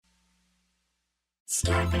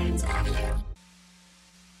Scarpins Avenue.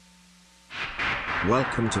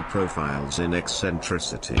 Welcome to Profiles in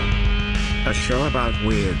Eccentricity, a show about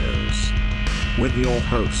weirdos. With your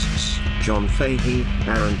hosts, John Fahey,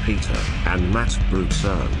 Aaron Peter, and Matt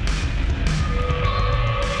Brousseau.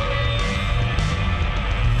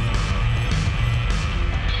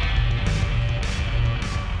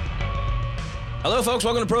 Hello, folks.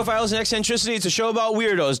 Welcome to Profiles in Eccentricity. It's a show about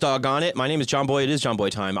weirdos, doggone it. My name is John Boy. It is John Boy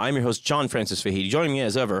time. I'm your host, John Francis Fahey. Joining me,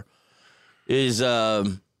 as ever, is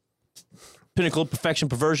Pinnacle Perfection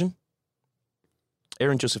Perversion,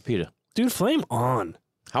 Aaron Joseph Peter. Dude, flame on.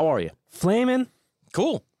 How are you? Flaming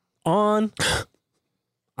Cool. on.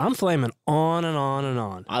 I'm flaming on and on and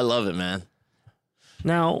on. I love it, man.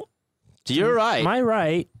 Now, To your right. my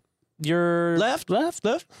right, your left.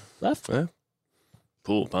 Yeah.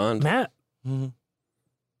 Pool, pond. Matt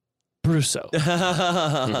Brousseau.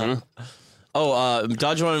 Oh,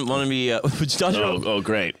 Dodger wanted me. Dodger. Oh,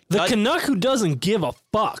 great. The Canuck who doesn't give a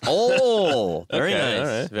fuck. Oh, very Okay, nice. all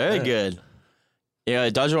right, Very good. Yeah,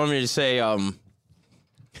 Dodger wanted me to say,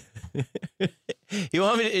 he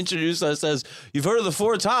wanted me to introduce us as, you've heard of the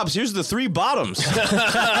four tops, here's the three bottoms.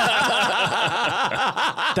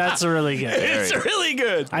 That's really good. It's really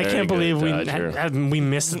good. I Very can't good, believe Dodger. we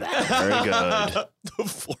missed that. Very good. The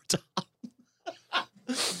four tops.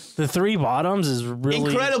 The three bottoms is really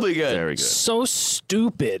Incredibly good. Very good. so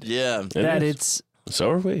stupid Yeah. that is. it's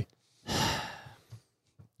So are we.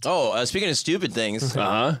 Oh, speaking of stupid things,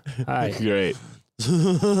 Uh-huh. hi. Great.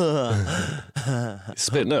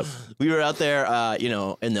 Spitting up. we were out there,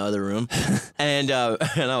 in the other room, and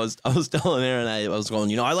I was telling Aaron, I was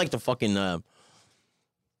going, I like to fucking. I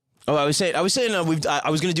was saying, I was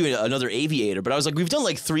gonna do another aviator, but I was like, we've done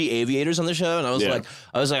like 3 aviators on the show, and I was Yeah. like,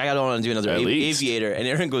 I don't want to do another At least. aviator, and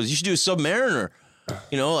Aaron goes, you should do a Submariner,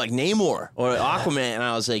 like Namor or Aquaman, and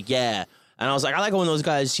I was like, yeah, and I was like, I like when those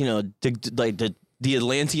guys, the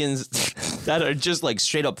Atlanteans that are just like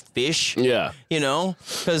straight up fish, Yeah.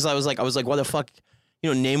 because I was like, why the fuck,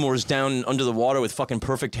 Namor's down under the water with fucking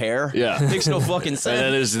perfect hair. Yeah. Makes no fucking sense.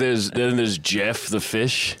 And then there's Jeff the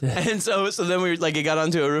fish. And so then we it got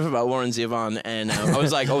onto a riff about Warren Zevon, and I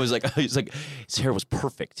was like, he's like, his hair was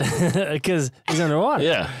perfect. Because he's underwater.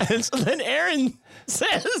 Yeah. And so then Aaron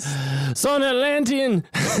says, Saw an Atlantean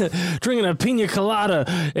drinking a pina colada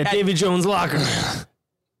at Davy Jones' locker.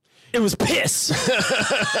 It was piss.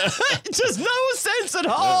 it just no sense at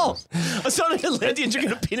all. I saw an Atlantean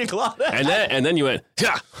drinking a pina colada. And then you went,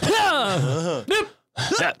 yeah.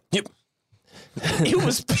 That. Yep. It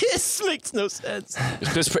was piss. Makes no sense.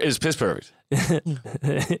 It's piss perfect.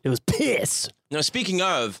 It was piss. Now, speaking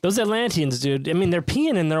of, Those Atlanteans, dude, I mean, they're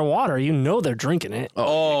peeing in their water. You know they're drinking it.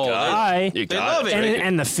 oh, You they got love it.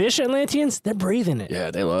 And the fish Atlanteans, they're breathing it.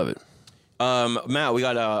 Yeah, they love it. Matt, we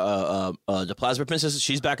got the Plasma Princess.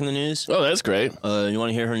 She's back in the news. Oh, that's great. You want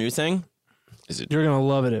to hear her new thing? You're going to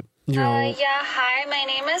love it. You're gonna Hi, my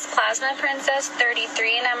name is Plasma Princess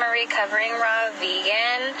 33 and I'm a recovering raw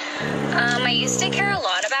vegan. I used to care a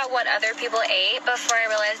lot about what other people ate before I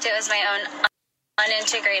realized it was my own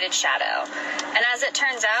unintegrated shadow. And as it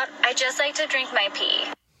turns out, I just like to drink my pee.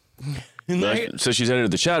 So she's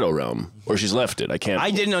entered the shadow realm, or she's left it. I can't.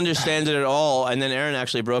 I didn't understand it at all, and then Aaron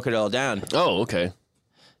actually broke it all down. Oh, okay.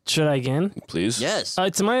 Should I again? Please. Yes.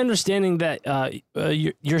 It's my understanding that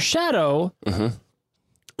your shadow,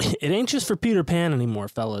 it ain't just for Peter Pan anymore,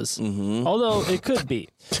 fellas. Although it could be.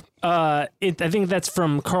 I think that's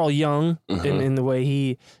from Carl Jung in the way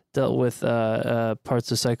he dealt with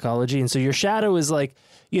parts of psychology. And so your shadow is like,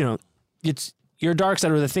 it's your dark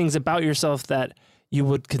side, or the things about yourself that you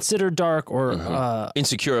would consider dark, or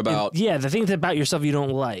Insecure about. the things about yourself you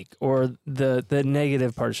don't like, or the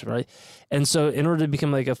negative parts, right? And so in order to become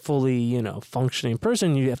like a fully, functioning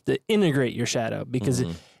person, you have to integrate your shadow, because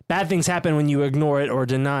bad things happen when you ignore it or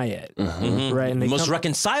deny it, right? And You must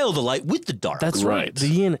reconcile the light with the dark. that's right. Right. The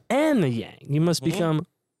yin and the yang. You must become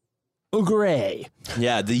a gray.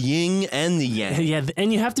 Yeah, the yin and the yang. Yeah,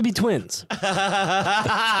 and you have to be twins.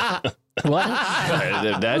 What?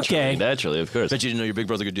 Naturally, of course. Bet you didn't know your big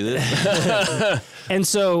brother could do this. And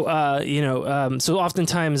so, so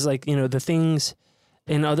oftentimes, the things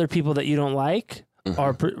in other people that you don't like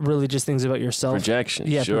are really just things about yourself. Projection.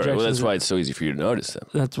 Yeah, Sure. Well, that's projections. why it's so easy for you to notice them.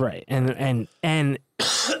 That's right, and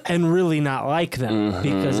really not like them,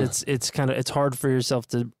 because it's hard for yourself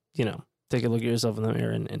to take a look at yourself in the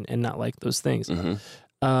mirror and not like those things.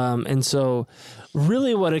 And so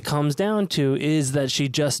really what it comes down to is that she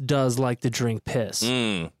just does like to drink piss.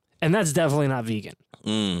 And that's definitely not vegan.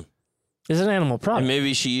 It's an animal product. And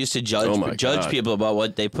maybe she used to judge Oh my God. people about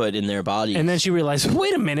what they put in their body. And then she realized,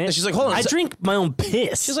 wait a minute. And she's like, hold on a I sec- drink my own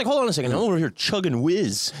piss. She's like, hold on a second. I'm over here chugging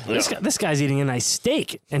whiz. This guy's eating a nice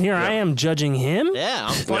steak, and here I am judging him. Yeah,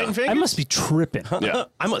 I'm pointing I fingers. must be tripping. Yeah.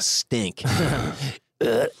 I'm a stink.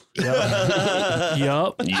 Yup.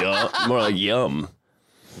 Yum. More like yum.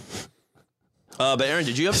 But Aaron,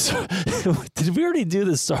 did you have... Did we already do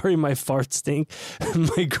the sorry my farts stink?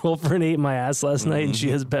 My girlfriend ate my ass last night and she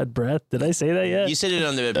has bad breath. Did I say that yet? You said it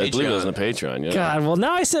on the I believe it was on Patreon. the Patreon. Yeah. God, well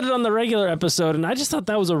now I said it on the regular episode and I just thought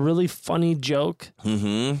that was a really funny joke.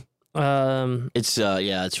 Mm-hmm. It's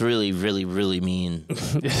it's really, really, really mean.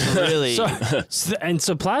 Really.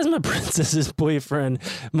 So Plasma Princess's boyfriend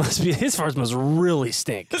must be, his farts must really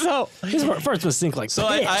stink. So His farts must stink like So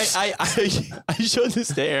piss. I showed this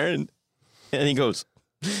to Aaron, and he goes,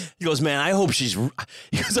 man, I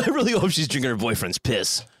really hope she's drinking her boyfriend's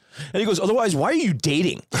piss. And he goes, otherwise, why are you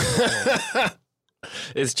dating?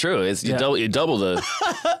 It's true. It's you double the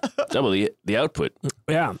output.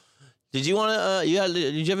 Yeah. Did you want to?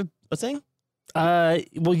 Did you have a thing?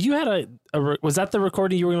 Well, you had was that the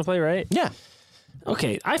recording you were going to play, right? Yeah.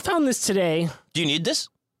 Okay. I found this today. Do you need this?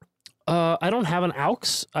 I don't have an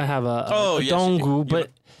aux. I have a Yes, you do. dongle, but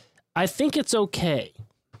I think it's okay.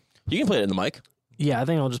 You can play it in the mic. Yeah, I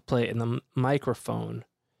think I'll just play it in the microphone.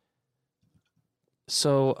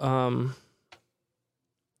 So,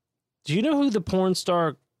 do you know who the porn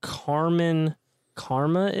star Carmen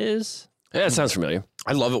Karma is? Yeah, it sounds familiar.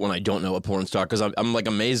 I love it when I don't know a porn star because I'm like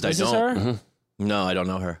amazed Is I this don't. her? No, I don't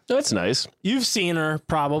know her. That's nice. You've seen her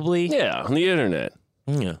probably. Yeah, on the internet.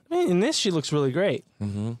 Yeah. I mean, in this, she looks really great.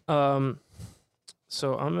 Mm-hmm.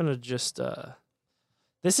 So I'm gonna just.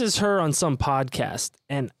 This is her on some podcast,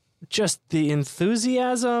 and just the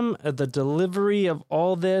enthusiasm, the delivery of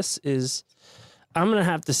all this is. I'm gonna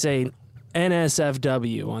have to say,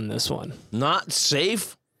 NSFW on this one. Not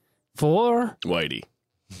safe. For Whitey.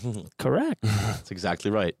 correct. That's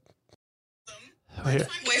exactly right. My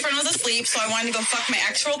boyfriend was asleep, so I wanted to go fuck my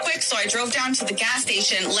ex real quick. So I drove down to the gas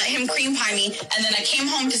station, let him cream pie me, and then I came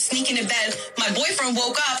home to sneak into bed. My boyfriend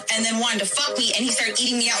woke up and then wanted to fuck me, and he started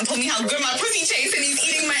eating me out and told me how good my pussy tastes, and he's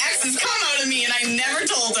eating my ex's cum out of me, and I never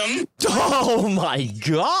told him. Oh my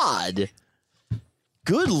God.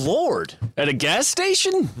 Good Lord. At a gas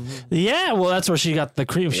station? Yeah, well, that's where she got the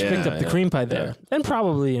cream. She picked up the yeah, cream pie there, and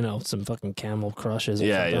probably some fucking Camel Crushes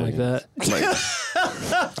or something like that.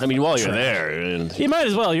 I mean, while you're there, and, You might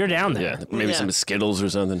as well. You're down there. yeah, maybe some Skittles or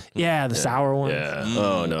something. Yeah, the sour ones. Yeah.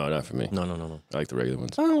 Oh no, not for me. No. I like the regular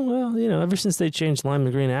ones. Oh well, ever since they changed lime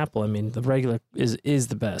to green apple, I mean, the regular is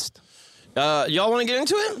the best. Y'all want to get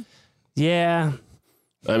into it? Yeah,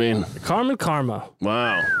 I mean, Carmen Karma,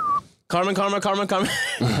 wow. Carmen.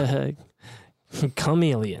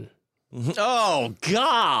 chameleon. Oh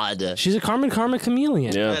God. She's a Carmen Karma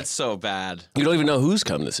chameleon. Yeah. That's so bad. You don't even know whose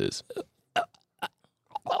cum this is.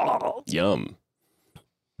 Yum.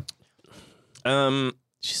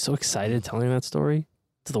 She's so excited telling that story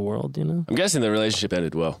to the world. I'm guessing the relationship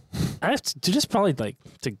ended well. I have to. They're just probably like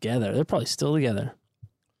together. They're probably still together.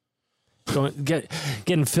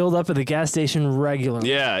 Getting filled up at the gas station regularly.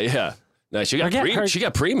 Yeah. No, she got she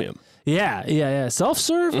got premium. Yeah.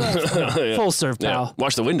 Self-serve, full serve, pal. Yeah.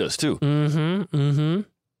 Wash the windows too. Do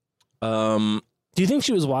you think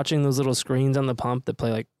she was watching those little screens on the pump that play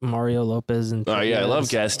like Mario Lopez and? Oh yeah, I love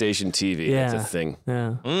gas station TV. Yeah. That's a thing.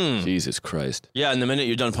 Yeah. Jesus Christ. Yeah, and the minute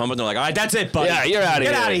you're done pumping, they're like, all right, that's it, buddy. Yeah, you're out of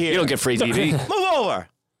here. Get out of here. You don't get free TV. Move over.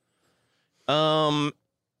 I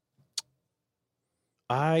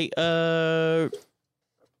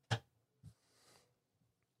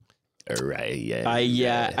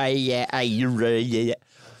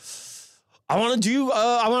want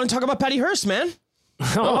to talk about Patty Hearst, man.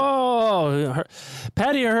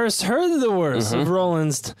 Patty Hearst heard the worst of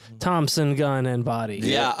Roland's Thompson gun and body.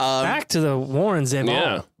 Yeah, back to the Warrens and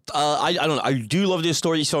Yeah. I don't know. I do love this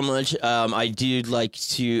story so much. I do like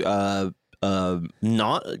to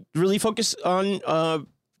not really focus on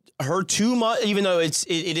her too much, even though it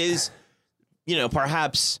is,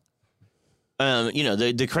 perhaps,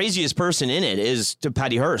 the craziest person in it is to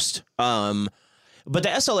Patty Hearst. But the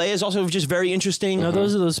SLA is also just very interesting. Now,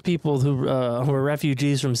 those are those people who were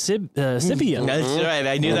refugees from Scipio. That's right.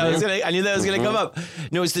 I knew that was gonna come up.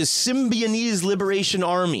 No, it's the Symbionese Liberation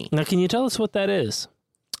Army. Now, can you tell us what that is?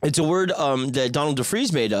 It's a word that Donald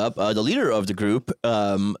DeFreeze made up, the leader of the group,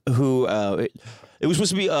 who it was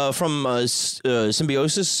supposed to be from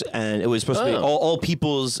Symbiosis, and it was supposed to be all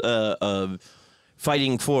peoples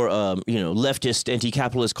fighting for leftist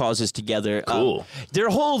anti-capitalist causes together. Cool. Their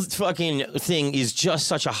whole fucking thing is just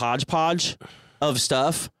such a hodgepodge of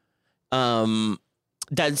stuff.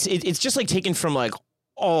 it's just like taken from like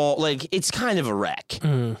all like it's kind of a wreck.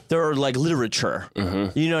 There are like literature,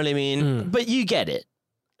 you know what I mean? But you get it.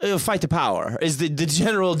 Fight the power is the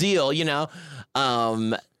general deal, you know.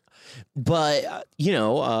 But you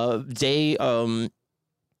know, they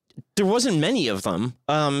there wasn't many of them.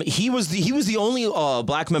 He was the only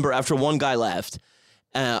black member after one guy left,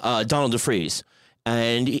 Donald DeFreeze.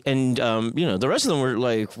 And you know, the rest of them were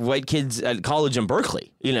like white kids at college in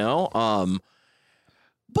Berkeley, you know.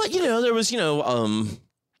 But you know, there was, you know,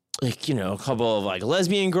 like, you know, a couple of like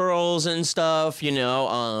lesbian girls and stuff, you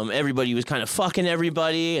know. Everybody was kind of fucking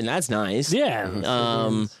everybody, and that's nice. Yeah.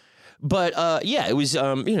 But yeah, it was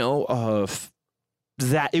you know,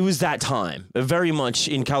 that it was that time very much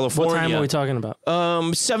in California. What time are we talking about?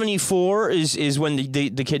 74 is when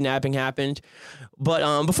the kidnapping happened.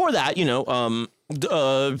 But before that, you know,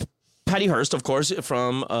 Patty Hearst, of course,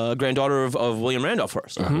 from granddaughter of William Randolph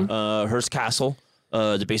Hearst. Hearst Castle,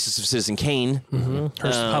 the basis of Citizen Kane.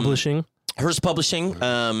 Hearst Publishing. Hearst Publishing.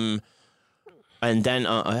 And then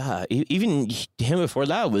even him before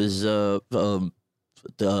that was the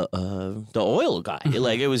oil guy.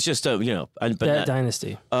 Like it was just you know, That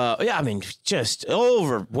dynasty. Yeah, I mean, just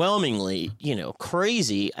overwhelmingly, you know,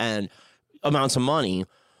 crazy and amounts of money.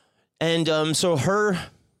 And so her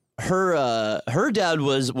dad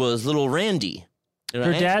was Little Randy. Right?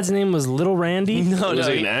 Her dad's name was Little Randy? No, Was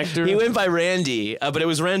no, he an actor? He went by Randy, but it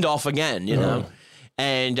was Randolph again, you know.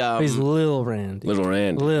 And He's Lil Randy. Little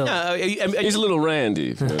Randy. Lil. He's a little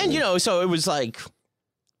Randy. and you know, so it was like,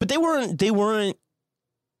 but they weren't,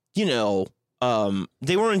 you know,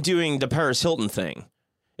 they weren't doing the Paris Hilton thing.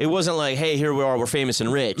 It wasn't like, hey, here we are, we're famous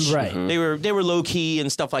and rich. Right. They were low key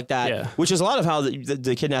and stuff like that. Yeah. Which is a lot of how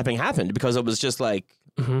the kidnapping happened, because it was just like,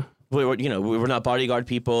 we were not bodyguard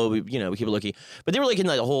people. We keep it low key. But they were like in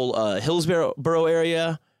like the whole Hillsborough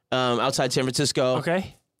area, outside San Francisco.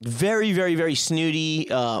 Okay. Very, very, very snooty.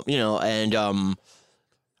 You know, and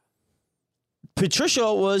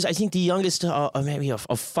Patricia was, I think, the youngest, maybe of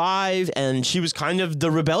five, and she was kind of the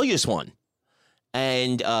rebellious one.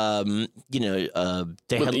 And you know,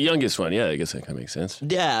 they had the youngest one, yeah, I guess that kind of makes sense.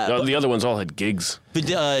 Yeah, The other ones all had gigs.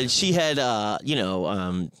 but she had, you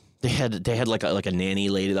know, they had like a nanny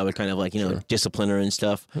lady that would kind of like, you know, discipline her and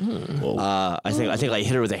stuff. I think like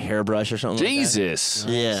hit her with a hairbrush or something. Jesus.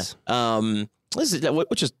 Like that. Yeah.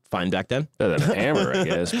 Which is fine back then. Better than a hammer, I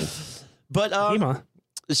guess. But Hema.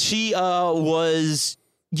 she was,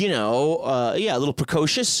 you know, yeah, a little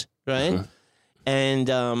precocious, right?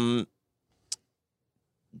 And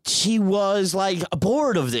she was like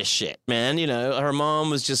bored of this shit, man. You know, her mom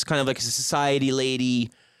was just kind of like a society lady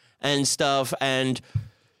and stuff. And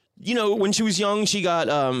you know, when she was young, she got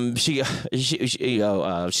she's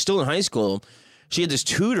still in high school. She had this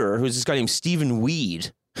tutor who's this guy named Stephen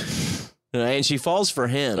Weed, right? And she falls for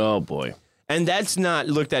him. Oh boy. And that's not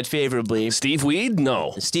looked at favorably. Steve Weed?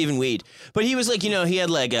 No. Stephen Weed, but he was like, you know, he had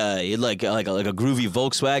like a groovy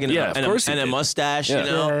Volkswagen, Yeah, of course he and a did. mustache, Yeah.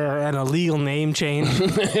 you know. And a legal name change.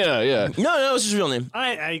 Yeah. No, it was his real name.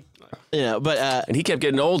 I You know, but And he kept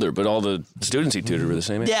getting older, but all the students he tutored were the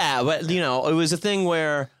same age. yeah, but you know, it was a thing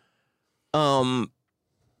where, even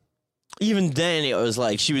then it was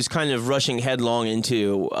like she was kind of rushing headlong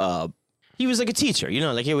into. He was like a teacher, you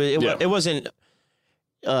know, like it wasn't.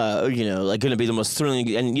 You know, like going to be the most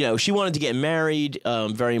thrilling, and you know, she wanted to get married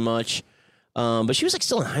very much, but she was like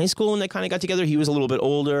still in high school when they kind of got together. He was a little bit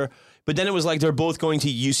older, but then it was like they're both going to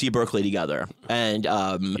UC Berkeley together, and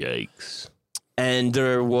Yikes. and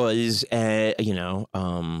there was you know,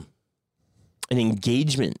 an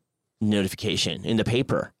engagement notification in the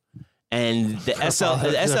paper, and the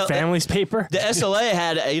the family's paper. the SLA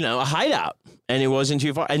had you know, a hideout, and it wasn't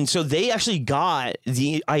too far, and so they actually got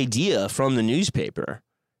the idea from the newspaper,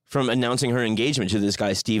 from announcing her engagement to this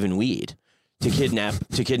guy Stephen Weed to kidnap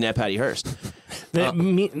Patty Hearst.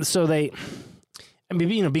 So they, I mean,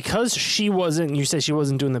 you know, because she wasn't. You said she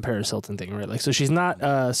wasn't doing the Paris Hilton thing, right? Like, so she's not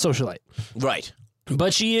a socialite, Right.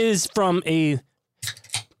 but she is from a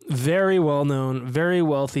very well-known, very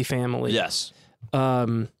wealthy family. Yes.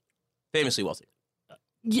 Famously wealthy.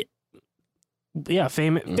 Yeah,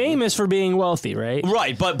 famous for being wealthy, right?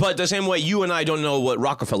 Right, but the same way you and I don't know what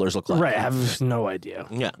Rockefellers look like. Right, I have no idea.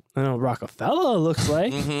 Yeah. I know what Rockefeller looks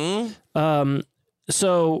like. Mm-hmm.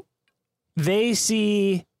 So they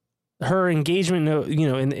see her engagement note, you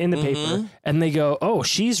know, in the paper, and they go, "Oh,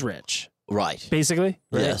 she's rich." Right. Basically.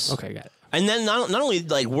 Right? Yes. Okay, got it. And then not only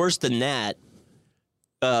like worse than that,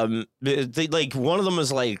 they like one of them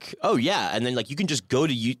is like, oh yeah, and then like you can just go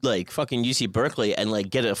to fucking UC Berkeley and like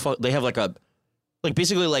get they have like a like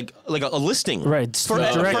basically like a listing, Right, For,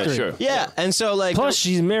 directory. Sure. yeah, and so like Plus,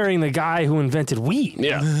 she's marrying the guy who invented weed.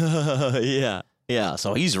 Yeah. yeah.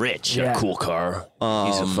 So he's rich. Yeah. Cool car.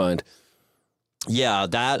 He's a find. Yeah,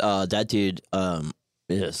 that dude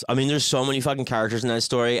is. I mean, there's so many fucking characters in that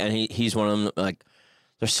story, and he's one of them. Like,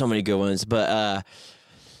 there's so many good ones. But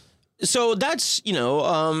so that's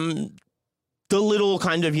the little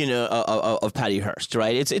kind of of Patty Hearst,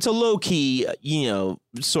 right? It's a low key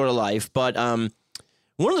sort of life, but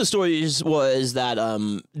one of the stories was that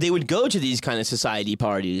they would go to these kind of society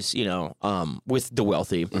parties, with the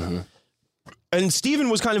wealthy. Mm-hmm. And Stephen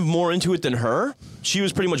was kind of more into it than her. She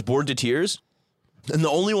was pretty much bored to tears. And the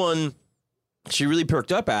only one she really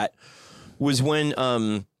perked up at was when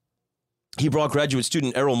he brought graduate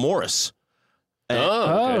student Errol Morris.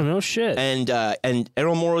 Oh, no shit. And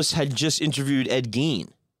Errol Morris had just interviewed Ed Gein.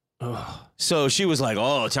 So she was like,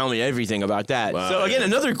 "Oh, tell me everything about that." Wow, so again,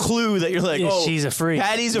 another clue that you're like, Yeah, "Oh, she's a freak.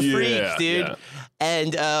 Patty's a freak, dude." Yeah.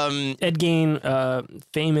 And Ed Gein,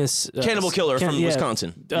 famous Cannibal Killer from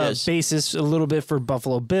Wisconsin. Yes. Basis a little bit for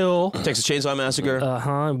Buffalo Bill. Texas Chainsaw Massacre.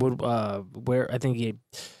 Where I think he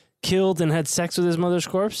killed and had sex with his mother's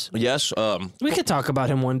corpse. Yes. We could talk about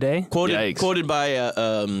him one day. Quoted by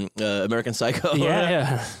American Psycho.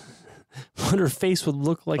 Yeah. What her face would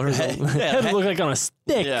look like. Her head would look like on a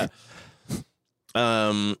stick. Yeah.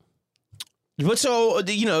 But so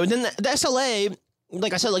then the SLA,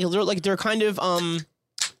 like I said, they're kind of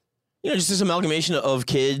just this amalgamation of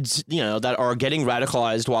kids that are getting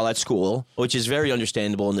radicalized while at school, which is very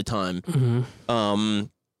understandable in the time. Mm-hmm.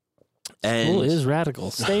 And School is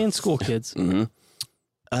radical. Stay in school, kids. Mm-hmm.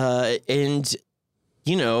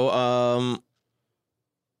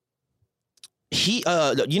 He,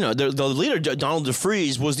 the leader, Donald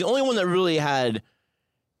DeFreeze, was the only one that really had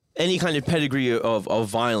any kind of pedigree of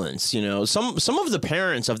violence. Some of the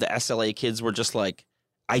parents of the SLA kids were just like,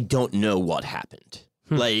 I don't know what happened.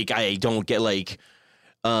 Like, I don't get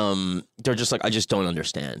they're just like, I just don't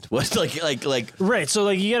understand. What's like. Right. So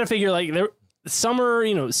you got to figure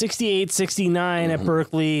summer, 68, 69 at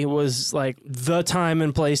Berkeley was like the time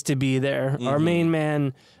and place to be there. Our main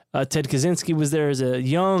man, Ted Kaczynski, was there as a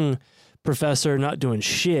young professor, not doing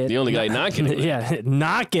shit. The only guy not getting laid. Yeah,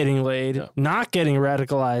 not getting laid, not getting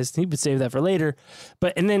radicalized. He would save that for later.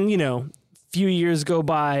 And then, few years go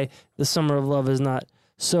by, the summer of love is not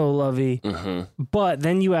so lovey. Mm-hmm. But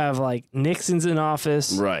then you have Nixon's in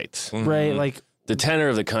office. Right. Mm-hmm. Right. The tenor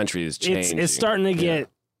of the country is changing. It's starting to get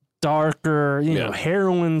darker.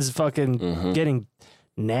 Heroin's fucking getting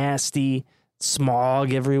nasty.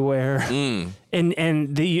 Smog everywhere, and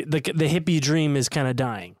the hippie dream is kind of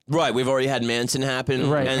dying. Right, we've already had Manson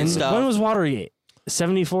happen, right? And stuff. When was Watergate?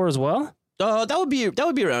 74 as well. That would be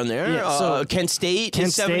around there. Yeah, so Kent State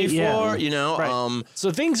in 74. Yeah. Right.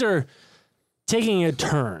 So things are taking a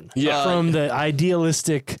turn from the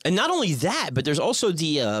idealistic. And not only that, but there's also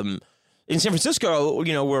the in San Francisco,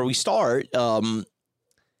 where we start.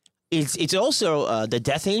 It's also the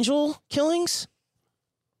Death Angel killings.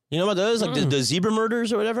 You know about those, the zebra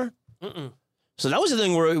murders or whatever. So that was the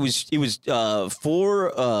thing where it was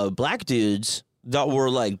 4 black dudes that were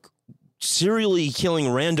serially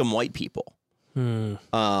killing random white people. And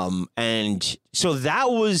so that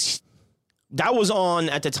was on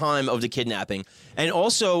at the time of the kidnapping, and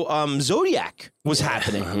also Zodiac was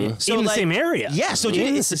happening so in the same area. Yeah, so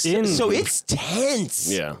it's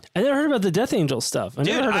tense. Yeah, I never heard about the Death Angel stuff. I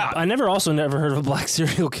never heard of a black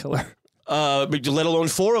serial killer. Let alone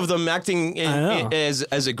 4 of them acting as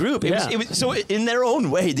a group. It was so in their own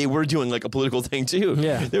way they were doing a political thing too.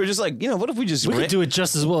 Yeah, they were just what if we could do it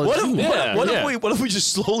just as well? What if we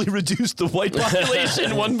just slowly reduce the white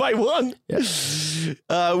population one by one? Yeah.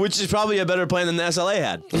 Which is probably a better plan than the SLA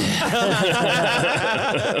had.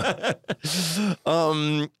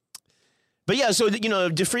 But yeah, so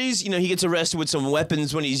DeFreeze, he gets arrested with some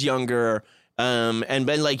weapons when he's younger, and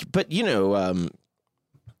then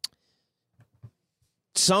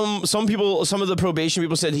some of the probation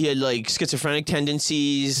people said he had schizophrenic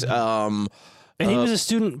tendencies. And he was a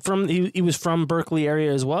student from he was from Berkeley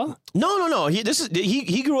area as well. No.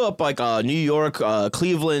 He grew up New York,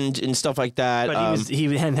 Cleveland, and stuff like that. But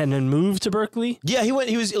he hadn't moved to Berkeley. Yeah, he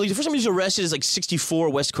was the first time he was arrested is 64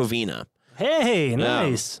 West Covina. Hey,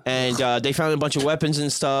 nice. And they found a bunch of weapons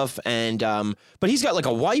and stuff. And but he's got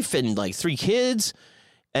a wife and 3 kids,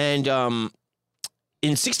 and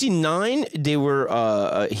in 69, they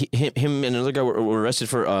were him and another guy were arrested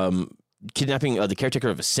for kidnapping the caretaker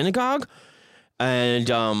of a synagogue, and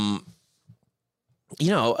a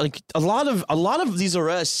lot of these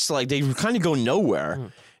arrests they kind of go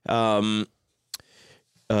nowhere.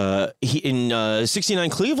 he in 69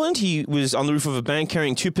 Cleveland, he was on the roof of a bank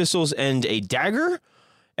carrying 2 pistols and a dagger.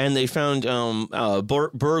 And they found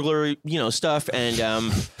burglary, stuff, and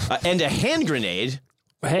a hand grenade.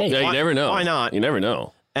 Hey, Yeah, you never know. Why not? You never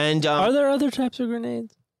know. And are there other types of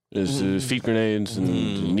grenades? There's feet grenades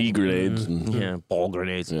and knee grenades. And, yeah, ball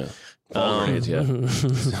grenades. yeah. Ball grenades, yeah.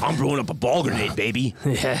 I'm blowing up a ball grenade, baby.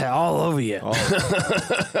 Yeah, all over you.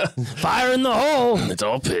 Fire in the hole. It's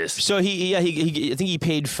all pissed. So he I think he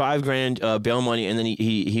paid $5,000 bail money, and then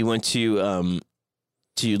he went to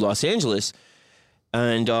Los Angeles,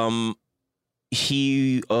 and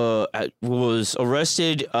he was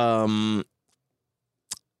arrested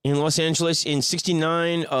in Los Angeles in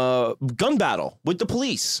 69 gun battle with the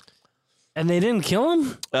police. And they didn't kill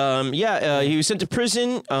him? He was sent to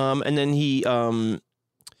prison, and then he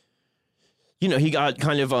he got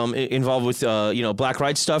kind of involved with black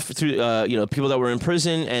rights stuff through people that were in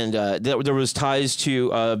prison, and there was ties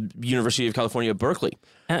to University of California, Berkeley.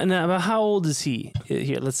 And about how old is he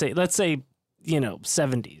here? Let's say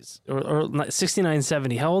 70s or 69,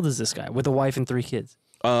 70. How old is this guy with a wife and 3 kids?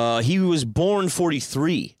 He was born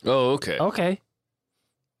 43. Oh, okay.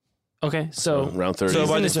 Okay, so around 30. So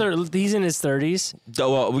he's in his 30s.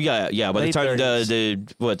 Oh, well, yeah. By the Late time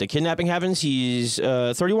 30s. the kidnapping happens, he's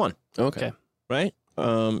 31. Okay. Right?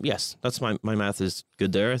 Yes, that's my math is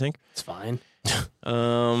good there, I think. It's fine.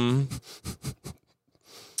 So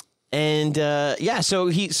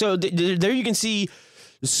there you can see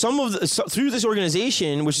through this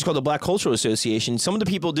organization, which is called the Black Cultural Association, some of the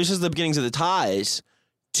people, this is the beginnings of the ties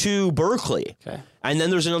to Berkeley. Okay. And then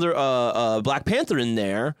there's another Black Panther in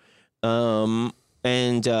there, and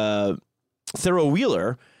Thurl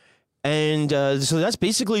Wheeler. And so that's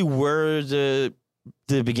basically where the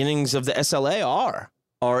beginnings of the SLA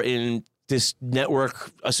are in this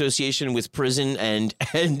network association with prison and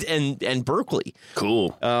Berkeley.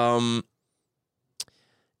 Cool. And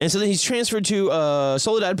so then he's transferred to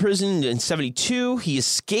Soledad Prison in 72. He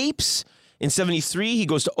escapes in 73. He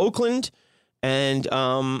goes to Oakland, and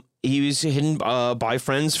he was hidden by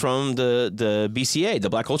friends from the BCA, the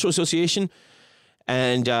Black Cultural Association.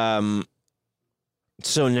 And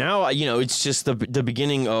so now, it's just the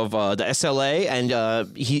beginning of the SLA, and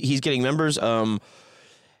he's getting members.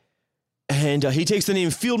 And he takes the name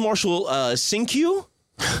Field Marshal Cinque.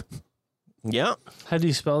 Yeah. How do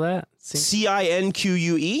you spell that? Cinque.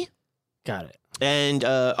 Got it. And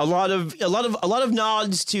a lot of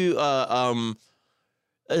nods to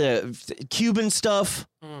Cuban stuff.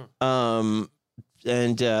 And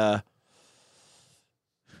that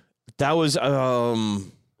was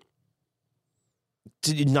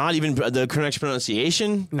not even the correct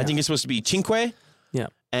pronunciation. No. I think it's supposed to be Cinque. Yeah.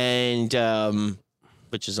 And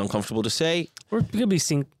which is uncomfortable to say. Or it could be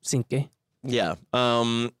Cinque. Yeah.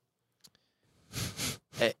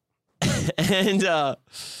 And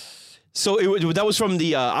so that was from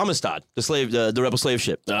the Amistad, the rebel slave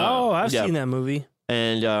ship. Oh, I've seen that movie.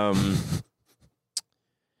 And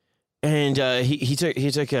he took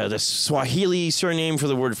the Swahili surname for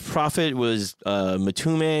the word prophet was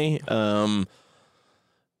Matume.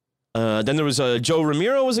 Then there was Joe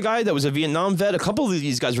Ramiro was a guy that was a Vietnam vet. A couple of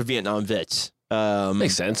these guys were Vietnam vets.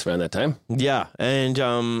 Makes sense around that time. Yeah, and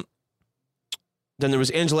then there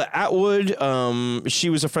was Angela Atwood. She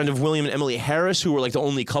was a friend of William and Emily Harris, who were like the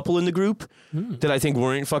only couple in the group that I think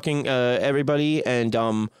weren't fucking everybody. And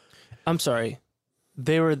I'm sorry,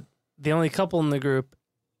 they were the only couple in the group,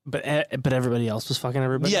 but everybody else was fucking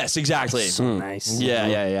everybody. yes, exactly. So nice.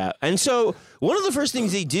 Yeah. And so one of the first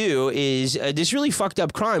things they do is this really fucked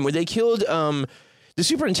up crime where they killed the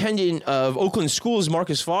superintendent of Oakland schools,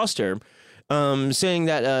 Marcus Foster, saying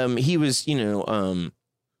that he was,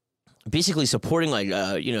 basically supporting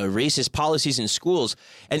racist policies in schools.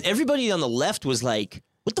 And everybody on the left was like,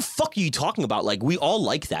 what the fuck are you talking about? Like, we all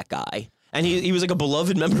like that guy. And he was like a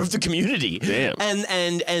beloved member of the community. Damn.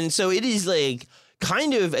 And so it is like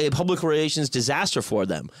kind of a public relations disaster for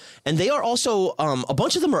them. And they are also, a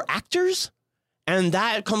bunch of them are actors. And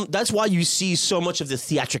that's why you see so much of the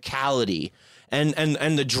theatricality and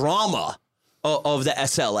the drama of the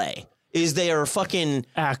SLA. Is they are fucking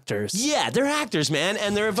actors. Yeah, they're actors, man,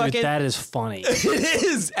 and they're fucking. Dude, that is funny. It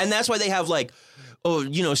is, and that's why they have like,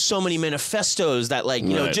 so many manifestos that like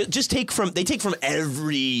just take from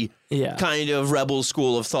every kind of rebel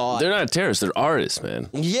school of thought. They're not terrorists; they're artists, man.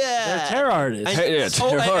 Yeah, they're terror artists.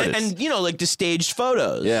 Terror artists, and like the staged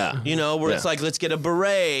photos. Yeah, where it's like let's get a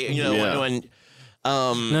beret. When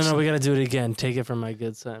no, we got to do it again. Take it from my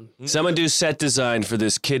good son. Someone do set design for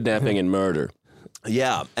this kidnapping and murder.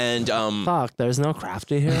 Yeah, and fuck, there's no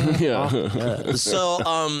Crafty here. Yeah.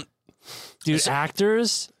 So dude,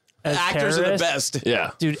 actors as Actors are the terrorists- best.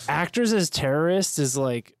 Yeah. Dude, actors as terrorists is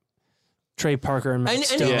like Trey Parker and Matt And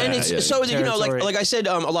Stone. it's so you know territory. like I said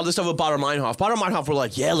a lot of the stuff with Bader Meinhof. Bader Meinhof were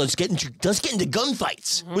like, yeah, let's get into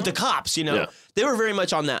gunfights with the cops. You know, Yeah. they were very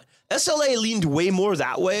much on that. SLA leaned way more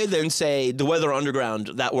that way than say the Weather Underground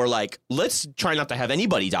that were like, let's try not to have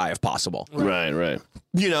anybody die if possible. Right.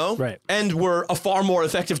 You know, Right. And we're a far more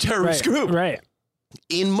effective terrorist group Right.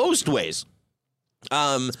 in most ways.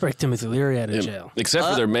 Let's break Timothy Leary out of jail. Except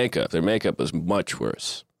for their makeup. Their makeup was much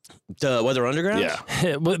worse. The Weather Underground.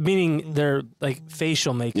 Yeah. Meaning their like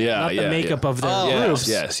facial makeup, Yeah, not the yeah, makeup yeah. of their Oh, groups.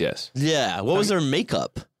 Yes. Yeah. What was their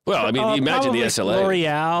makeup? Well, I mean, imagine the probably SLA.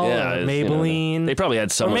 L'Oreal, or you know, Maybelline. they probably had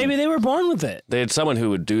or someone. maybe they were born with it. they had someone who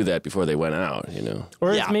would do that before they went out. You know.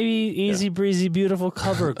 Or Yeah. it's maybe easy breezy, beautiful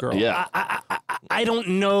cover girl. Yeah. I don't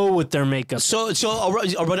know what their makeup. So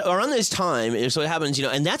around this time, so it happens, you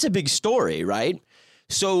know, and that's a big story, right?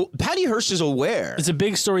 So Patty Hearst is aware. It's a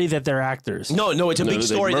big story that they're actors. No, it's a big they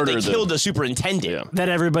story that they murdered killed the superintendent. Yeah. That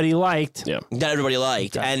everybody liked. Yeah. That everybody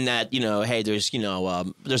liked, and that hey, there's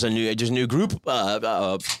there's a new group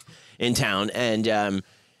in town, and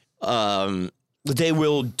they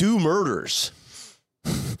will do murders,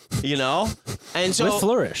 and so With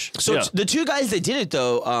flourish. So Yeah. the two guys that did it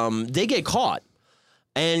though, they get caught,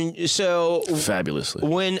 and so Fabulously.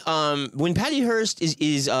 when Patty Hearst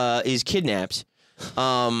is kidnapped,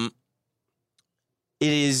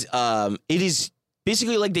 it is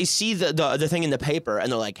basically like they see the thing in the paper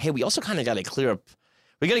and they're like, hey, we also kind of got to clear up.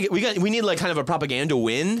 We need like kind of a propaganda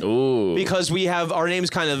win Ooh. because we have our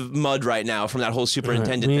names kind of mud right now from that whole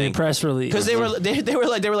superintendent We need thing. a press release. Because they were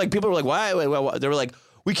like people were like, why? They were like,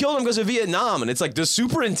 we killed him because of Vietnam, and it's like the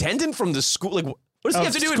superintendent from the school. Like, what does he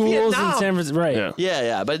have to do with schools Vietnam? in San Francisco. Right. Yeah.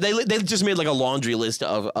 Yeah, but they just made like a laundry list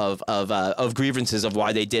of grievances of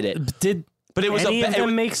why they did it. Did But it was any of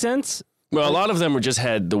them make sense? Well, a lot of them just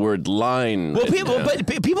had the word line. Well, written down. but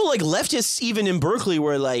people like leftists even in Berkeley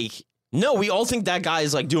were like, no, we all think that guy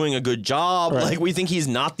is like doing a good job. Right. Like we think he's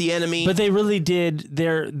not the enemy. But they really did.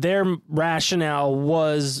 Their rationale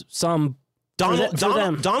was some for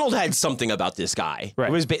them. Donald had something about this guy. Right.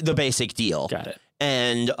 It was the basic deal. Got it.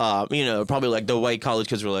 And probably like the white college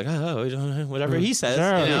kids were like, oh, whatever he says,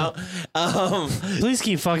 Sure. Please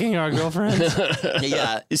keep fucking our girlfriends.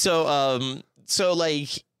 Yeah. So like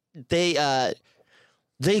they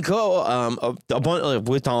go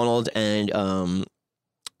with Donald and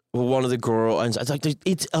one of the girls, and it's like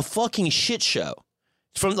it's a fucking shit show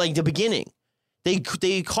from like the beginning. They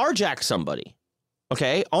carjack somebody,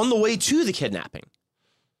 okay, on the way to the kidnapping,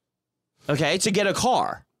 okay, to get a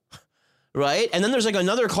car, right, and then there's like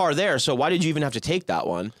another car there. So why did you even have to take that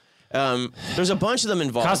one? There's a bunch of them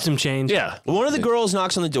involved. Costume change. Yeah. One of the girls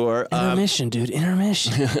knocks on the door. Intermission, dude.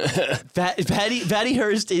 Intermission. Patty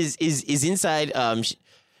Hearst is inside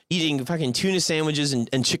eating fucking tuna sandwiches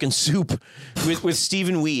and chicken soup with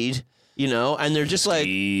Stephen Weed, and they're just like,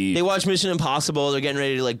 they watch Mission Impossible. They're getting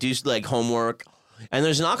ready to like do like homework. And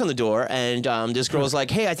there's a knock on the door, and this girl's like,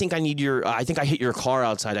 hey, I think I hit your car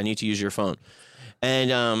outside. I need to use your phone.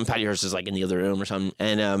 And Patty Hearst is like in the other room or something.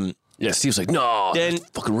 And yeah, Steve's like, no, then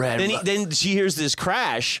fucking rad. Then she hears this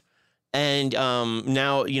crash, and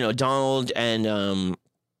now Donald and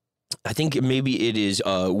I think maybe it is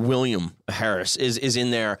William Harris is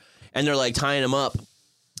in there, and they're like tying him up,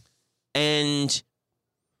 and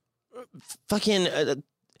fucking.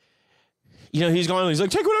 He's going. He's like,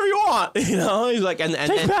 take whatever you want. He's like, and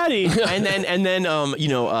Take Patty. and then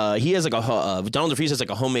he has like Donald DeFreeze has like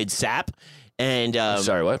a homemade sap. And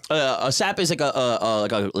sorry, what? A sap is like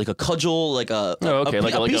a cudgel, like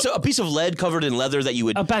a piece of lead covered in leather that you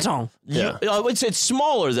would A baton. Yeah. It's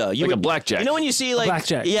smaller though. Like a blackjack. When you see like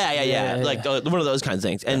Blackjack. Yeah. Like one of those kind of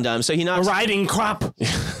things. And so he A knocks riding crop.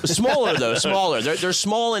 smaller though, smaller. They're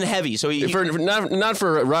small and heavy. So Not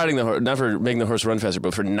for riding the horse, not for making the horse run faster,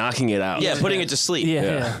 but for knocking it out. putting it to sleep.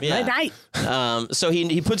 Yeah. Yeah. So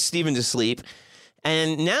he puts Steven to sleep.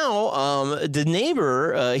 And now the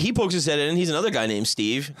neighbor, he pokes his head in. He's another guy named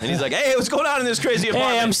Steve, and he's like, "Hey, what's going on in this crazy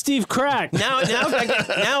apartment?" Hey, I'm Steve Crack. and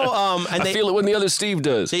I feel it when the other Steve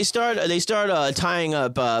does. They start tying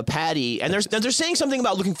up Patty, and they're saying something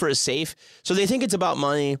about looking for a safe. So they think it's about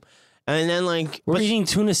money, and then like We're eating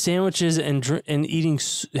tuna sandwiches and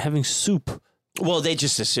having soup. well, they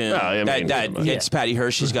just assume I mean, that it's Patty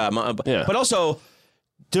Hearst. She's got money, Yeah. but also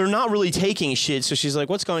they're not really taking shit. So she's like,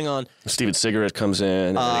 "What's going on?" Steven's cigarette comes in,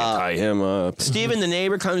 and they tie him up. Steven, the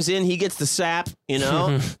neighbor, comes in. He gets the sap,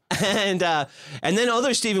 and then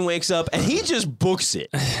other Steven wakes up and he just books it.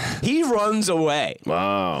 He runs away,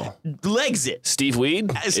 Wow. legs it. Steve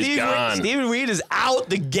Weed is gone. Stephen Weed is out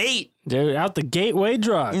the gate. Dude, out the gateway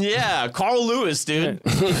drug. Yeah, Carl Lewis, dude.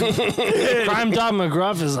 Crime Dog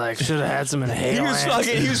McGruff is like, should have had some inhalants.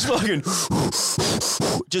 He was fucking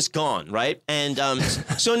just gone, right? And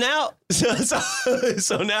so now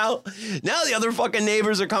now the other fucking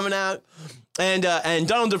neighbors are coming out. And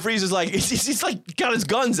Donald DeFreeze is like, he's like got his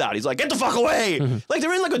guns out. He's like, get the fuck away. Like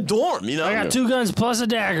they're in like a dorm, you know? I got 2 guns plus a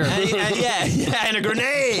dagger. And a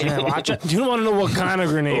grenade. Yeah, watch it. You don't want to know what kind of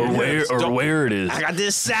grenade where it is. I got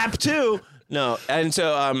this sap too. No. And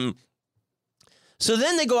so so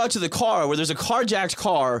then they go out to the car where there's a carjacked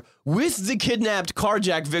car with the kidnapped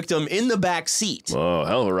carjacked victim in the back seat. Oh,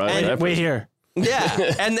 hell of a ride. And wait here.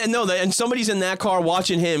 Yeah, and somebody's in that car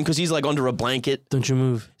watching him because he's like under a blanket. Don't you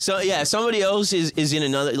move. So yeah, somebody else is in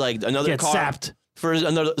another Get car sapped.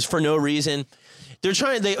 for no reason. They're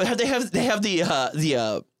trying. They have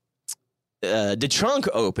the trunk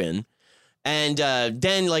open, and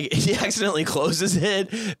then like he accidentally closes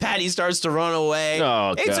it. Patty starts to run away.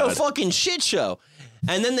 Oh, it's God. a fucking shit show.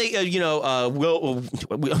 And then they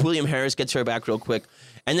William Harris gets her back real quick.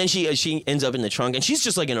 And then she ends up in the trunk, and she's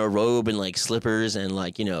just like in a robe and like slippers and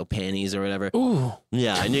like panties or whatever. Ooh.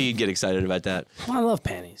 Yeah, I knew you'd get excited about that. Well, I love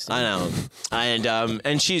panties. I know,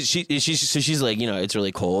 and she's like it's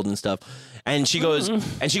really cold and stuff, and she goes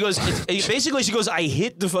basically she goes, I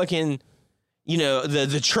hit the fucking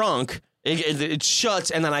the trunk, it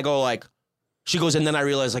shuts, and then I go like, she goes, and then I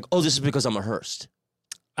realize like, oh, this is because I'm a Hearst.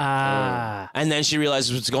 And then she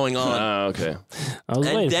realizes what's going on. Oh, okay.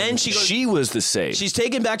 And then she was the safe. She's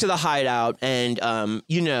taken back to the hideout, and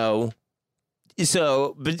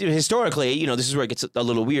so, but historically, this is where it gets a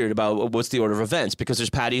little weird about what's the order of events, because there's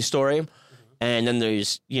Patty's story, and then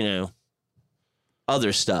there's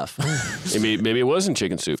other stuff. maybe it wasn't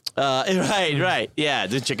chicken soup. Right, yeah,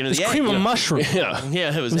 the chicken and the egg. Cream of mushroom.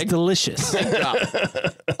 Yeah, it was delicious.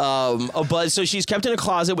 But so she's kept in a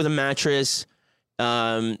closet with a mattress.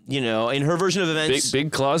 In her version of events,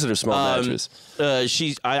 big closet or small mattress.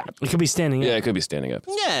 It could be standing up. Yeah, it could be standing up.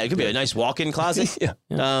 Yeah, it could be a nice walk-in closet.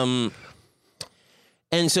 Yeah.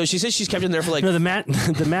 And so she says she's kept in there for like. No,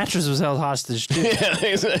 the mattress was held hostage too. Yeah,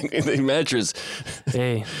 exactly. The mattress.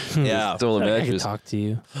 Hey. Yeah. It's all the I mattress. can talk to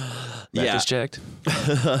you. Mattress checked.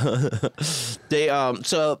 They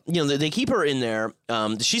they keep her in there.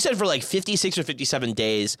 She said for like 56 or 57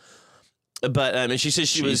 days. But and she says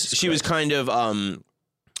she was kind of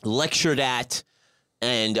lectured at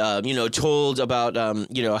and told about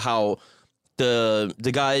how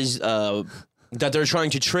the guys that they're trying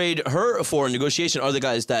to trade her for in negotiation are the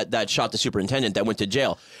guys that shot the superintendent that went to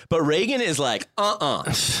jail. But Reagan is like,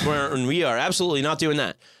 we are absolutely not doing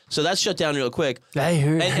that. So that's shut down real quick. I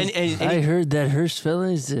heard. And I heard that Hearst fella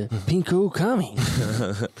is a pinko commie.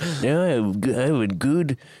 Yeah, I would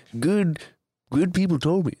good people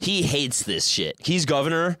told me. He hates this shit. He's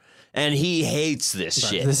governor, and he hates this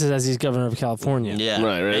shit. This is as he's governor of California. Yeah.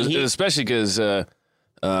 Right. And Especially because this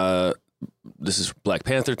is Black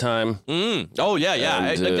Panther time. Oh, yeah.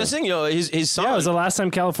 And, Like this thing, his son. Yeah, it was the last time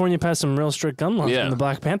California passed some real strict gun laws Yeah. when the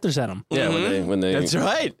Black Panthers had them. Yeah, when they That's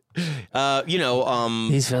right.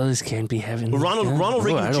 These fellas can't be having Ronald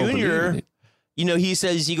Reagan I don't believe Jr., it. he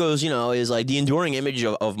says, he goes, is like the enduring image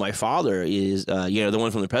of my father is, the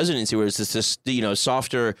one from the presidency where it's this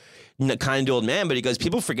softer, kind old man. But he goes,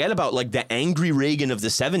 people forget about like the angry Reagan of the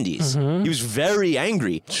 70s. He was very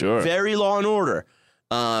angry. Sure. Very law and order.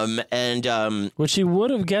 Which he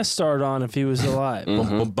would have guest starred on if he was alive.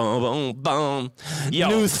 Boom, boom, boom. Yo,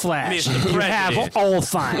 Newsflash. Mr. You have President.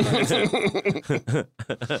 Alzheimer's.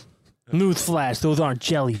 Newsflash, those aren't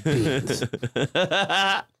jelly beans.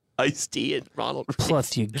 Ice-T and Ronald Reagan.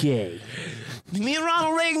 Plus, you're gay. Me and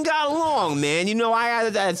Ronald Reagan got along, man. I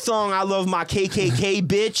had that song, I Love My KKK,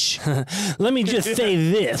 bitch. Let me just say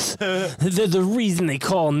this. They're the reason they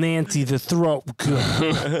call Nancy the throat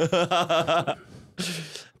girl.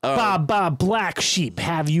 Bob, black sheep,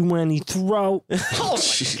 have you any throat? Oh,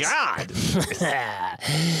 my God.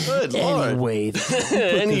 Good Lord.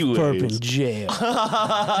 Anyway, burp in jail.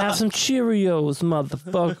 Have some Cheerios,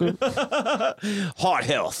 motherfucker. Heart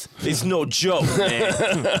health. It's no joke, man.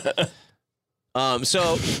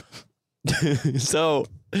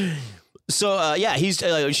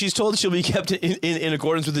 She's told she'll be kept in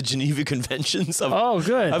accordance with the Geneva Conventions of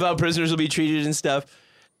good. about prisoners will be treated and stuff.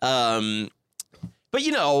 But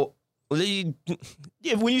when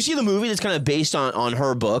you see the movie that's kind of based on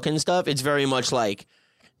her book and stuff, it's very much like,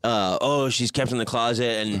 she's kept in the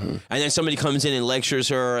closet, and then somebody comes in and lectures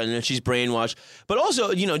her, and then she's brainwashed. But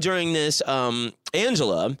also, during this,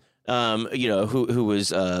 Angela, you know, who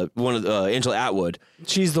was one of Angela Atwood.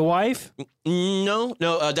 She's the wife? No,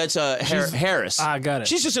 that's Harris. Got it.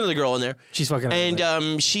 She's just another girl in there. She's fucking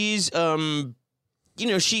And she's you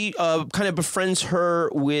know, she kind of befriends her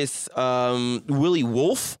with Willie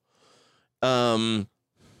Wolf. And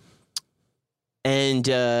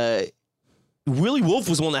Willie Wolf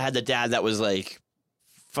was the one that had the dad that was like,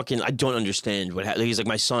 fucking, I don't understand what happened. He's like,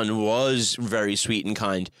 my son was very sweet and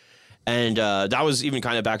kind. And that was even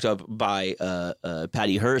kind of backed up by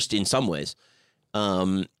Patty Hearst in some ways.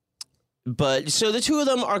 But so the two of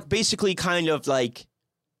them are basically kind of like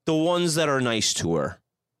the ones that are nice to her.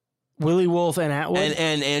 Willie Wolf and Atwood?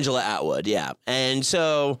 And Angela Atwood, yeah. And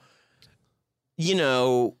so, you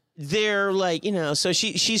know, they're like, you know, so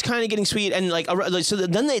she's kind of getting sweet. And like, so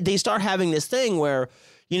then they start having this thing where,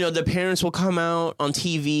 you know, the parents will come out on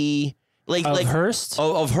TV. Like Hearst?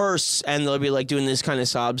 Of Hearst, and they'll be like doing this kind of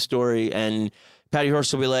sob story, and Patty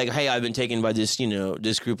Hearst will be like, hey, I've been taken by this, you know,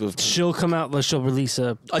 this group of... She'll come out, she'll release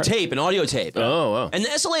a tape, an audio tape. Oh, wow. And the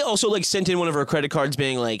SLA also like sent in one of her credit cards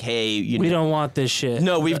being like, hey, you know... We don't want this shit.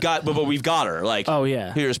 No, but we've got her. Like, oh,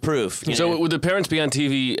 yeah. Here's proof. So would the parents be on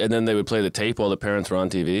TV, and then they would play the tape while the parents were on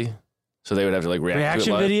TV? So they would have to like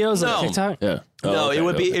reaction videos on TikTok? Yeah. No, okay,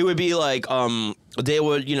 it would be like they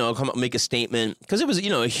would, you know, come up and make a statement because it was,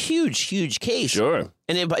 you know, a huge case. Sure.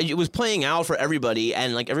 And it was playing out for everybody,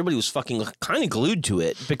 and like everybody was fucking kind of glued to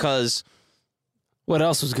it because what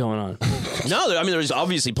else was going on? No, I mean there was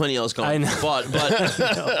obviously plenty else going on,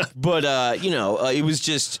 but you know, it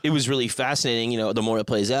was really fascinating, you know, the more it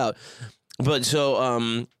plays out. But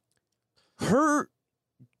so her,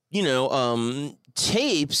 you know,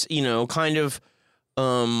 tapes, you know, kind of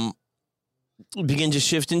begin to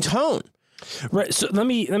shift in tone. Right. So let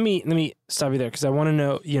me stop you there because I want to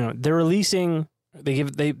know. You know, they're releasing.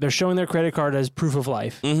 They're showing their credit card as proof of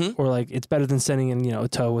life, or like it's better than sending in, you know, a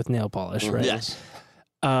toe with nail polish, right? Yes.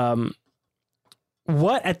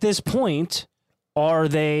 What at this point are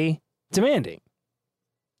they demanding?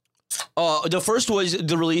 The first was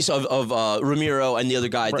the release of Ramiro and the other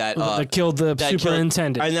guy that killed the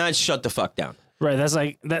superintendent, and that's shut the fuck down. Right. That's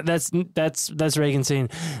like that's Reagan saying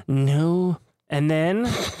no, and then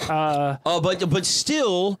but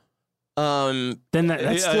still. Then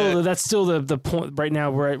that's still the point right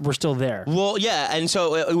now where we're still there. Well, yeah, and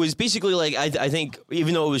so it was basically like I think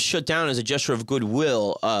even though it was shut down as a gesture of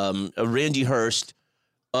goodwill, Randy Hearst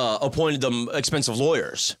appointed them expensive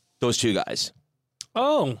lawyers. Those two guys.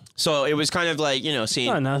 Oh, so it was kind of like, you know,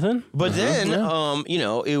 seeing not nothing. But then you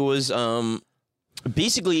know, it was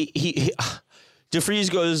basically he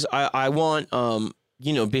DeFreeze goes, I want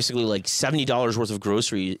you know, basically like $70 worth of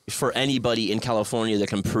groceries for anybody in California that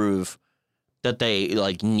can prove that they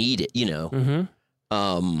like need it, you know.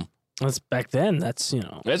 That's back then. That's, you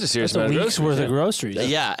know, that's a serious amount of week's worth of groceries.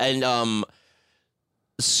 Yeah, and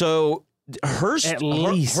so Hearst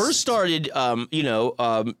started, you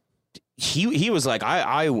know, he was like,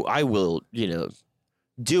 I will, you know,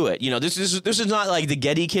 do it. You know, this is not like the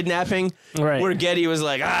Getty kidnapping, right? Where Getty was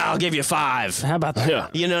like, I'll give you $5. How about that? Yeah.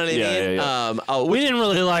 You know what I mean? We didn't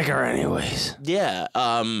really like her anyways. Yeah.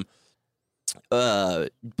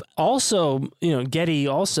 Also, you know, Getty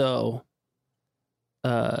also,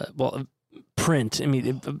 well, print. I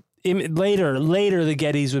mean, later the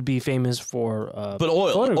Gettys would be famous for, but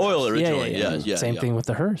oil originally. Yeah. Same thing with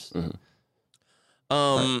the Hearst.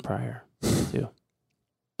 Prior too.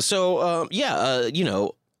 So you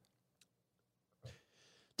know,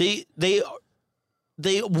 they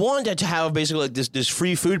wanted to have basically like this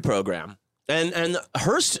free food program, and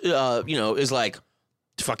Hearst you know, is like,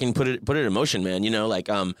 fucking put it in motion, man. You know, like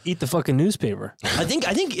eat the fucking newspaper. I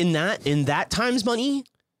think in that time's money,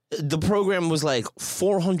 the program was like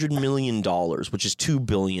 $400 million, which is $2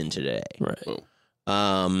 billion today. Right.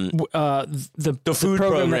 The food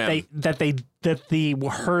program that the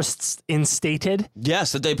Hearsts instated.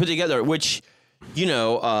 Yes, that they put together, which, you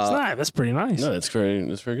know, that's pretty nice. No, that's very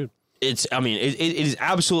good. I mean, it is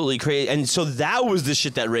absolutely crazy, and so that was the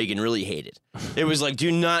shit that Reagan really hated. It was like,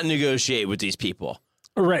 do not negotiate with these people.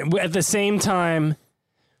 Right. At the same time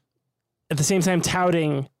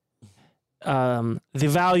touting the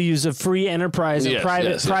values of free enterprise and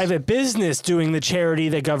private business doing the charity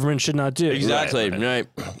that government should not do. Exactly, right.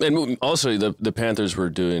 And also, the Panthers were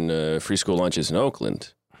doing free school lunches in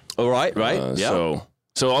Oakland. Oh, right. Yeah.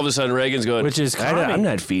 So all of a sudden, Reagan's going, which is I'm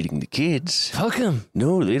not feeding the kids. Fuck them.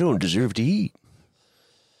 No, they don't deserve to eat.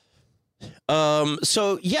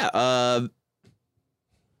 So yeah.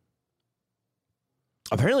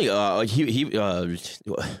 Apparently, he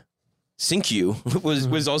Sinkyu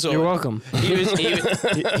was also. You're welcome.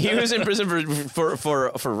 He was in prison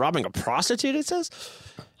for robbing a prostitute. It says.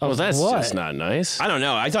 Well, that's what? just not nice. I don't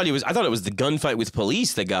know. I thought it was the gunfight with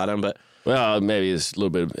police that got him, but Well, maybe it's a little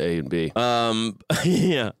bit of A and B.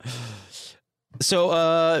 yeah.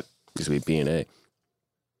 So Because we B and A.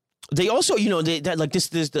 they also, that like this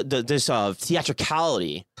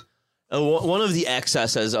theatricality. One of the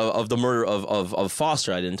excesses of the murder of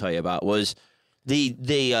Foster, I didn't tell you about, was they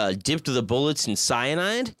dipped the bullets in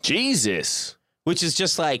cyanide, Jesus. which is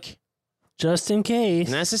just like Just in case.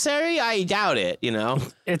 necessary. I doubt it.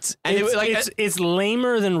 It's And it was like- it's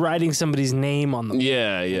lamer than writing somebody's name on them.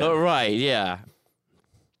 Yeah, yeah. Oh, right. Yeah.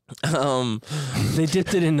 They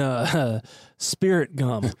dipped it in spirit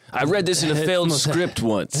gum. I read this in a failed almost- script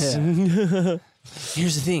once. Yeah.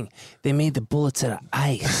 Here's the thing: they made the bullets out of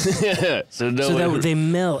ice, So no so one- that they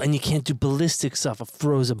melt, and you can't do ballistics off a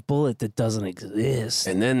frozen bullet that doesn't exist.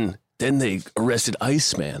 And then they arrested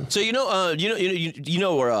Iceman. So you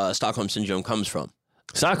know where Stockholm syndrome comes from.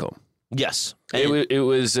 Stockholm. Yes.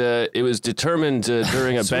 It was determined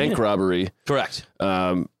during a bank robbery Correct.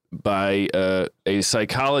 by a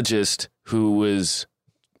psychologist who was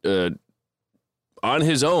on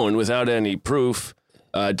his own without any proof.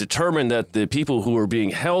 Determined that the people who were being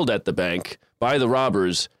held at the bank by the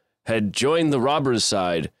robbers had joined the robbers'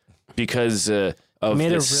 side because of Made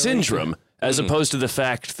a this really- syndrome, as opposed to the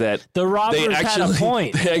fact that The robbers they had a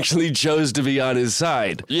point. They actually chose to be on his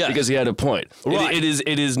side because he had a point. Right.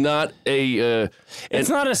 It is not a. It's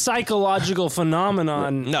not a psychological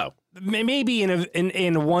phenomenon. No. Maybe in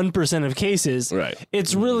 1% of cases, Right.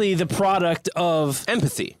 It's really the product of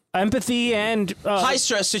Empathy. empathy and High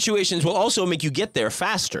stress situations will also make you get there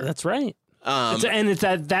faster. That's right. It's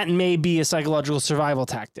that may be a psychological survival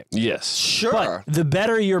tactic. Yes. Sure. But the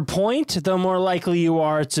better your point, the more likely you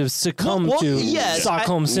are to succumb Well, to yes,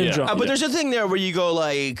 Stockholm syndrome. But there's a thing there where you go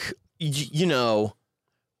like,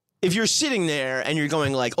 if you're sitting there and you're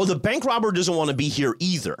going like, oh, the bank robber doesn't want to be here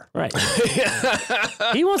either. Right.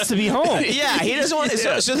 He wants to be home. Yeah, he doesn't want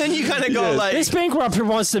to. So then you kind of go like, This bank robber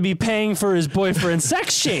wants to be paying for his boyfriend's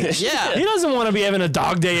sex change. Yeah. He doesn't want to be having a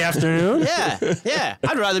dog day afternoon. yeah.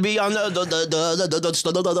 I'd rather be on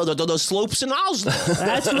the slopes in Oslo.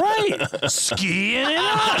 That's right. Skiing it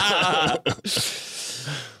up.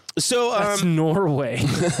 So, That's Norway.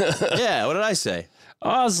 yeah, what did I say?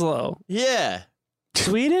 Oslo. Yeah.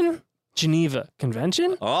 Sweden? Geneva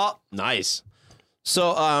Convention? Oh, nice.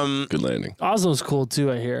 So, Good landing. Oslo's cool too,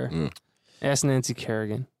 I hear. Ask Nancy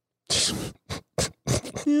Kerrigan.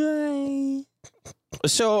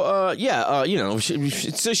 so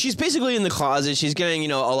she's basically in the closet. She's getting,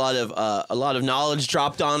 a lot of knowledge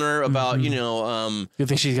dropped on her about, Good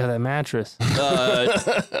thing she's got that mattress.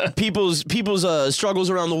 people's struggles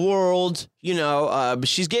around the world. But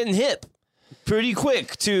she's getting hip pretty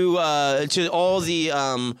quick to all the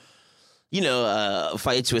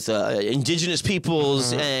fights with indigenous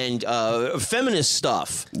peoples and feminist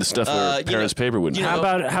stuff. The stuff where Paris Paper would. you know-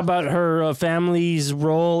 How about her family's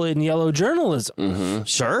role in yellow journalism?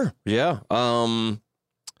 Sure. Yeah.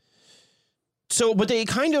 So, but they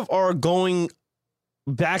kind of are going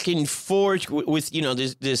back and forth with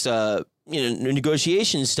this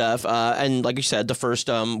negotiation stuff. And like you said, the first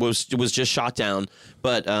was just shot down,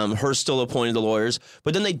 but Hearst still appointed the lawyers.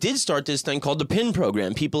 But then they did start this thing called the PIN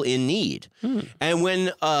program, People in Need. And when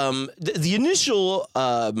the initial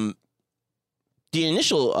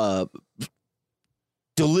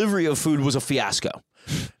delivery of food was a fiasco.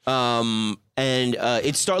 And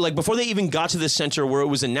it started like before they even got to the center where it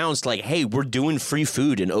was announced like, hey, we're doing free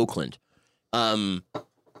food in Oakland. Like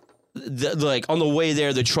on the way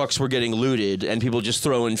there, the trucks were getting looted and people just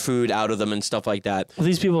throwing food out of them and stuff like that. Well,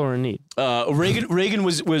 these people are in need. Reagan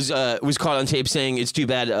was caught on tape saying it's too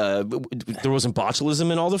bad there wasn't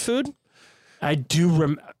botulism in all the food. I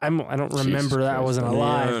do. I don't remember that I wasn't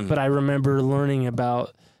alive, Man. but I remember learning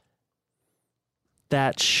about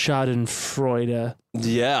that Schadenfreude.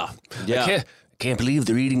 Yeah. Can't believe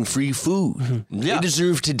they're eating free food. Yeah. They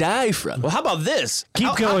deserve to die from. Well, how about this?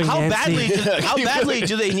 Keep going, How Nancy. badly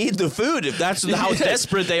do they need the food if that's how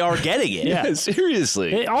desperate they are getting it? Yeah.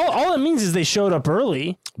 Seriously. All it means is they showed up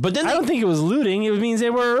early. But then I don't think it was looting. It means they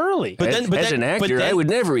were early. As an actor, I would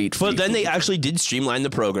never eat free But then they food. actually did streamline the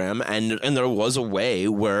program, and there was a way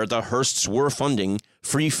where the Hearsts were funding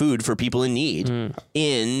free food for people in need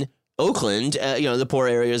in Oakland, the poor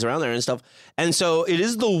areas around there and stuff. And so it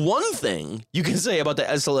is the one thing you can say about the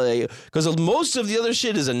SLA, because most of the other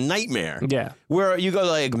shit is a nightmare. Yeah. Where you go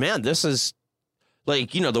like, man, this is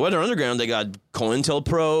like, the Weather Underground, they got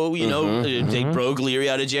COINTELPRO, they broke Leary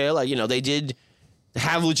out of jail. Like, they did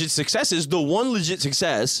have legit successes. The one legit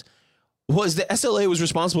success was the SLA was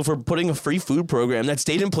responsible for putting a free food program that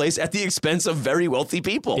stayed in place at the expense of very wealthy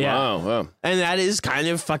people. Yeah. Wow. And that is kind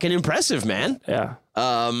of fucking impressive, man. Yeah.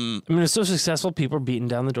 I mean, it's so successful, people are beating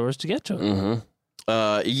down the doors to get to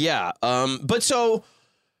it. Yeah. But so,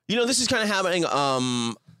 this is kind of happening.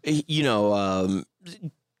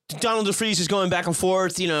 Donald DeFreeze is going back and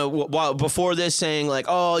forth, while before this saying like,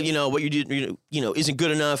 oh, what you did, isn't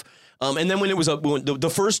good enough. And then when it was the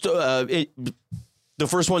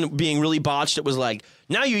first one being really botched, it was like,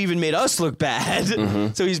 now you even made us look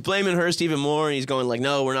bad. So he's blaming Hearst even more, and he's going like,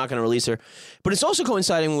 no, we're not going to release her. But it's also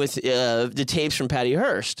coinciding with the tapes from Patty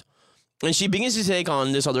Hearst. And she begins to take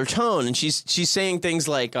on this other tone, and she's saying things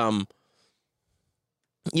like, tell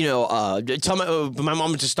my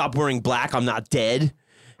mom to stop wearing black, I'm not dead,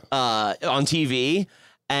 on TV.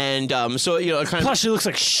 And so, it kind of... Plus, she looks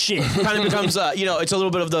like shit. kind of becomes, it's a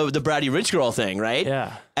little bit of the bratty rich girl thing, right?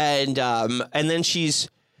 Yeah. And then she's,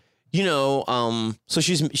 so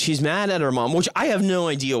she's mad at her mom, which I have no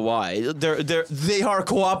idea why. They are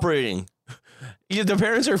cooperating. The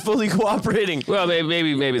parents are fully cooperating. Well,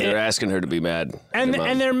 maybe they're asking her to be mad. And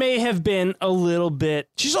there may have been a little bit.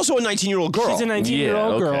 She's also a 19-year-old girl. She's a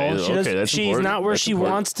 19-year-old girl. That's she's important. not where That's she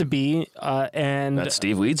important. wants to be. And That's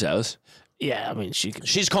Steve Weed's house. yeah, I mean,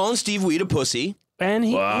 She's calling Steve Weed a pussy. and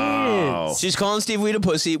he Wow. is. She's calling Steve Weed a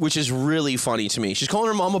pussy, which is really funny to me. She's calling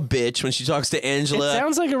her mom a bitch when she talks to It Angela.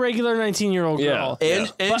 sounds like a regular 19-year-old girl.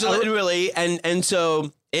 Angela and Willie, and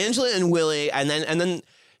so Angela and Willie, and then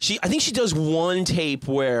I think she does one tape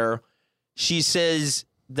where she says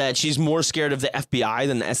that she's more scared of the FBI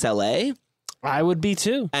than the SLA, I would be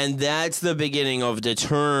too. and that's the beginning of the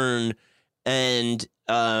turn. And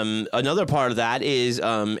another part of that is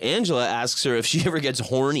Angela asks her if she ever gets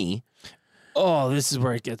horny. Oh, this is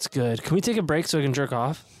where it gets good. Can we take a break so I can jerk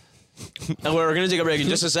off? And we're gonna take a break in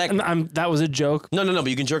just a second. That was a joke. No, but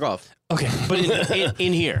you can jerk off. Okay, But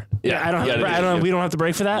in here. yeah, I don't. you gotta do it. We don't have to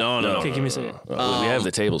break for that. No. Okay, give me a second. We have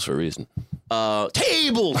the tables for a reason.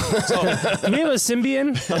 Table. So, Can we have a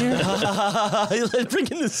Symbian? here? bring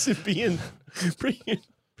in the Symbian. Bring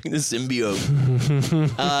the symbiote.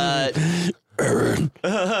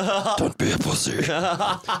 Don't be a pussy.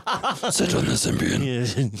 Sit on the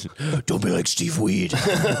Symbian. Don't be like Steve Weed.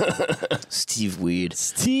 Steve Weed.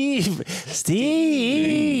 Steve.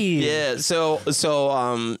 Yeah. So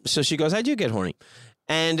she goes, I do get horny,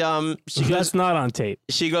 and she goes, That's not on tape.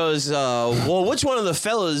 she goes, well, which one of the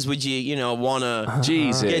fellas would you want to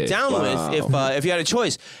Jesus. get down with if you had a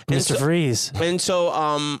choice? And Mr. so, Freeze. and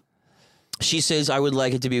so she says, I would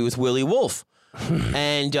like it to be with Willie Wolf,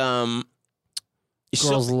 and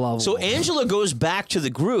Girls love So Wolf. Angela goes back to the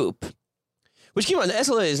group, which keep on, the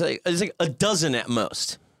SLA is like a dozen at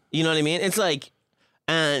most. You know what I mean? It's like,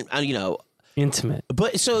 and Intimate.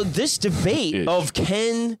 but so this debate Ish. of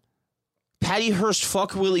can Patty Hearst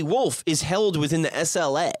fuck Willie Wolf is held within the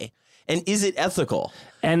SLA, and is it ethical?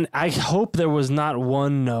 And I hope there was not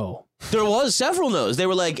one no. There was several no's. They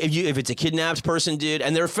were like, if it's a kidnapped person, dude,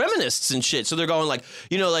 and they're feminists and shit, so they're going like,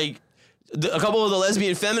 a couple of the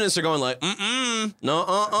lesbian feminists are going like,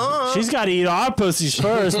 no, She's got to eat our pussies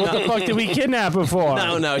first. What the fuck did we kidnap her for?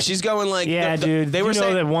 no. She's going like, Yeah, dude. They were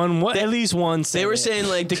saying that at least one. they were saying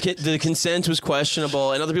like the consent was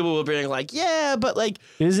questionable, and other people were being like, yeah, but like,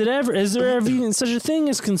 Is there ever even such a thing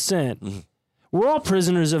as consent? We're all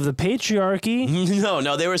prisoners of the patriarchy.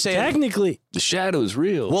 no, they were saying. Technically. The shadow's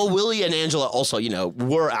real. Well, Willie and Angela also,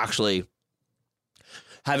 were actually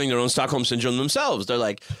having their own Stockholm syndrome themselves. They're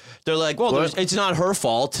like, well, it's not her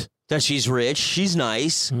fault that she's rich. She's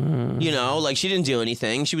nice. Like she didn't do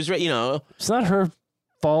anything. She was, It's not her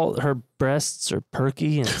fault. Her breasts are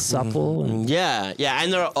perky and supple. And Yeah,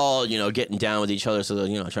 and they're all, getting down with each other, so they're,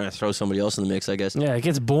 trying to throw somebody else in the mix, I guess. yeah, it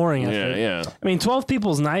gets boring. After. Yeah. I mean, 12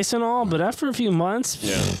 people's nice and all, but after a few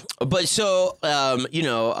months, But so,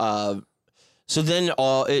 so then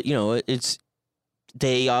it's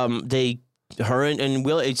they. Her and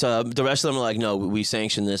Will, it's the rest of them are like, no, we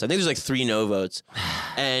sanction this. I think there's like 3 no votes,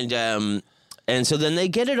 and so then they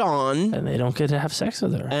get it on, and they don't get to have sex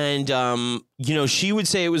with her. and she would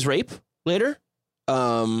say it was rape later.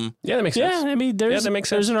 Yeah, that makes sense. Yeah, I mean, that makes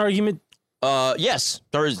sense. there's an argument. Yes,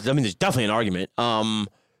 there is. I mean, there's definitely an argument.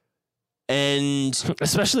 And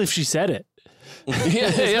Especially if she said it.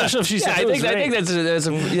 Especially if she said I it was think rape.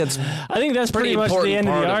 that's I think that's pretty much the important end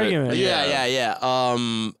of the part of it. argument.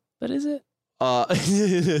 yeah. But is it?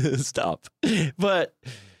 Stop. But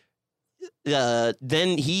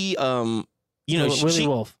then he, Willie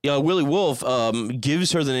Wolf. Willie Wolf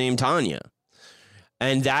gives her the name Tanya,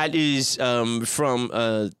 and that is from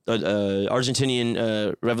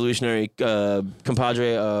Argentinian revolutionary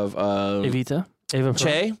compadre of Eva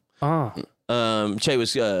Che. Oh, Che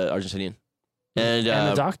was Argentinian, and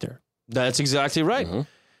the doctor. That's exactly right.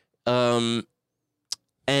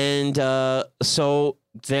 So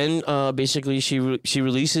then basically she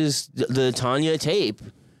releases the Tanya tape,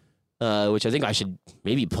 which I think I should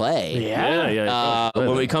maybe play. Yeah.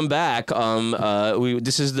 When we come back,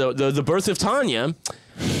 this is the birth of Tanya.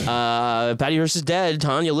 Patty Hearst is dead.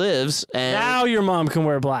 Tanya lives. And Now your mom can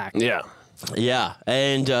wear black. Yeah. yeah,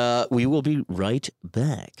 and we will be right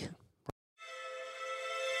back.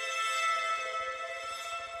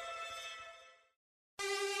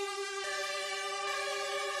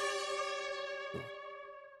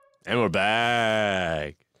 And we're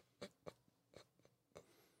back.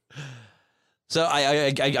 So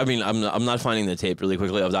I mean I'm not finding the tape really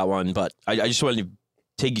quickly of that one, but I just wanted to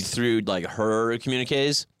take you through like her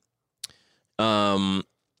communiques.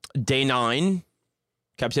 Day 9,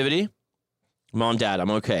 captivity. Mom, Dad,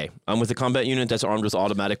 I'm okay. I'm with a combat unit that's armed with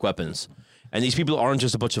automatic weapons. And these people aren't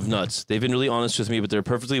just a bunch of nuts. They've been really honest with me, but they're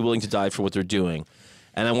perfectly willing to die for what they're doing.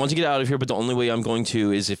 And I want to get out of here, but the only way I'm going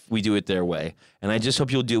to is if we do it their way. And I just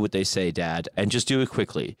hope you'll do what they say, Dad, and just do it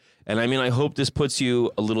quickly. And I mean, I hope this puts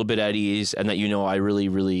you a little bit at ease and that you know I really,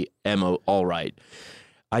 really am all right.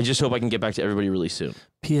 I just hope I can get back to everybody really soon.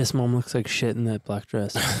 P.S. Mom looks like shit in that black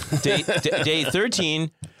dress. Day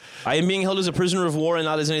 13, I am being held as a prisoner of war and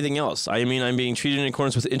not as anything else. I mean, I'm being treated in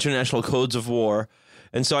accordance with international codes of war.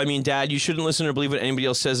 And so, I mean, Dad, you shouldn't listen or believe what anybody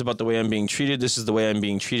else says about the way I'm being treated. This is the way I'm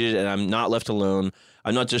being treated, and I'm not left alone.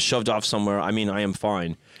 I'm not just shoved off somewhere. I mean, I am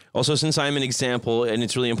fine. Also, since I'm an example, and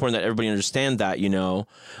it's really important that everybody understand that, you know,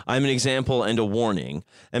 I'm an example and a warning.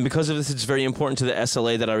 And because of this, it's very important to the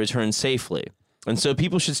SLA that I return safely. And so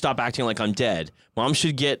people should stop acting like I'm dead. Mom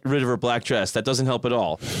should get rid of her black dress. That doesn't help at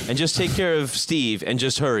all. And just take care of Steve and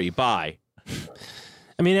just hurry. Bye.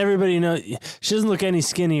 I mean, everybody knows she doesn't look any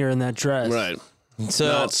skinnier in that dress. Right.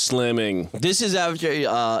 So Not slimming. this is after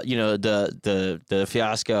you know the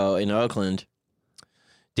fiasco in Oakland.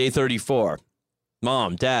 Day 34.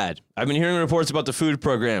 Mom, Dad, I've been hearing reports about the food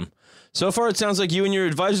program. So far, it sounds like you and your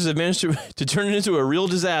advisors have managed to turn it into a real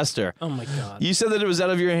disaster. Oh my God. You said that it was out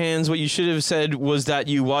of your hands. What you should have said was that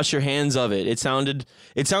you wash your hands of it. It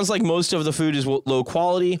sounds like most of the food is low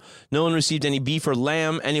quality. No one received any beef or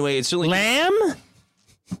lamb. Anyway, it's certainly Lamb?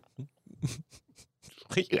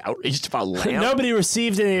 Are you outraged about lamb? Nobody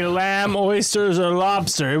received any lamb, oysters, or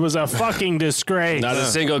lobster. It was a fucking disgrace. Not a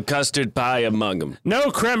single custard pie among them.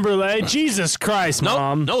 No creme brulee. Jesus Christ,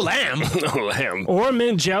 Mom. No lamb. No lamb. Or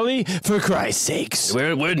mint jelly, for Christ's sakes.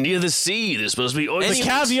 We're near the sea. There's supposed to be The oysters.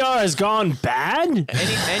 caviar has gone bad?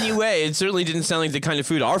 Anyway, it certainly didn't sound like the kind of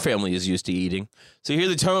food our family is used to eating. So you hear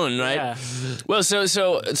the tone, right? Yeah. Well, so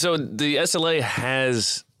the SLA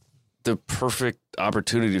has the perfect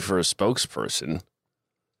opportunity for a spokesperson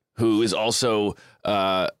who is also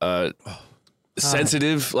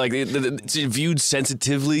sensitive, like it's viewed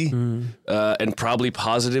sensitively and probably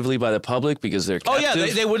positively by the public because they're captive. Oh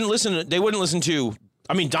yeah, they wouldn't listen. They wouldn't listen to.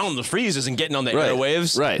 I mean, Donald DeFreeze isn't getting on the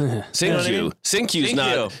airwaves. Right. Sinkyu. Sinkyu's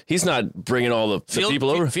not. He's not bringing all the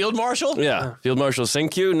people over. Field Marshal. Yeah. Field Marshal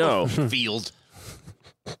Sinkyu. No. Field.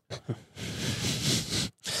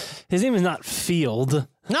 His name is not Field.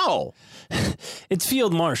 No. It's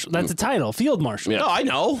Field Marshal. That's a title. Field Marshal. Yeah. No, I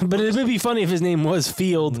know. But it would be funny if his name was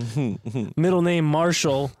Field, middle name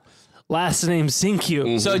Marshall, last name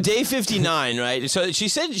Sinkyu. So day 59, right? So she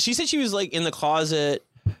said she was like in the closet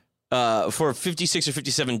for 56 or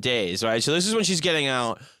 57 days, right? So this is when she's getting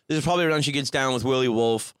out. This is probably around she gets down with Willie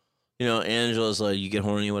Wolf. You know, Angela's like, you get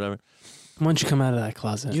horny, whatever. Why don't you come out of that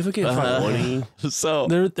closet? You ever get horny? So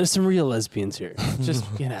There's some real lesbians here. Just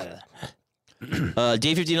get out of that.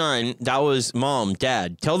 day 59, that was Mom,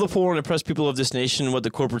 Dad. Tell the poor and oppressed people of this nation what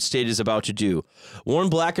the corporate state is about to do. Warn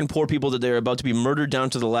black and poor people that they are about to be murdered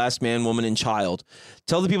down to the last man, woman, and child.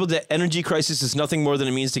 Tell the people that energy crisis is nothing more than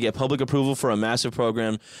a means to get public approval for a massive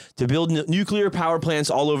program to build nuclear power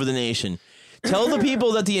plants all over the nation. Tell the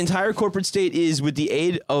people that the entire corporate state is, with the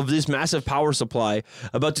aid of this massive power supply,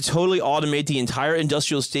 about to totally automate the entire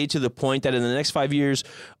industrial state to the point that in the next 5 years,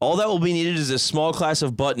 all that will be needed is a small class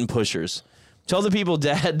of button pushers. Tell the people,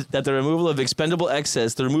 Dad, that the removal of expendable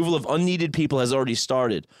excess, the removal of unneeded people has already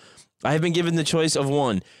started. I have been given the choice of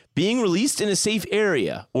 1, being released in a safe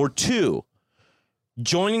area, or 2,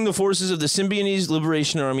 joining the forces of the Symbionese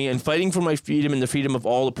Liberation Army and fighting for my freedom and the freedom of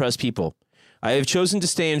all oppressed people. I have chosen to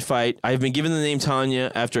stay and fight. I have been given the name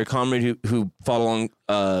Tanya after a comrade who fought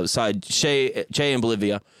alongside Che in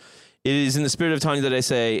Bolivia. It is in the spirit of Tanya that I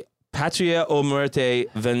say, Patria o muerte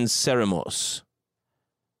venceremos.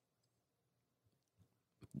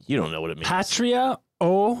 You don't know what it means. Patria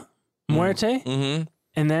o muerte. Mm-hmm.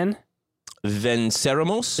 And then?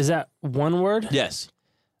 Venceremos. Is that one word? Yes.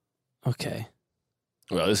 Okay.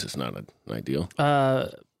 Well, this is not an ideal.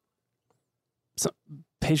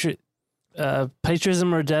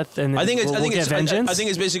 Patriotism or death, and I think it's. we'll I think get it's. vengeance. I think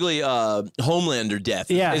it's basically Homelander death.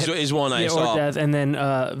 Yeah. is one I saw. Or death, and then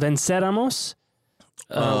venceremos.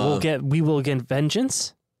 We will get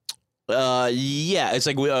vengeance. Yeah, it's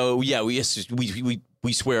like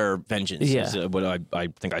we swear vengeance. Yeah. Is what I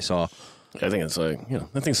think I saw. I think it's like,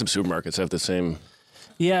 I think some supermarkets have the same.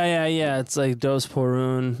 Yeah. It's like Dos por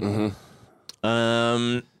un.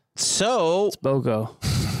 Mm-hmm. So It's BOGO.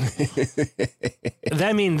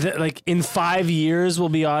 That means that, like, in 5 years will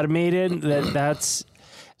be automated. That's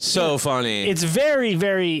so funny. it's very,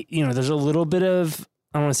 very. There's a little bit of.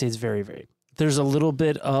 I don't want to say it's very, very. There's a little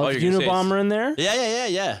bit of you're gonna say Unabomber in there.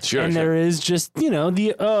 Yeah. Sure. And there is just, the. Are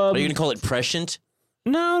you gonna call it prescient?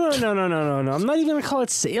 No. I'm not even going to call it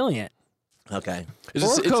salient Okay.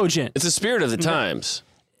 or cogent. It's the spirit of the times.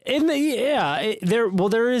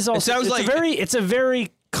 There is also. sounds like- it's a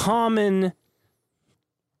very common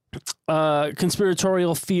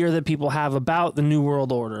conspiratorial fear that people have about the New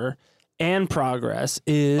World Order and progress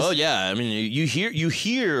is. Oh yeah. I mean, you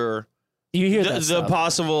hear that the stuff.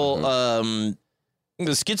 possible the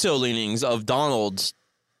schizo leanings of Donald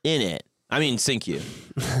in it. I mean, thank you.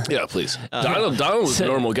 Yeah, please. Donald was a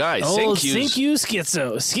normal guy. Thank you,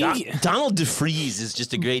 schizo. Donald DeFreeze is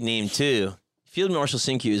just a great name too. Field Marshal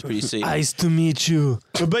Sinkyu is pretty sweet. Nice to meet you.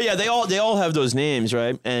 But yeah, they all have those names,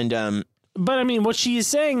 right? And But I mean, what she is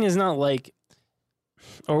saying is not like,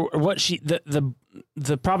 or what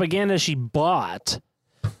the propaganda she bought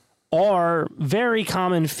are very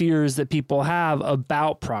common fears that people have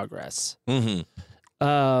about progress. mhm.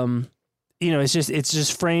 It's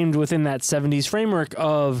just framed within that 70s framework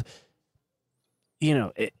of, and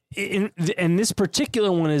this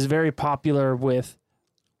particular one is very popular with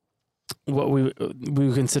what we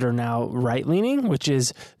consider now right leaning, which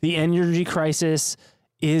is the energy crisis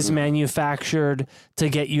is manufactured to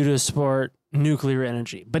get you to support nuclear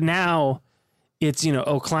energy. But now it's,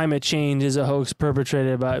 climate change is a hoax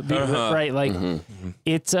perpetrated by, right? Like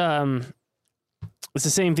it's the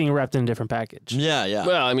same thing wrapped in a different package. Yeah.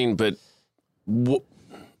 Well, I mean, but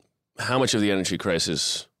how much of the energy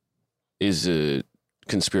crisis is a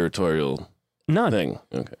conspiratorial None. thing?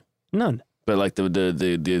 Okay. None. But like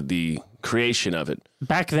the creation of it.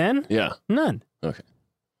 Back then, Yeah. none. Okay.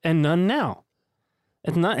 And none now.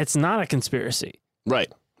 It's not a conspiracy.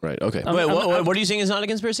 Right. Okay. Wait, what are you saying is not a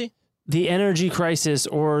conspiracy? The energy crisis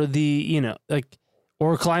or the,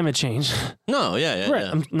 or climate change. No, yeah. Right.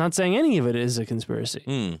 I'm not saying any of it is a conspiracy.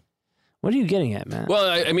 Mm. What are you getting at, Matt? Well,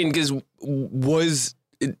 I mean, because was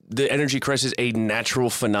the energy crisis a natural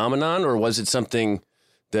phenomenon, or was it something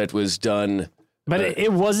that was done? But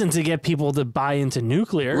it wasn't to get people to buy into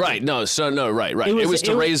nuclear. Right. No. Right. It was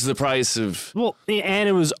to raise the price of. Well, and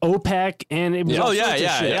it was OPEC, and it was. all sorts of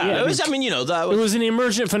shit. It was. I mean, that It was an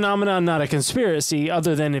emergent phenomenon, not a conspiracy.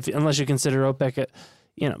 Other than unless you consider OPEC,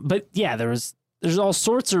 But yeah, there's all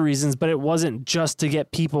sorts of reasons, but it wasn't just to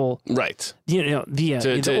get people. Right. The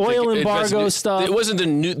oil embargo stuff. It wasn't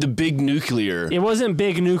the big nuclear. It wasn't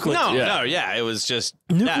big nuclear. No, it was just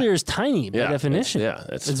Nuclear is tiny by definition.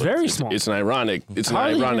 It's very small. It's an ironic. It's an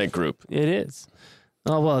ironic group. It is.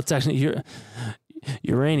 Oh well, it's actually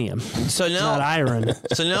uranium. So It's now, not iron.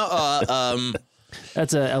 so now,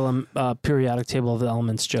 That's a periodic table of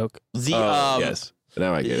elements joke. Yes.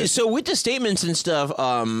 Now I get it. So with the statements and stuff,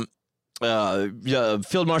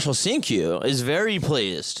 Field Marshal Sinkyu is very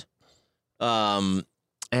pleased, and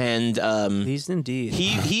Pleased indeed.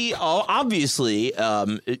 he obviously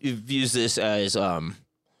views this as a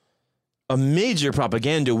major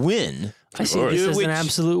propaganda win, I see this as an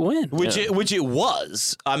absolute win. which it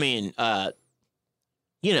was. I mean,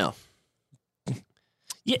 Yeah,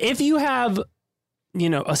 if you have,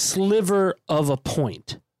 a sliver of a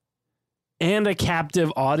point and a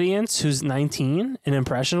captive audience who's 19 and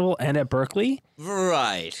impressionable and at Berkeley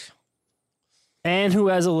right, and who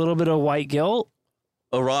has a little bit of white guilt,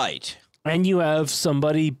 right. and you have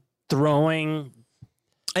somebody throwing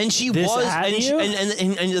And she this was, at and, you?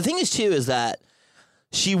 and the thing is too is that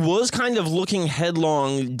she was kind of looking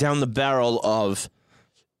headlong down the barrel of,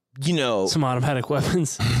 some automatic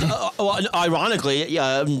weapons. well, ironically,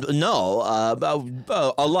 a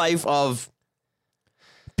life of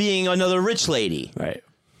being another rich lady, Right.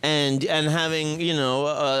 and having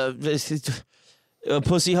a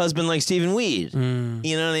pussy husband like Stephen Weed.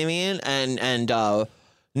 You know what I mean?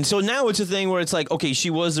 And so now it's a thing where it's like, okay, she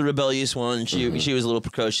was the rebellious one. She was a little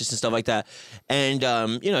precocious and stuff like that. And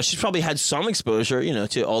she's probably had some exposure,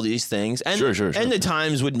 to all these things. And Sure. And the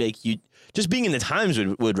Times would make you just being in the Times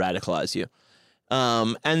would radicalize you.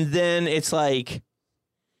 And then it's like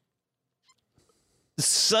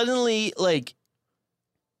suddenly like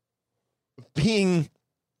being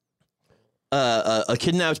a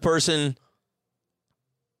kidnapped person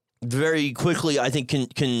very quickly, I think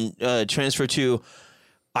can transfer to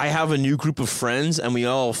I have a new group of friends and we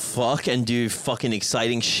all fuck and do fucking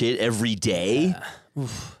exciting shit every day. Yeah.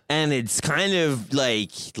 And it's kind of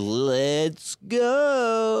like, let's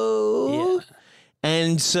go. Yeah.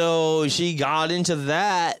 And so she got into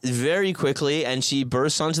that very quickly, and she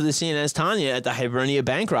burst onto the scene as Tanya at the Hibernia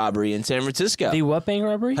bank robbery in San Francisco. The what bank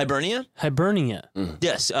robbery? Hibernia? Hibernia.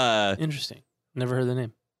 Yes. Interesting. Never heard the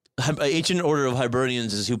name. Ancient Order of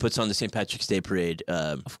Hibernians is who puts on the St. Patrick's Day parade.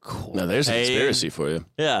 Of course. Now, there's a conspiracy for you.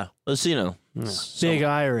 Yeah. Let's, Yeah. Big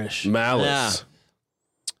Irish. Malice. Yeah.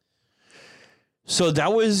 So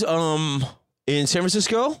that was in San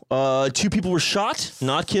Francisco. 2 people were shot,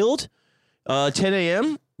 not killed. 10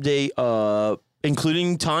 a.m. They,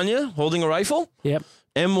 including Tanya, holding a rifle. Yep.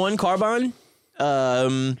 M1 carbine.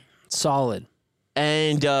 Solid.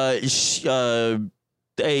 And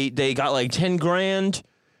they got like 10 grand.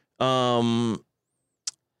 And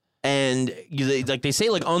they say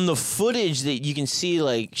like on the footage that you can see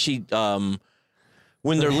like she when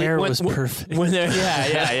Her their hair was perfect. When they're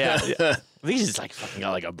yeah. I think she's like fucking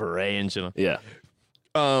got like a beret and shit. Yeah.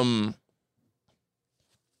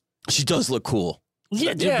 She does look cool.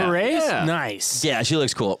 Yeah, dude, Yeah, berets? yeah. Nice. Yeah, she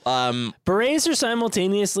looks cool. Berets are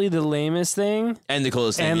simultaneously the lamest thing And the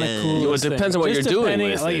coolest thing. and the yeah. coolest Well, it depends thing. on what Just you're doing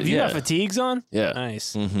depending- with Like, it, if you got yeah. fatigues on, Yeah.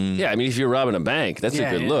 nice. Yeah, I mean, if you're robbing a bank, that's a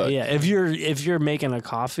good look. Yeah, if you're making a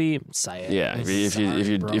coffee, say it. Yeah, if you're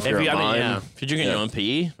If a you're mime, drinking your own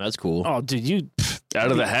pee, that's cool. Oh, dude, you out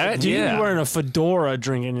of the hat, dude, you yeah. be wearing a fedora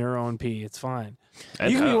drinking your own pee. It's fine.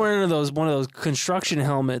 And You can be how? wearing one of those construction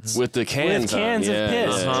helmets with the cans, with cans on. of Yeah,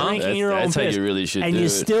 piss, yeah. drinking your own That's piss, how you really should and do you it.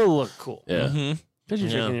 still look cool. Yeah. Mm-hmm. Because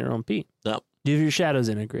you're Yeah. drinking your own pee. Yep. You have your shadows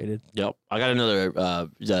integrated. Yep. I got another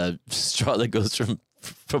straw that goes from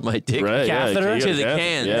my dick Right, Catheter? yeah, to the yeah,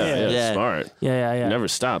 can. Yeah, Yeah. smart. Yeah. Never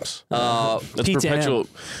stops. Uh, That's PTM. perpetual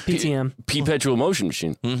PTM. perpetual motion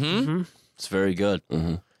machine. It's very good.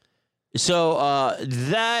 Mm-hmm. So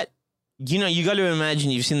that you got to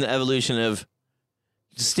imagine you've seen the evolution of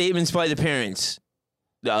statements by the parents,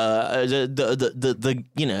 the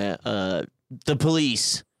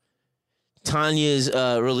police, Tanya's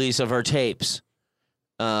release of her tapes,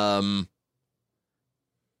 and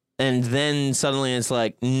then suddenly it's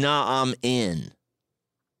like, nah, I'm in.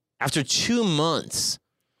 After 2 months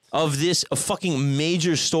of this fucking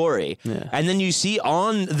major story, Yeah. and then you see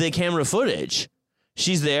on the camera footage,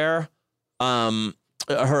 she's there.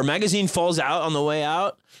 Her magazine falls out on the way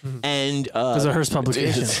out, and Because of Hearst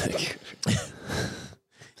publication.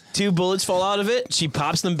 2 bullets fall out of it. She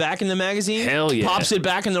pops them back in the magazine. Hell yeah. Pops it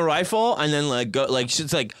back in the rifle, and then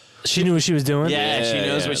it's like She knew what she was doing. yeah, she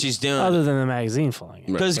knows yeah. what she's doing. Other than the magazine falling.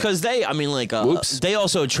 In. Because they, I mean, like, Whoops. they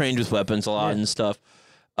also trained with weapons a lot and stuff.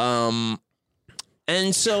 And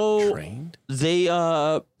so they,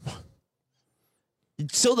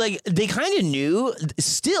 so like they kind of knew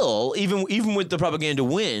still, even with the propaganda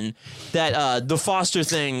win, that the Foster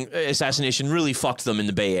assassination really fucked them in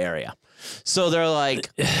the Bay Area. So they're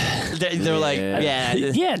like, they're like, yeah.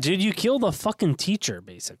 Yeah, dude, you killed a fucking teacher,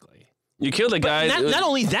 basically. You killed a guy. Not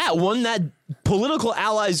only that, one that political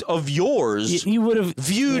allies of yours You would have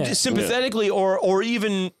viewed sympathetically or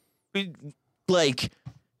even like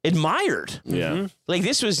admired. Yeah. Like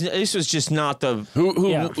this was just not the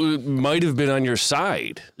Who might have been on your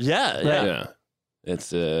side. yeah. Yeah.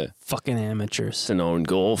 It's fucking amateurs. an own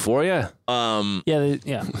goal for you. Yeah,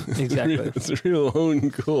 exactly. It's a real own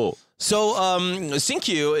goal. So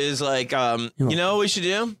Sinkyu is like you know what we should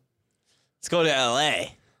do? Let's go to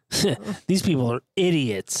LA. These people are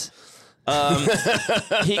idiots.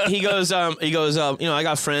 He goes I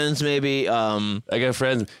got friends maybe I got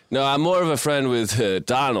friends. No, I'm more of a friend with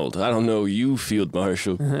Donald. I don't know you, Field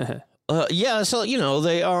Marshal. yeah, so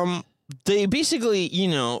they basically,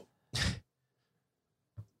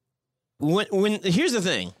 when here's the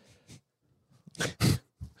thing.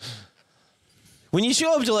 When you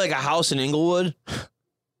show up to like a house in Inglewood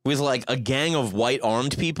with like a gang of white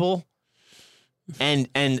armed people and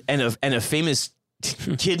a famous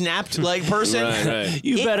kidnapped like person, Right.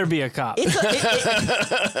 You better be a cop.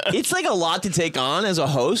 it's like a lot to take on as a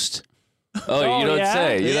host. Oh, you don't yeah?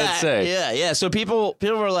 say. You don't say. Yeah. So people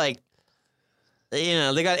were like,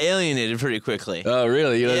 they got alienated pretty quickly. Oh,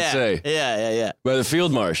 really? You don't say. Yeah. By the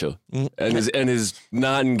Field Marshal and his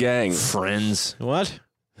non-gang. Friends. What?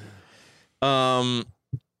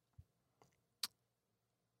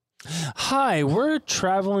 Hi, we're a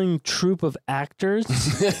traveling troupe of actors.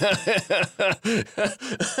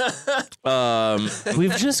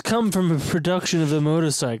 We've just come from a production of the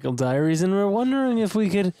Motorcycle Diaries, and we're wondering if we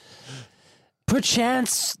could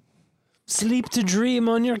perchance sleep to dream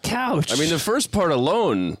on your couch. I mean, the first part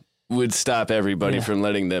alone would stop everybody Yeah. from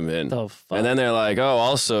letting them in. The fuck? And then they're like, oh,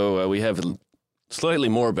 also, we have slightly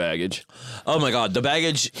more baggage. Oh my god, the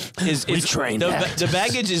baggage is trained the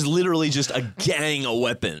baggage is literally just a gang of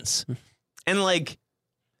weapons. And like,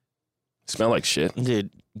 Smell like shit. dude,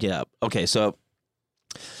 get up. Okay, so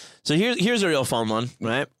here's a real fun one,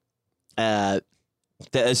 right? So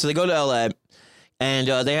they go to LA and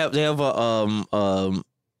they have a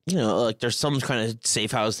you know, like there's some kind of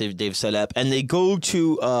safe house they've set up, and they go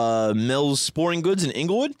to Mills Sporting Goods in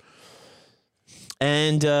Inglewood,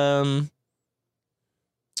 and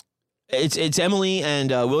it's Emily and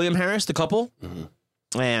William Harris, the couple,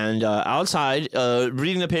 and outside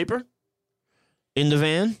reading the paper in the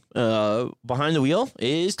van behind the wheel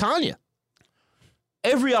is Tanya.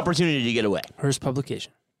 Every opportunity to get away, Hearst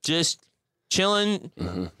Publication. just chilling,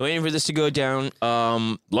 waiting for this to go down.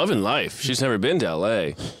 Loving life. She's never been to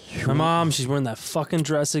L.A. My mom, she's wearing that fucking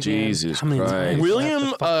dress again. Jesus How many Christ. times do I have William to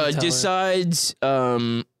fucking tell her? decides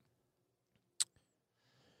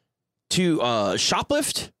to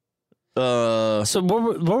shoplift. So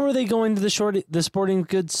what were they going to the sporting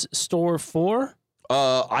goods store for?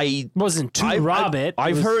 I Wasn't to rob it.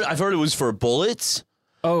 I've It was- heard it was for bullets.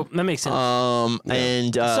 Oh, that makes sense.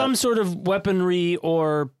 And Some sort of weaponry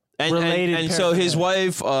or related. and so his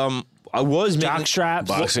wife I was making jock straps.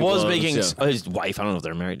 Boxing was gloves, making yeah. his wife. I don't know if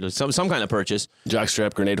they're married. Some kind of purchase.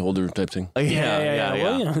 Jockstrap, grenade holder type thing. Yeah.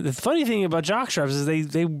 Well, you know, the funny thing about jock straps is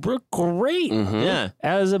they work great Yeah.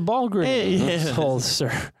 as a ball grenade Yeah.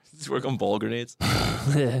 holster. Let's work on ball grenades.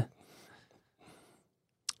 Yeah.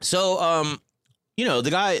 So, you know,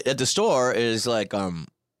 the guy at the store is like, you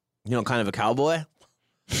know, kind of a cowboy.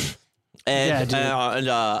 And,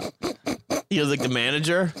 Yeah, you know, like the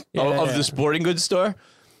manager Yeah, of yeah. the sporting goods store.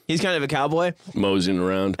 He's kind of a cowboy. Moseying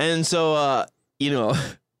around. And so, you know,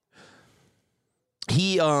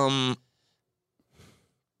 he,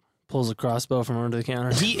 Pulls a crossbow from under the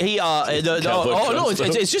counter. oh no,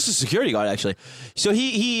 it's just a security guard actually. So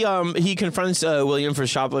he confronts William for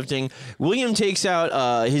shoplifting. William takes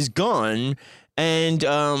out his gun, and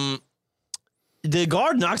the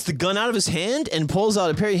guard knocks the gun out of his hand and pulls out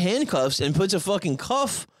a pair of handcuffs and puts a fucking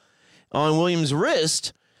cuff on William's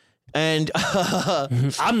wrist. And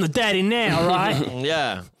I'm the daddy now, right?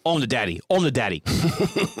 yeah, I'm the daddy. I'm the daddy.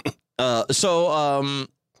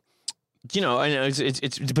 You know, I know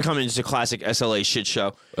it's becoming just a classic SLA shit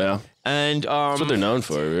show. Yeah. And That's what they're known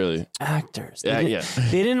for, really. Actors. Yeah, yeah.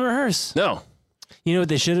 They didn't rehearse. No. You know what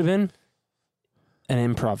they should have been?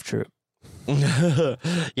 An improv troupe.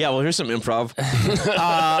 yeah, well, here's some improv.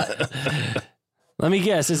 Let me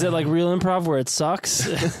guess. Is it like real improv where it sucks?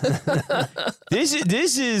 This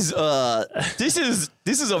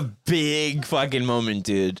is a big fucking moment,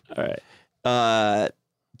 dude. All right.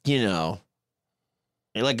 You know,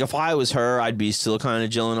 like if I was her, I'd be still kind of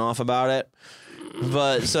jilling off about it.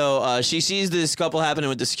 But so she sees this couple happening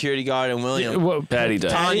with the security guard and William. What, Patty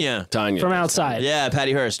died. Tanya. from outside. Yeah,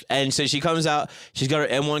 Patty Hearst. And so she comes out, she's got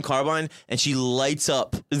her M1 carbine, and she lights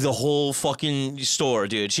up the whole fucking store,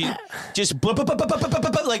 dude. She just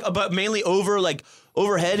like, but mainly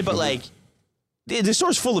overhead, but like, the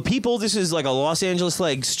store's full of people. This is like a Los Angeles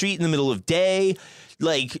like street in the middle of day.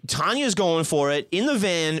 Like Tanya's going for it in the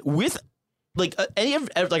van with like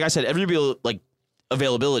like I said, everybody like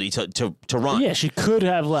availability to run. Yeah, she could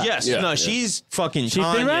have left. Yes. Yeah, no, yeah. she's fucking She's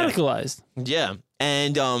been Tanya. radicalized. Yeah.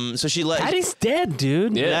 And so she let Patty's dead,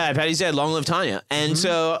 dude. Yeah, Patty said, "Long live Tanya." And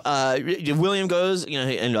so William goes, you know,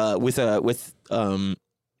 and with like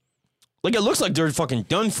it looks like they're fucking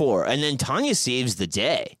done for, and then Tanya saves the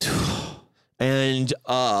day, and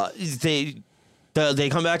they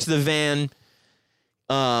come back to the van.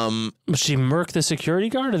 Was she murk the security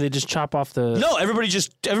guard, or they just chop off the? No, everybody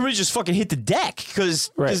just fucking hit the deck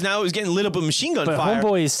because Right. now it was getting lit up with machine gun But fire.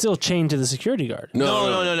 homeboy is still chained to the security guard.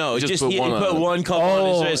 No. Just He put one put on. one cup on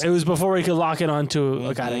his Oh, wrist. it was before he could lock it onto.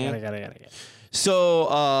 Oh, got it.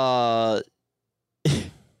 So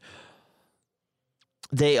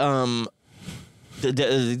they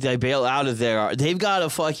bail out of there. They've got to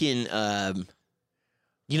fucking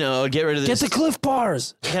you know, get rid of Get this. the Cliff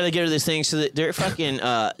Bars. Gotta get rid of this thing. So that they're fucking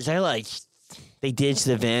they ditch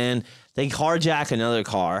the van. They carjack another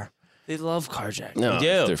car. They love carjacking. No, They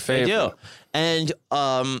do. Their favorite. They do. And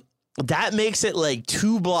that makes it like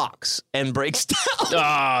 2 blocks and breaks down. Oh,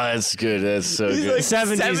 that's good. That's so These, good. like,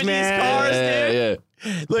 70s, man. cars, dude. Yeah.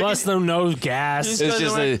 Like, Plus, no gas. Just- It's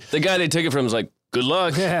just the guy they took it from was like, good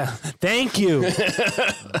luck. Yeah. Thank you.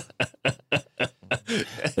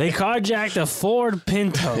 They carjacked a Ford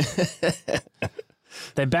Pinto.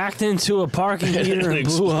 They backed into a parking meter and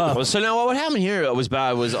blew up. Well, so now what happened here was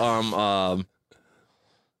bad was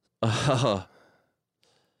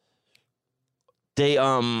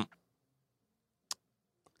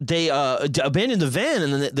they abandoned the van,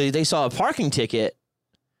 and then they saw a parking ticket.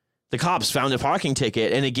 The cops found a parking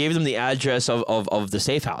ticket, and it gave them the address of the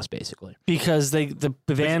safe house, basically. Because the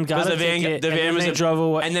van got Because a ticket, the van and was they drove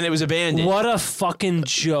away. and then it was abandoned. What a fucking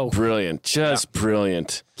joke. Brilliant. Just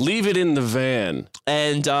brilliant. Leave it in the van.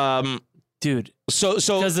 And Dude. so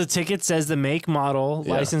Because the ticket says the make, model,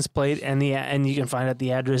 Yeah. license plate, and you can find out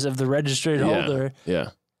the address of the registered holder. Yeah.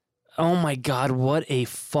 Oh my God, what a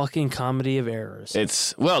fucking comedy of errors.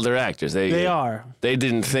 Well, they're actors. They are. They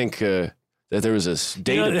didn't think that there was a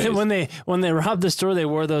database. You know, when they robbed the store, they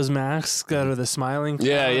wore those masks that are the smiling.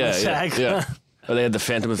 Yeah. Shag. Oh, they had the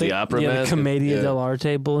Phantom of the Opera Yeah, the mask. Commedia Yeah.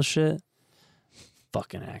 dell'arte bullshit.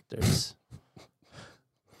 Fucking actors.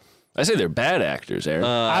 I say they're bad actors, Aaron.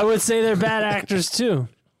 I would say they're bad actors too.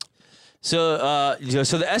 So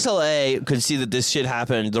the SLA could see that this shit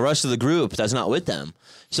happened. The rest of the group that's not with them,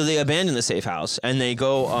 so they abandon the safe house and they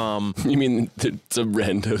go. You mean it's a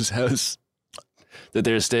rando's house that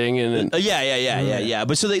they're staying in? And Yeah.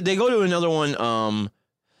 But so they go to another one.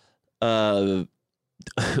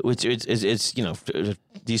 Which it's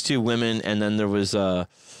these 2 women, and then there was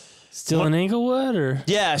Still in Inglewood, or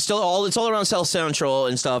yeah, it's all around South Central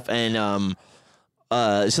and stuff, and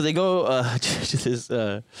so they go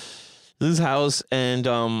to this house, and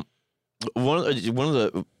one of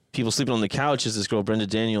the people sleeping on the couch is this girl Brenda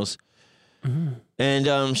Daniels,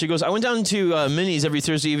 and she goes, I went down to Minnie's every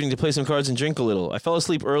Thursday evening to play some cards and drink a little. I fell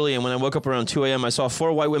asleep early, and when I woke up around 2 a.m., I saw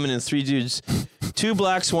 4 white women and 3 dudes, 2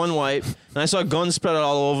 blacks, 1 white, and I saw guns spread out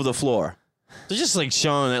all over the floor. They're just like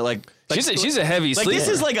showing it like she's a heavy like sleeper. this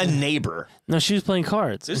is like a neighbor. no? She was playing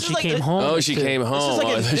cards. This is She like came a- home. Oh, she came home.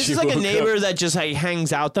 This is like a neighbor that just like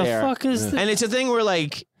hangs out The there. fuck is this? And it's a thing where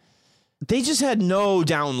like they just had no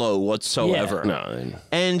down low whatsoever. No.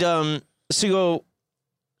 And she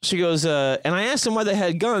goes, and I asked them why they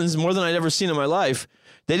had guns more than I'd ever seen in my life.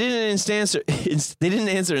 They didn't answer. They didn't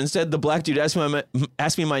answer. Instead, the black dude asked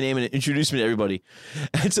me my name and introduced me to everybody.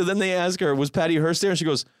 And so then they ask her, "Was Patty Hearst there?" And she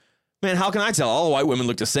goes, "Man, how can I tell? All white women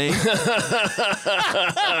look the same."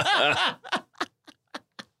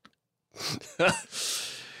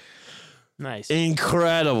 Nice.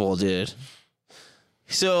 Incredible, dude.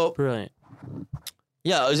 So Brilliant.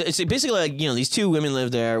 yeah, it's basically like these 2 women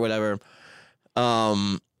live there, whatever.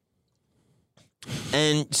 And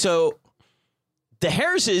so the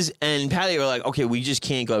Harrises and Patty are like, okay, we just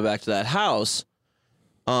can't go back to that house.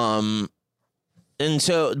 And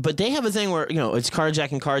so, but they have a thing where it's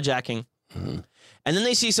carjacking, and then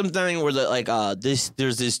they see something where there's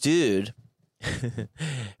this dude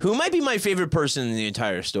who might be my favorite person in the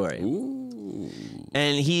entire story. Ooh.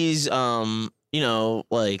 And he's he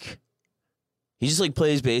just like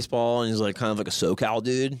plays baseball, and he's like kind of like a SoCal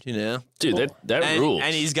dude, Dude, that and, rules.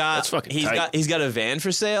 And he's That's fucking tight. he's got a van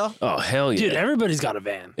for sale. Oh, hell yeah. Dude, everybody's got a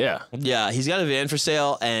van. Yeah. Yeah, he's got a van for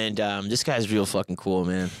sale, and this guy's real fucking cool,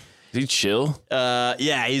 man. Is he chill?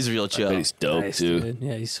 Yeah, he's real I chill. bet he's dope, Nice, too. dude.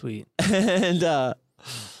 Yeah, he's sweet. and they're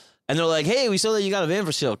like, hey, we saw that you got a van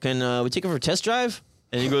for sale. Can we take it for a test drive?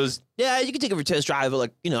 And he goes, yeah, you can take it for a test drive,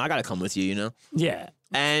 but I gotta come with you, Yeah.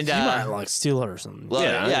 And You might like steal it or something. well,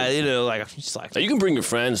 Yeah. like just like You can bring your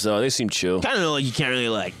friends, though. They seem chill. kind of like you can't really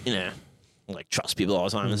like trust people all the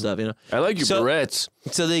time and stuff, I like your So- barrettes.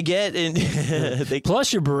 So they get in,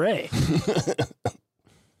 Plus your beret.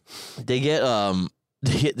 they get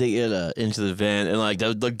into the van, and like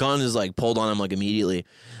the gun is like pulled on him like immediately,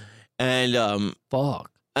 and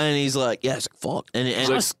Fuck. and he's like, yeah, it's like fuck, and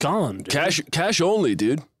Just gone, dude. Cash only,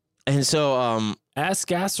 dude. and so Ass,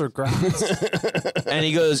 gas, or grass. and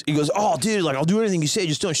he goes, oh dude, like I'll do anything you say,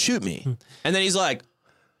 just don't shoot me. And then he's like,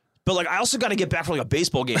 but like I also got to get back for like a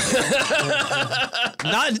baseball game.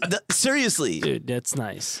 Seriously. Dude, that's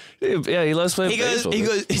nice. Yeah, he loves playing baseball.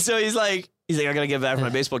 So he's like I gotta get back for my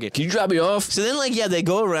baseball game. Can you drop me off? So then, like, yeah, they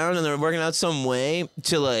go around and they're working out some way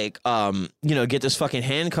to, like, get this fucking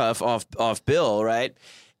handcuff off Bill, right?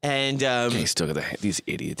 And He's still got these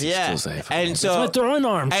idiots. yeah, and It's so my throwing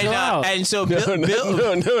arm. Chill out. and so No, Bill,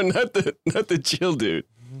 not the chill dude.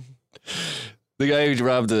 The guy who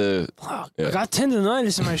robbed the. Fuck, I got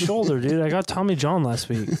tendonitis in my shoulder, dude. I got Tommy John last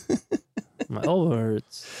week. My elbow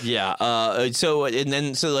hurts. Yeah. So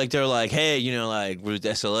like they're like, hey, you know, like with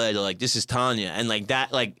SLA, they're like, this is Tanya, and like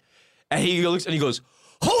that, like, and he looks and he goes,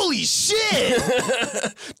 holy shit,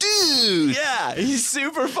 dude. Yeah, he's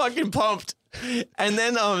super fucking pumped. And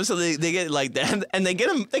then so they get like that, and they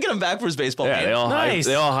get him back for his baseball game. They all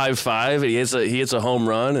high five. And he hits a home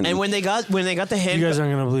run. And when they got the handcuffs, you guys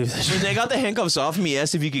aren't gonna believe this. When they got the handcuffs off him, he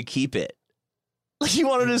asked if he could keep it. Like he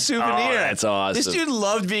wanted a souvenir. Oh, that's awesome. This dude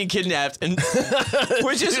loved being kidnapped, and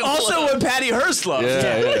which is also what Patty Hearst loves,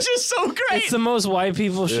 which is so great. It's the most white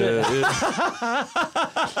people shit.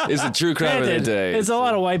 It's the true crime of the day. It's a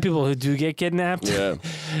lot of white people who do get kidnapped. Yeah,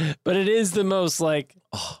 but it is the most like,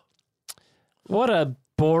 what a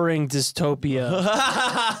boring dystopia.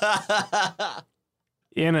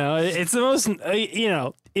 You know, it's the most. You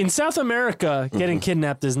know, in South America, getting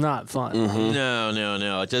kidnapped is not fun.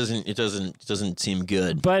 No. It doesn't seem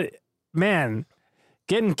good. But man,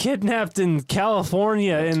 getting kidnapped in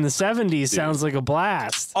California in the 70s sounds like a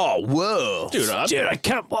blast. Oh, whoa, dude! I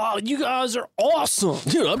can't. Wow, you guys are awesome,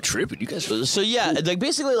 dude. I'm tripping. You guys. So yeah, like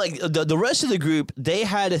basically, like the rest of the group, they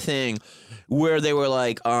had a thing where they were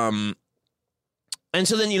like, and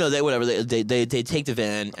so then they take the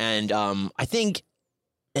van, and I think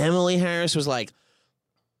Emily Harris was like,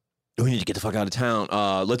 we need to get the fuck out of town.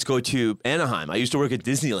 Let's go to Anaheim. I used to work at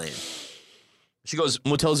Disneyland. She goes,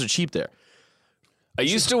 motels are cheap there. I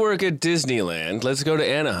used to work at Disneyland. Let's go to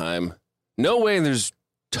Anaheim. No way there's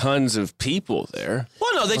tons of people there.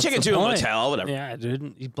 Well, no, they check into a motel, whatever. Yeah,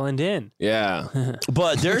 dude, you blend in. Yeah.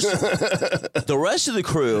 But there's the rest of the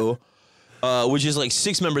crew, which is like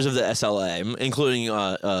 6 members of the SLA, including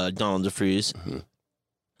Donald DeFreeze.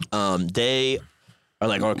 They are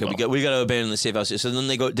like, okay, we got to abandon the safe house. So then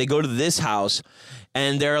they go to this house,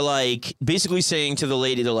 and they're like basically saying to the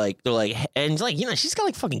lady, they're like, and like, you know, she's got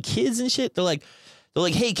like fucking kids and shit. They're like,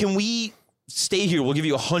 hey, can we stay here? We'll give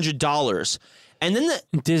you $100. And then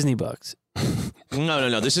Disney bucks.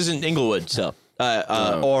 No. This isn't Inglewood, so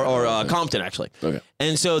or Compton actually. Okay.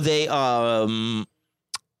 And so they but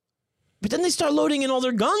then they start loading in all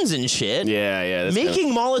their guns and shit. Yeah.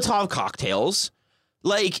 Making Molotov cocktails.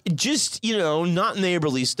 Like, just, you know, not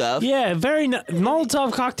neighborly stuff. Yeah,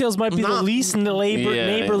 Molotov cocktails might be the least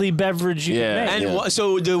neighborly beverage you can make. And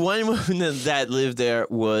so the one woman that lived there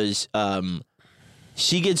was,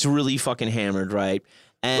 she gets really fucking hammered, right?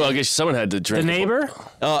 And well, I guess someone had to drink. The neighbor?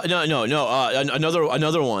 No. Another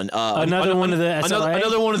one. Another one of the SLA?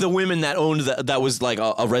 Another one of the women that owned that was like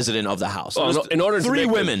a resident of the house. In order to 3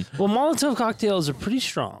 women. Well, Molotov cocktails are pretty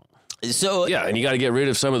strong. So yeah, and you got to get rid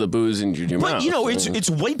of some of the booze in your mouth. But you know, it's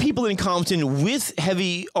white people in Compton with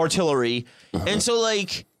heavy artillery, and so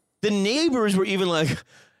like the neighbors were even like,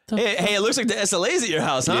 "Hey, it looks like the SLA's at your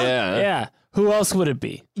house, huh?" Yeah. Who else would it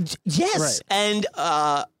be? Yes, right. And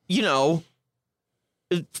you know,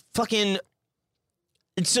 fucking.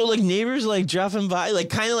 And so like neighbors like dropping by, like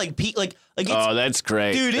kind of like like. Oh, that's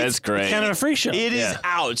great, dude. That's great. Kind of a free show. It is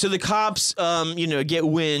out. So the cops, get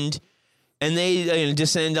wind. And they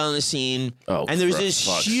descend on the scene, and there's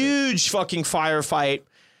this huge fucking firefight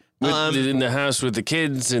in the house with the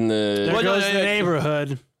kids and the. There goes the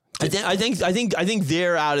neighborhood. I think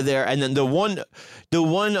they're out of there, and then the one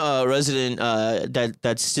resident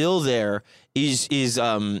that's still there is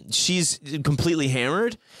she's completely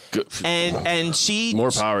hammered, and she more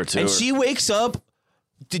power to her. And she wakes up.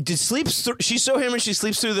 She's so hammered she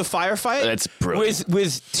sleeps through the firefight. That's brilliant.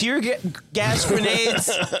 With tear gas grenades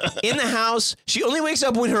in the house. She only wakes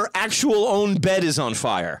up when her actual own bed is on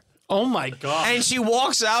fire. Oh my god! And she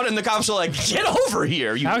walks out, and the cops are like, "Get over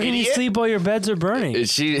here, you How idiot!" can you sleep while your beds are burning?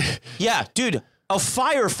 Is she? Yeah, dude. A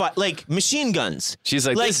firefight, like machine guns. She's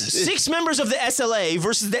like 6 members of the SLA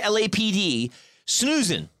versus the LAPD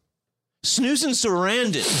snoozing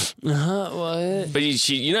surrounded. What? But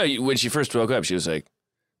when she first woke up, she was like,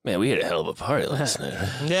 "Man, we had a hell of a party last night."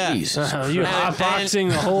 Yeah. Jesus. You're hotboxing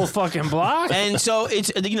the whole fucking block? And so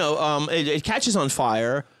it's, it catches on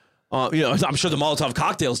fire. I'm sure the Molotov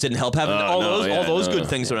cocktails didn't help having all those good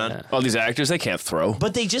things around. Yeah. All these actors, they can't throw.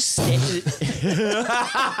 But they just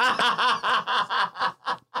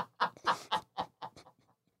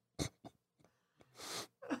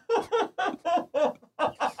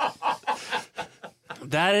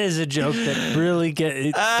That is a joke that really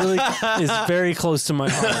is very close to my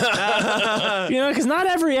heart. Because not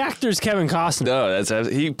every actor is Kevin Costner. No,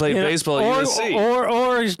 he played baseball at USC.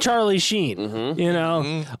 Or Charlie Sheen.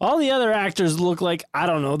 Mm-hmm. All the other actors look like, I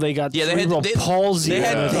don't know, they got cerebral palsy. They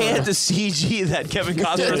had the CG that Kevin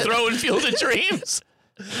Costner throw in Field of Dreams.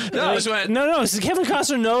 No, it's when No. Kevin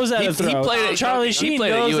Costner knows how to throw. he played it- Charlie he Sheen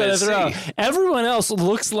played at knows how to USC. throw. Everyone else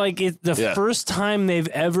looks like it's the Yeah. first time they've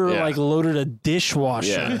ever Yeah. like loaded a dishwasher.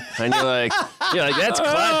 yeah, and you're like that's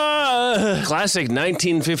classic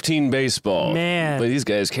 1915 baseball. Man. But these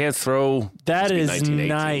guys can't throw. That Must be is 1918,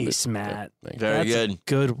 nice, but- Matt. Very That's good. a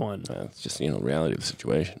good one. It's just reality of the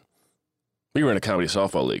situation. We were in a comedy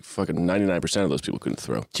softball league. Fucking 99% of those people couldn't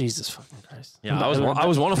throw. Jesus fucking Christ. Yeah, I was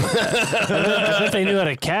one of them. I bet they knew how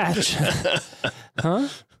to catch. Huh?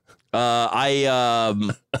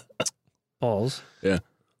 Balls. Yeah.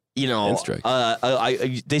 You know, And strike.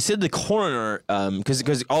 they said the coroner,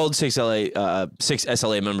 because all six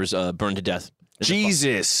SLA members burned to death.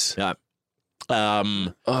 Jesus. Yeah.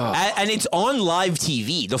 And it's on live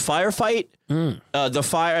TV. The firefight, the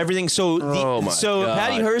fire, everything. So, Oh my God.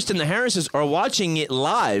 Patty Hearst and the Harrises are watching it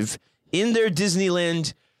live in their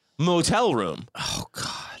Disneyland motel room. Oh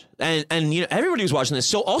God. And everybody was watching this.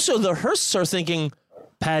 So also the Hearsts are thinking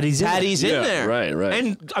Patty's in Patty's in Yeah, there, right.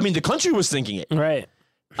 And I mean the country was thinking it. it. Right.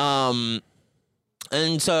 And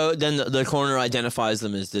so then the coroner identifies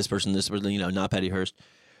them as this person, not Patty Hearst.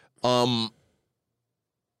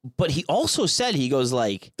 But he also said, he goes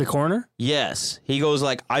like, The corner? yes. He goes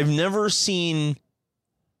like, I've never seen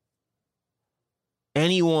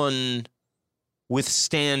anyone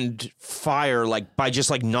withstand fire like by just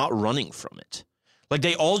like not running from it. Like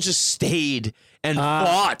they all just stayed and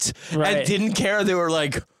fought right. and didn't care. They were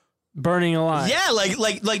like, Burning alive. yeah,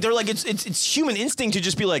 like they're like it's human instinct to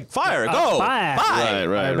just be like fire, go, fire. bye.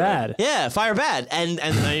 Right. Bad. Yeah, fire bad. And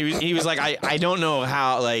he was like, I don't know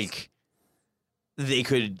how like they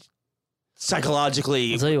could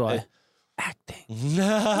psychologically I'll tell you why. Acting.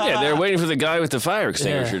 Yeah, they're waiting for the guy with the fire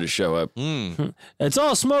extinguisher to show up. It's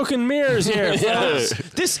all smoke and mirrors here, folks.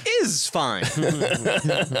 This is fine.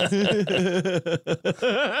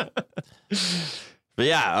 But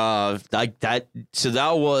yeah, like that. So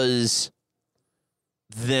that was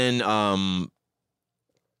then. I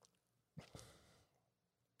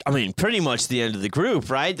mean, pretty much the end of the group,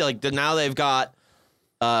 right? Like now they've got.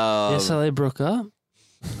 Yes, how they broke up?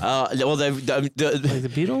 Well, they've Like the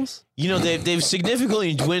Beatles? they've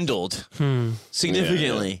significantly dwindled.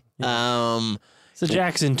 Significantly. It's a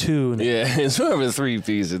Jackson 2. Yeah, it's more of a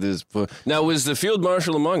three-piece at this point. Now, was the field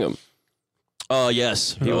marshal among them? Oh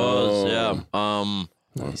yes, he was. Yeah.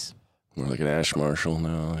 Nice. More like an ash marshal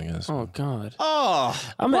now, I guess. Oh, God. Oh.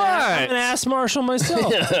 I'm an ass marshal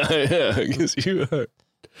myself. Yeah, I guess you are.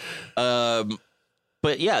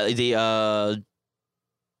 But yeah, the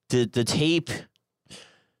tape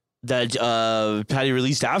that Patty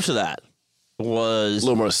released after that A was,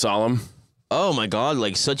 little more solemn. oh my God,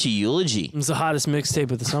 like such a eulogy. It's the hottest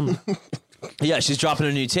mixtape of the summer. Yeah, she's dropping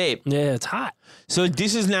a new tape. Yeah, it's hot. So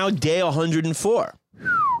this is now day 104.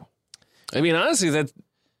 I mean, honestly,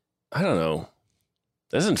 I don't know.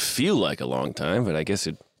 Doesn't feel like a long time, but I guess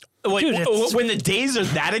it. Wait, Dude, it's- when the days are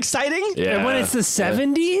that exciting? Yeah. And when it's the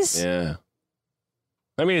 70s? Yeah.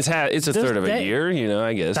 I mean, it's a third of a year,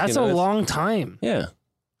 I guess. That's a long time. Yeah.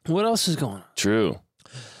 What else is going on? True.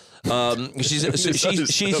 She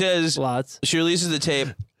says, Lots. she releases the tape,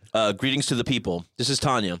 Greetings to the People. This is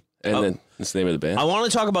Tanya. And then that's the name of the band. I want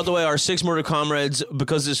to talk about the way our 6 murder comrades,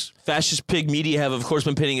 because this fascist pig media have, of course,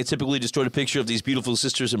 been painting a typically distorted picture of these beautiful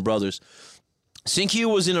sisters and brothers.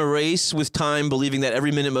 Sinkyu was in a race with time, believing that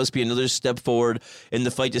every minute must be another step forward in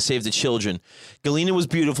the fight to save the children. Galena was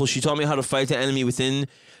beautiful. She taught me how to fight the enemy within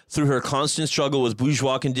through her constant struggle with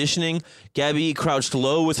bourgeois conditioning. Gabby crouched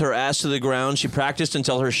low with her ass to the ground. She practiced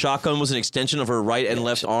until her shotgun was an extension of her right and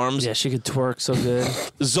left arms. Yeah, she could twerk so good.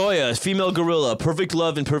 Zoya, female gorilla, perfect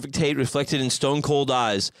love and perfect hate reflected in stone cold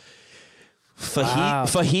eyes. Wow.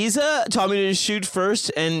 Fahiza taught me to shoot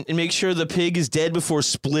first and make sure the pig is dead before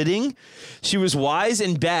splitting. She was wise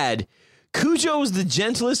and bad. Cujo was the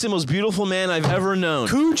gentlest and most beautiful man I've ever known.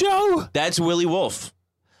 Cujo? That's Willie Wolf.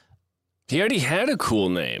 He already had a cool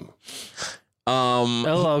name.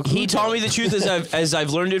 Hello, He Cujo. taught me the truth as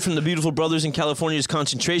I've learned it from the beautiful brothers in California's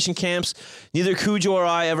concentration camps. Neither Cujo or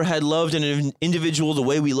I ever had loved an individual the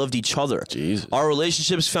way we loved each other. Jesus. Our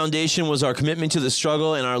relationship's foundation was our commitment to the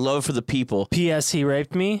struggle and our love for the people. P.S. He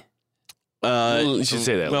raped me. Well, you should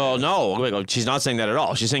say that. Well, no, she's not saying that at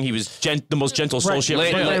all. She's saying he was the most gentle soul she ever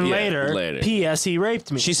Later. met. And then yeah, later, later. P.S. He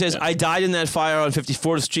raped me. She says, I died in that fire on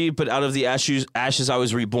 54th Street, but out of the ashes I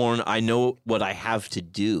was reborn. I know what I have to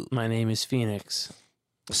do. My name is Phoenix.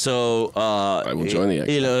 So, I will join the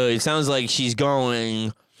action. it sounds like she's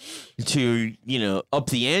going to, up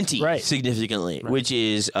the ante Right. significantly, which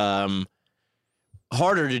is harder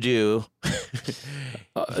to do.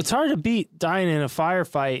 It's hard to beat dying in a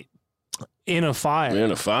firefight in a fire.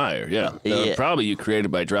 In a fire, yeah. Yeah. Probably you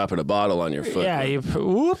created by dropping a bottle on your foot. Yeah,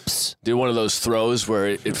 whoops. Do one of those throws where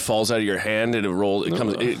it falls out of your hand and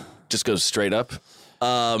it just goes straight up.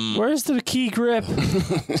 Where's the key grip?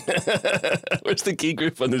 Where's the key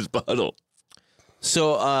grip on this bottle?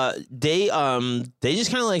 So they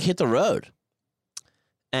just kind of like hit the road,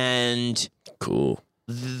 and Cool.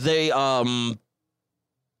 they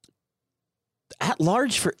at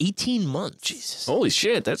large for 18 months. Jesus, Holy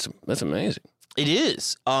shit, that's amazing. it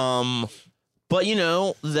is. But you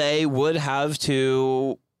know they would have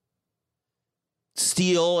to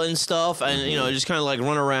steal and stuff, and you know just kind of like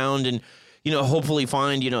run around and you know hopefully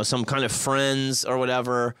find you know some kind of friends or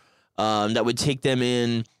whatever that would take them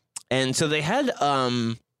in. And so they had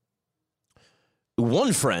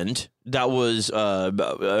one friend that was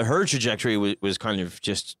her trajectory was kind of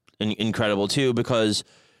just incredible too, because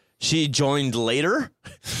she joined later.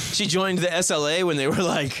 She joined the SLA when they were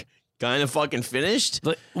like kind of fucking finished.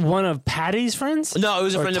 Like one of Patty's friends? No, it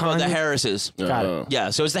was a Or friend of the Tanya? Harrises. Got Oh. it. Yeah,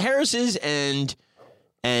 so it's the Harrises and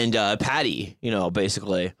Patty, you know,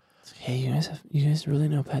 basically. Hey, you guys really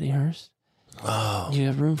know Patty Hearst? Oh. You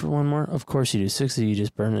have room for one more? Of course you do. 6 of you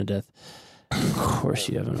just burn to death. Of course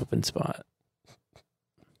you have an open spot.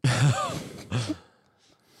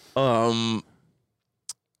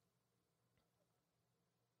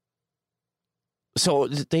 So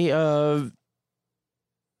they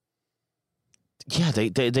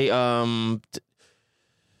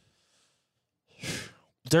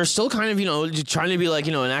they're still kind of, you know, trying to be like,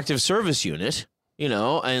 you know, an active service unit, you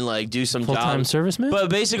know, and like do some Full-time jobs. serviceman? But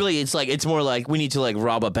basically it's more like we need to like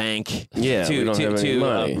rob a bank. Yeah, we don't have any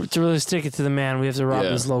money. To really stick it to the man, we have to rob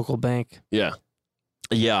Yeah. his local bank. Yeah.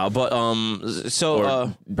 Yeah, but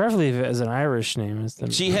so Preferably if it has an Irish name.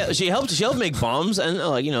 she helped make bombs and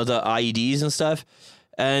like you know the IEDs and stuff,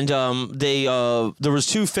 and there was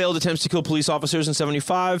 2 failed attempts to kill police officers in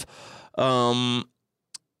 1975,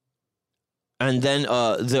 and then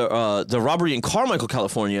the robbery in Carmichael,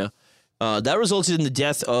 California, that resulted in the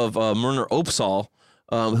death of Myrna Opsahl.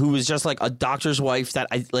 Who was just like a doctor's wife that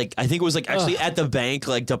I think it was like actually at the bank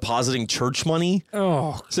like depositing church money.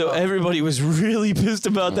 Oh, So everybody was really pissed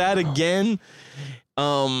about that again.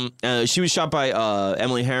 She was shot by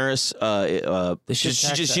Emily Harris. She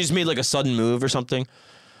just made like a sudden move or something.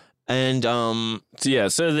 And So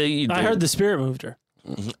I heard the spirit moved her.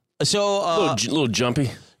 so little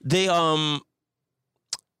jumpy.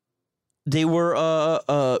 they were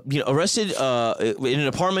arrested in an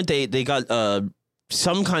apartment. They got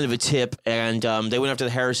some kind of a tip, and they went after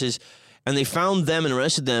the Harrises, and they found them and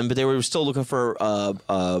arrested them, but they were still looking for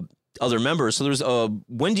other members. So there's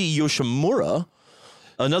Wendy Yoshimura,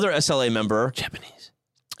 another SLA member, Japanese.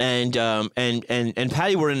 and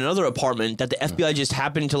Patty were in another apartment that the FBI just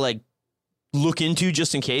happened to like look into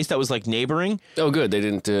just in case, that was like neighboring. Oh, good. They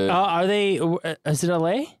didn't. Are they? Is it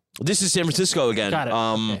LA? This is San Francisco again. Got it.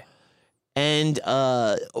 Okay. And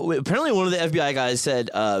apparently one of the FBI guys said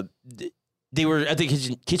they were at the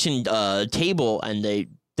kitchen table, and the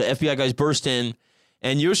FBI guys burst in,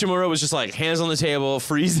 and Yoshimura was just like hands on the table,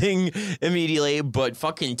 freezing immediately. But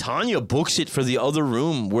fucking Tanya books it for the other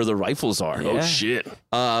room where the rifles are. Oh shit. She's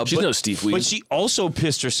but, no Steve Weed. But she also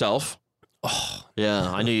pissed herself. Oh yeah,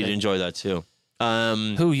 I knew you'd enjoy that too.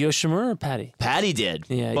 Who, Yoshimura or Patty? Patty did.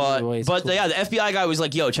 Yeah, but either way, it's but cool. yeah, the FBI guy was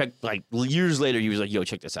like, "Yo, check." Like years later, he was like, "Yo,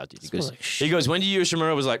 check this out, dude." He goes, "Wendy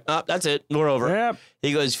Yoshimura was like, oh, that's it, we're over." Yep.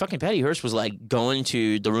 He goes, "Fucking Patty Hearst was like going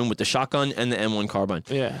to the room with the shotgun and the M1 carbine."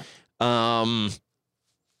 Yeah.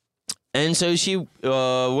 And so she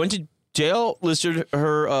went to jail, listed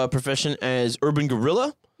her profession as urban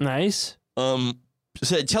guerrilla. Nice.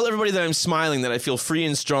 Said, "Tell everybody that I'm smiling, that I feel free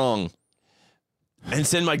and strong, and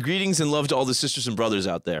send my greetings and love to all the sisters and brothers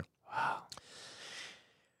out there." Wow.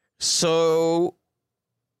 So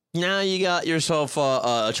now you got yourself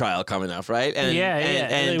a trial coming up, right? And,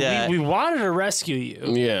 And we wanted to rescue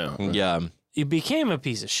you. Yeah. yeah. You became a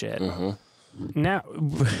piece of shit. Now,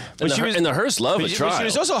 But and the Hearst love a But trial. she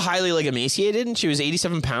was also highly like emaciated, and she was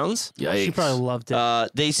 87 pounds. Yikes. she probably loved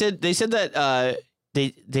it. They said that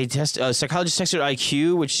they test psychologist tested her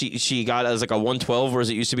IQ, which she got as like a 112, whereas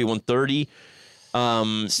it used to be 130.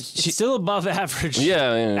 She's still above average.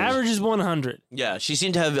 Yeah. Average is 100. Yeah, she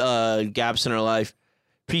seemed to have gaps in her life,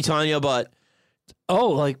 pre-Tanya, but Oh,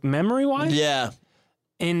 like memory wise? yeah,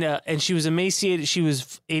 And she was emaciated. She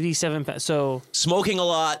was 87 pounds. So smoking a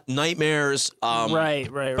lot, nightmares. right.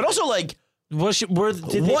 But also like Was she, did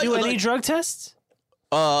they What, do any like- drug tests?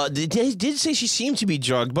 they did say she seemed to be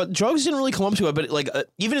drugged, but drugs didn't really come up to it. But like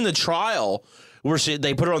even in the trial, where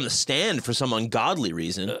they put her on the stand for some ungodly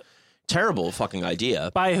reason, terrible fucking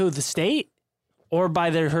idea. By who? The state? or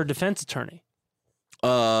by her defense attorney?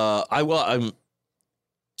 I'm.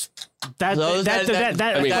 That question matters.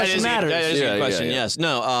 That is a good question. Yeah. Yes.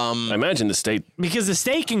 No. I imagine the state. Because the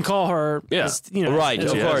state can call her. Yeah. Right,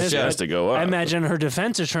 of course, It has to go up. I imagine her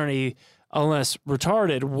defense attorney, unless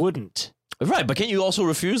retarded, wouldn't. Right, but can't you also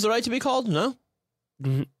refuse the right to be called? No.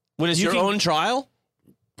 Mhm. When it's You your can- own trial.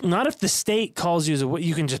 Not if the state calls you as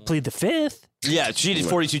you can just plead the fifth. Yeah, she did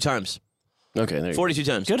 42 times. Okay, there you go. 42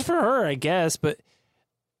 times. Good for her, I guess, but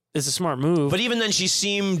it's a smart move. But even then, she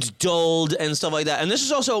seemed dulled and stuff like that. And this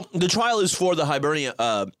is also the trial is for the Hibernia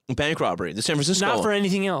bank robbery, the San Francisco. not one. for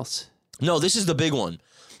anything else. No, this is the big one.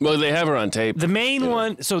 Well, they have her on tape. The main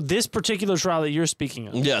one, so this particular trial that you're speaking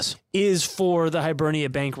of Yes. is for the Hibernia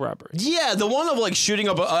bank robbery. Yeah, the one of like shooting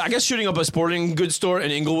up. I guess shooting up a sporting goods store in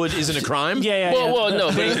Inglewood isn't a crime. Yeah. Well, no,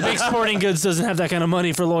 Big, Big Sporting Goods doesn't have that kind of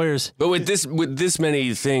money for lawyers. But with this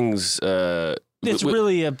many things, It's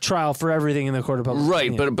really a trial for everything in the court of public right.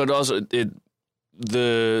 opinion. But also the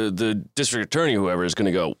district attorney, whoever, is going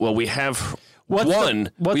to go. Well, we have What's one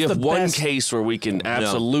the best- case where we can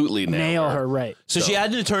absolutely nail her, right? So she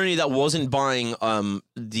had an attorney that wasn't buying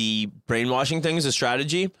the brainwashing thing as a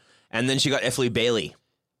strategy, and then she got F. Lee Bailey.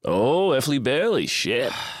 Oh, F. Lee Bailey,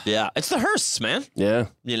 shit. Yeah, it's the Hearsts, man. Yeah.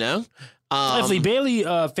 You know, F. Lee Bailey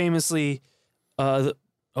famously,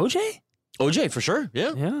 OJ? OJ for sure.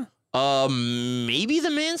 Yeah. Yeah. Maybe the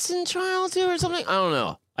Manson trial too, or something. I don't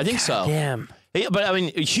know. I think so. Damn. Yeah, but I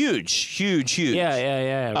mean, huge.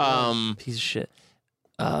 Yeah. Piece of shit.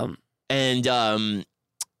 And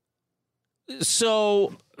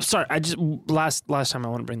so Sorry, I just last time I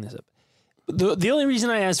want to bring this up. The only reason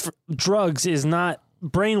I asked for drugs is not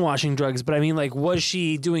brainwashing drugs, but I mean, like, was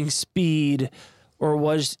she doing speed, or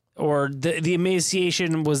the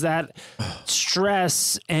emaciation, was that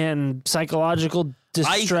stress and psychological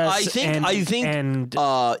distress? I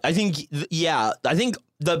think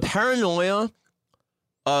the paranoia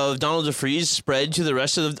of Donald DeFreeze spread to the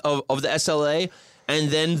rest of the SLA, and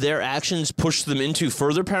then their actions pushed them into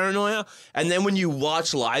further paranoia. And then when you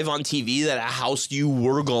watch live on TV that a house you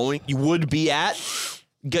would be at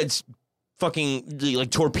gets fucking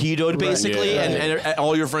like torpedoed basically, yeah. and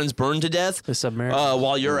all your friends burned to death The submarine.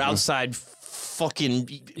 while you're outside fucking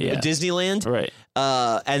Disneyland. Right.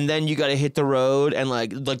 And then you got to hit the road, and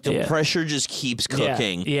like the pressure just keeps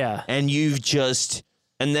cooking. Yeah. And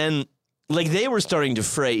and then like they were starting to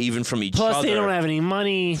fray even from each other. Plus, they don't have any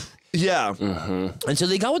money. Yeah. And so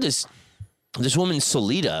they got with this woman,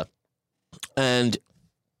 Solita, and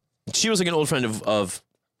she was like an old friend of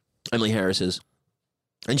Emily Harris's.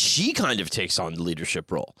 And she kind of takes on the leadership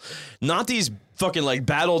role. Not these fucking like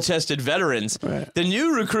battle-tested veterans. Right. The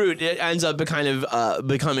new recruit ends up becoming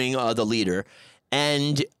the leader.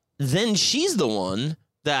 And then she's the one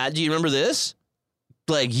that, do you remember this?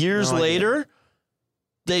 Like years later,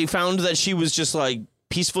 they found that she was just like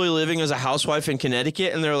peacefully living as a housewife in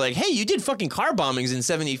Connecticut. And they're like, hey, you did fucking car bombings in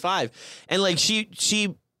 75. And like she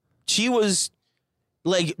was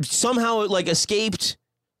like somehow like escaped,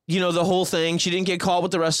 you know, the whole thing. She didn't get caught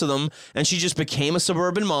with the rest of them, and she just became a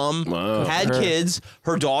suburban mom, had kids.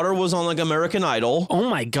 Her daughter was on like American Idol. Oh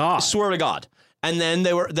my God. Swear to God. And then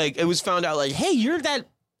they were like, it was found out like, hey, you're that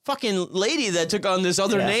fucking lady that took on this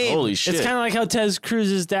other name. Holy shit. It's kind of like how Ted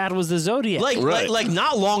Cruz's dad was the Zodiac. Like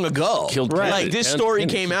not long ago. Killed Like Kennedy. this story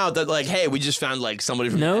came out that like, hey, we just found like somebody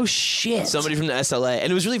from no shit. somebody from the SLA,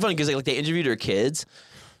 and it was really funny because like they interviewed her kids,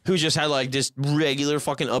 who just had like this regular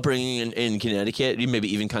fucking upbringing in Connecticut,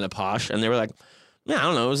 maybe even kind of posh, and they were like, yeah, I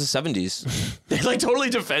don't know, it was the 70s. They like totally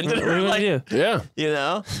defended What her, do you like, want to do? Yeah. you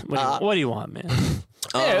know. What do you want, man?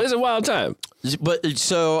 Yeah, it was a wild time. But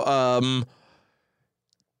so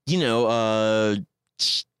you know,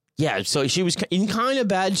 yeah, so she was in kind of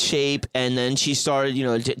bad shape, and then she started, you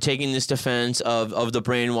know, taking this defense of the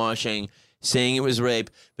brainwashing, saying it was rape.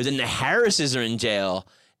 But then the Harrises are in jail,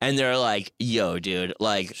 and they're like, yo, dude,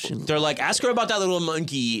 like, they're like, ask her about that little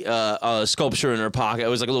monkey sculpture in her pocket. It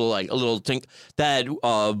was like a little thing that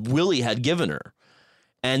Willie had given her.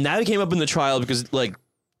 And that came up in the trial because, like,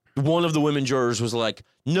 one of the women jurors was like,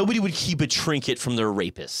 nobody would keep a trinket from their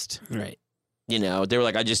rapist. Right. You know, they were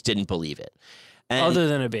like, I just didn't believe it. And Other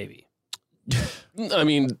than a baby. I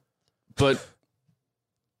mean, but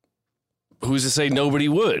who's to say nobody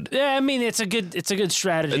would? Yeah, I mean, it's a good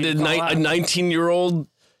strategy. A 19-year-old.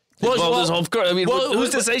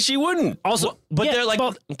 Who's to say she wouldn't? Also, but they're like,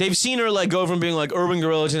 they've seen her like go from being like urban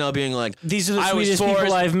gorilla to now being like, these are the I was sweetest forced,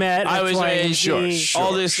 people I've met. I was raised, Sure,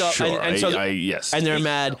 all this stuff, Sure. and so yes, and they're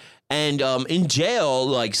mad. And in jail,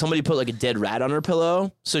 like somebody put like a dead rat on her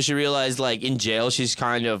pillow, so she realized like in jail she's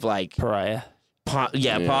kind of like Pariah.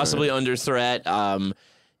 possibly under threat. And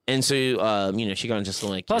And so, she got just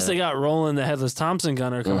like. Plus, they got Roland, the headless Thompson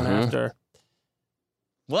gunner, coming after.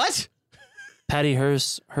 What? Patty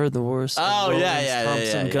Hearst heard the worst. Oh, yeah.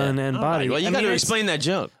 Thompson gun and body. Well, you got to explain that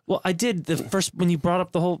joke. Well, I did the first when you brought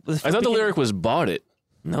up the whole. I thought the lyric was bought it.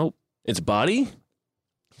 Nope. It's body?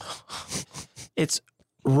 It's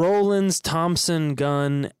Roland's Thompson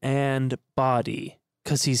gun and body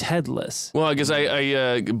because he's headless. Well, I guess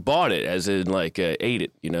I bought it as in like ate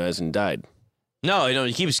it, as in died. No,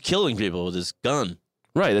 he keeps killing people with his gun.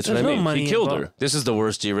 Right, that's There's what I no mean. money He killed involved. her. This is the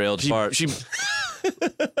worst derailed part.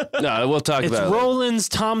 No, we'll talk It's about it. Roland's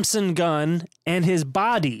Thompson gun and his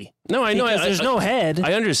body. No, I know. Because there's no head.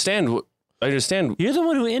 I understand. I understand. You're the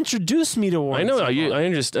one who introduced me to Warren. I know. Zevon. I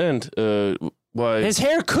understand why. His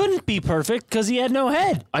hair couldn't be perfect because he had no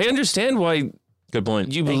head. I understand why Good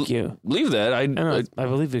point. you Thank you. believe that. I know. I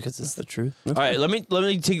believe it because it's the truth. All right, let me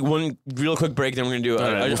take one real quick break. Then we're gonna do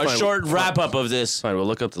right, a fine. short wrap up of this. Fine, we'll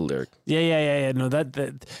look up the lyric. Yeah. No,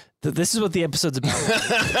 this is what the episode's about.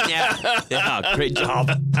 Yeah, great job.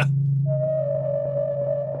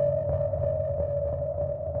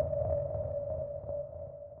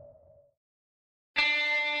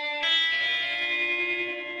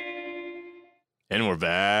 And we're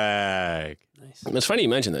back. It's funny you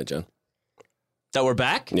mentioned that, John. That we're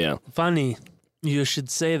back? Yeah. Funny. You should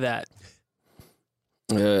say that.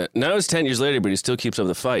 Now it's 10 years later, but he still keeps up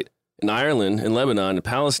the fight. In Ireland, in Lebanon, in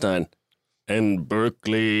Palestine, and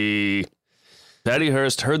Berkeley. Patty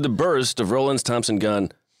Hearst heard the burst of Roland's Thompson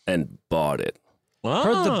gun and bought it.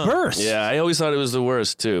 Heard the burst. Yeah, I always thought it was the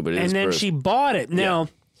worst too, but it And is then burst. she bought it. Now,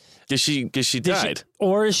 Cause she died.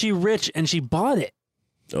 or is she rich and she bought it?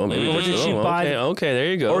 Oh, maybe. Or did she buy okay, it? okay, there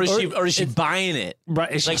you go. Or is she buying it?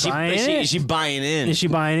 Right? Is she Like buying it? is she buying in? Is she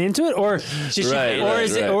buying into it, or Right,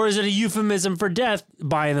 or is it a euphemism for death?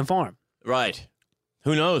 Buying the farm. Right.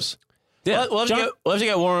 Who knows? Yeah. We'll have to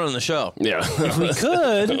get Warren on the show. Yeah. If we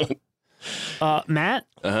could, Matt,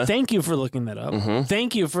 thank you for looking that up.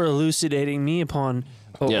 Thank you for elucidating me upon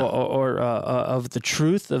of the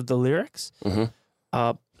truth of the lyrics.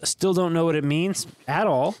 Still don't know what it means at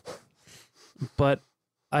all, but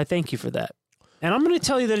I thank you for that. And I'm going to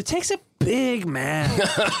tell you that it takes a big man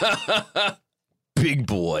Big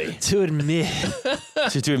boy. to admit.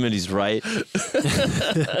 to admit he's right.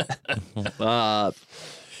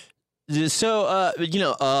 The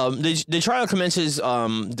trial commences.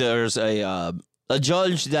 There's a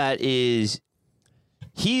judge that is,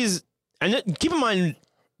 keep in mind,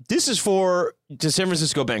 this is for the San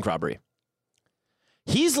Francisco bank robbery.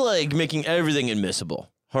 He's like making everything admissible.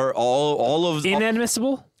 All of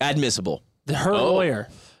Inadmissible? admissible. Her lawyer.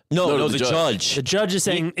 No, the the judge. The judge is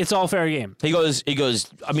saying it's all fair game. He goes.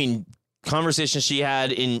 I mean, conversations she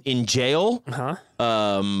had in jail. Huh?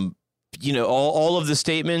 All of the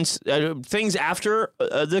statements, things after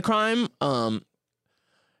the crime.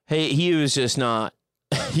 He was just not.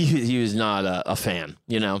 He was not a fan.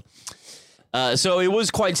 So it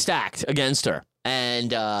was quite stacked against her,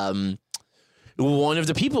 and one of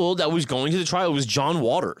the people that was going to the trial was John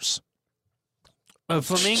Waters.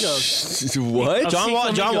 Flamingos. What? John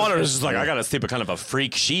Flamingos. Waters is like, I gotta see what kind of a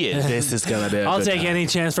freak she is. This is gonna be. I'll take any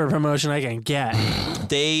chance for a promotion I can get.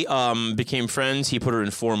 They became friends. He put her in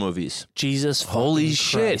 4 movies. Jesus, Holy fucking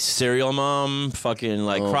shit. Christ. Serial Mom, fucking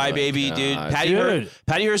like Oh Crybaby, my dude. God.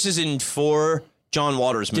 Patty Hearst is in 4 John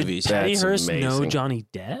Waters movies. Patty That's Hearst know amazing. Johnny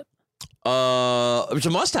Depp? Which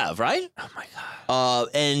you must have, right? Oh my god.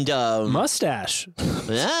 And Mustache.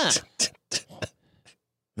 yeah.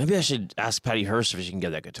 Maybe I should ask Patty Hearst if she can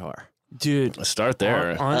get that guitar. Dude. Let's start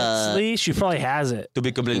there. Honestly, she probably has it. To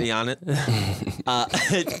be completely honest,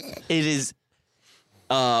 it is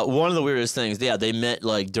one of the weirdest things. Yeah, they met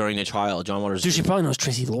like during the trial. John Waters. Dude, she probably knows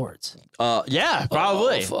Tracy Lords. Yeah,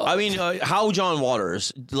 probably. fuck. I mean, how John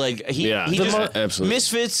Waters, like he just absolutely.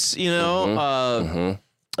 misfits,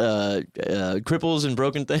 cripples and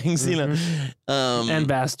broken things, And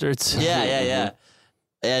bastards. yeah.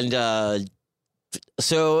 And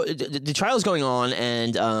so the trial's going on,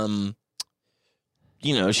 and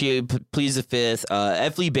she pleads the fifth.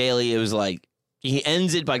 F. Lee Bailey, it was like he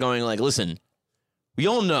ends it by going like, "Listen, we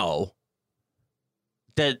all know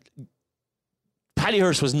that Patty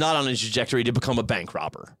Hearst was not on a trajectory to become a bank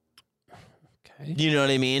robber. Okay. You know what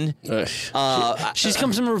I mean? She's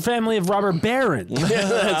comes from a family of robber barons. Yeah,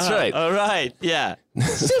 that's right. All right. Yeah.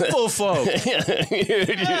 Simple folk.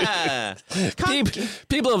 Yeah.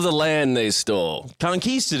 People of the land they stole.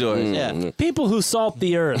 Conquistadors. Yeah. People who salt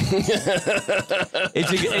the earth.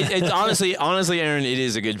 It's honestly, Aaron, it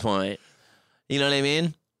is a good point. You know what I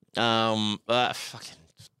mean? Fucking.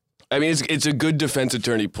 I mean, it's a good defense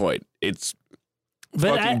attorney point. It's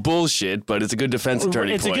fucking bullshit, but it's a good defense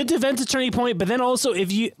attorney It's point. a good defense attorney point, but then also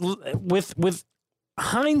if you, with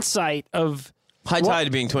hindsight of High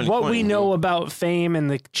tide being 2020. what we know about fame and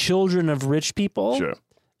the children of rich people, Sure.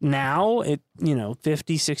 now,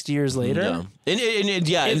 50, 60 years later, And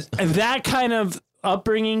that kind of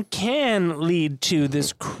upbringing can lead to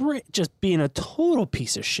this just being a total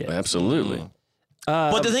piece of shit. Absolutely.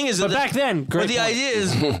 but the thing is, But back then, but the idea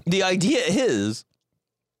is,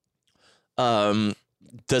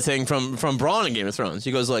 the thing from Bronn in Game of Thrones.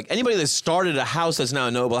 He goes like, anybody that started a house that's now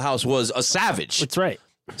a noble house was a savage. That's right.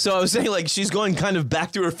 So I was saying, like, she's going kind of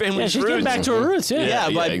back to her family's Yeah, she's roots. getting back to her roots. Yeah,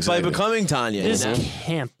 by exactly. becoming Tanya. This you know?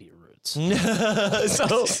 can't be roots.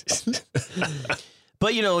 So,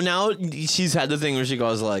 but now she's had the thing where she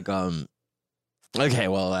goes like, okay,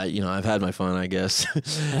 well, I've had my fun, I guess.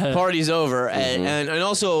 Party's over, and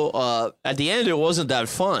also at the end it wasn't that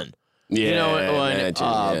fun. Yeah, when,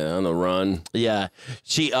 on the run. Yeah,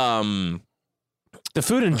 she The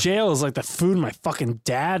food in jail is like the food my fucking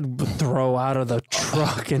dad would throw out of the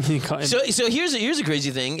truck, and So here's a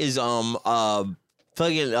crazy thing is there's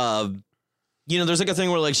like a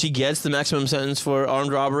thing where like she gets the maximum sentence for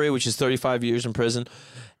armed robbery, which is 35 years in prison,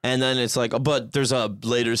 and then it's like, but there's a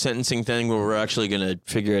later sentencing thing where we're actually gonna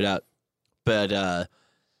figure it out. But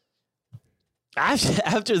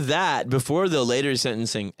after that, before the later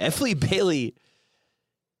sentencing, Effie Bailey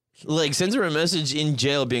like sends her a message in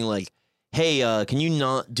jail being like, hey, can you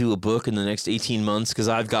not do a book in the next 18 months? Because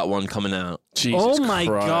I've got one coming out. Jesus Oh my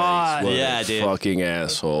Christ, God. what Yeah, a dude. fucking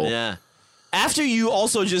asshole. Yeah. After you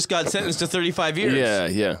also just got sentenced to 35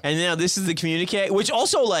 years. Yeah. And now this is the communique, which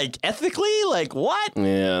also, like, ethically, like, what?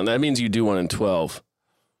 Yeah, that means you do one in 12.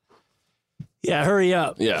 yeah, hurry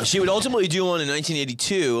up. Yeah. She would ultimately do one in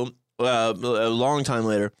 1982, a long time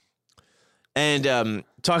later. And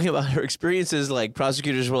talking about her experiences, like,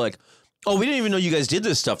 prosecutors were like, oh, we didn't even know you guys did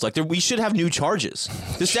this stuff. Like, we should have new charges.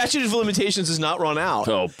 The statute of limitations has not run out.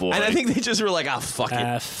 Oh, boy. And I think they just were like, fuck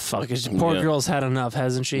it. Fuck it. Poor girl's had enough,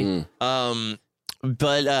 hasn't she?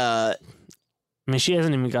 But I mean, she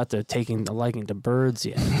hasn't even got to taking a liking to birds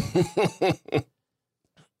yet.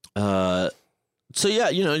 so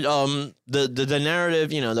yeah, the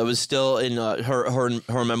narrative, that was still in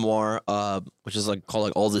her memoir, which is like called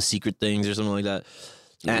like All the Secret Things or something like that.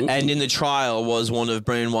 And in the trial was one of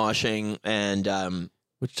brainwashing and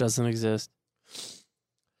Which doesn't exist.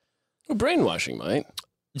 Well, brainwashing, mate.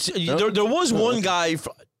 there was one guy.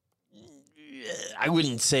 I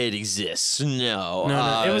wouldn't say it exists. No,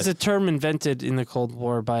 No, it was a term invented in the Cold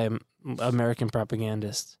War by American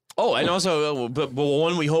propagandists. Oh, and also, but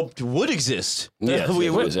one we hoped would exist. Yes, we it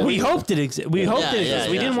was, We hoped it existed. We hoped it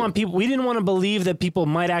existed. We yeah. didn't want people. We didn't want to believe that people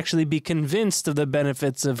might actually be convinced of the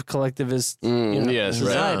benefits of collectivist. Yes,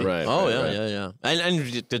 society. right. Oh right, yeah, right. yeah. And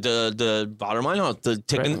the bottom line,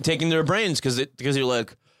 taking their brains because you're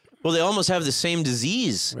like, well, they almost have the same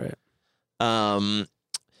disease. Right.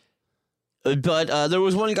 But there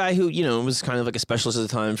was one guy who, was kind of like a specialist at the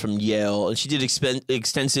time from Yale, and she did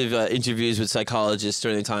extensive interviews with psychologists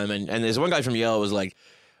during the time. And there's one guy from Yale who was like,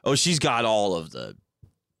 oh, she's got all of the,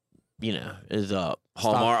 the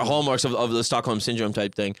hallmarks of the Stockholm Syndrome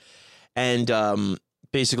type thing. And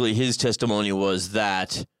basically his testimony was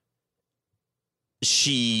that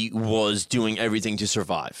she was doing everything to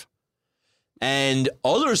survive. And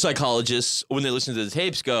other psychologists, when they listen to the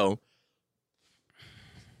tapes, go,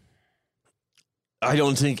 I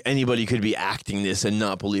don't think anybody could be acting this and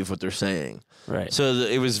not believe what they're saying. Right. So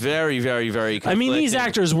it was very, very, very I mean, these conflicting.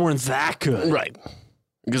 actors weren't that good. Right.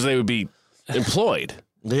 Because they would be employed.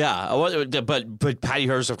 Yeah, but Patty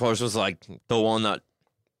Hearst, of course, was like the one that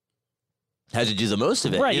had to do the most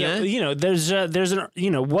of it. Right. You know? There's an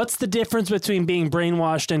what's the difference between being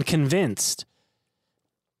brainwashed and convinced?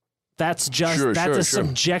 That's just a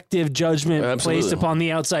subjective judgment placed upon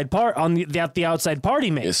the outside part that the outside party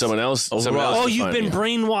makes. Is someone else? Oh, you've been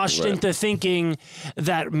brainwashed into thinking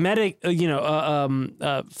that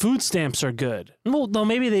food stamps are good. Well, no,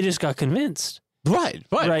 maybe they just got convinced. Right.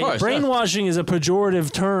 Of course, Brainwashing is a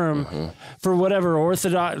pejorative term for whatever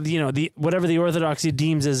whatever the orthodoxy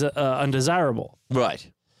deems as undesirable.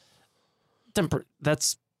 Right.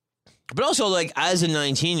 That's. But also, like, as a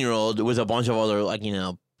 19-year-old with a bunch of other, like,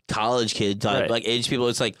 college kid type, like, age people,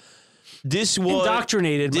 it's like, this was...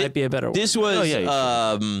 Indoctrinated might be a better word. This was,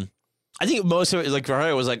 I think most of it, like, for her,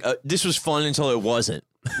 it was like, this was fun until it wasn't.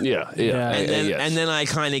 Yeah. And then I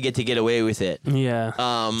kind of get away with it.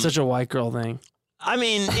 Yeah. Such a white girl thing. I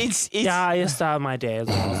mean, it's yeah, I used to have my days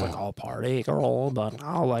when I was like all party girl, but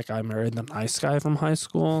now like I married the nice guy from high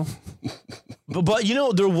school. But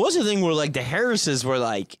there was a thing where like the Harrises were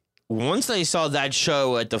like once they saw that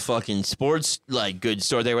show at the fucking sports like goods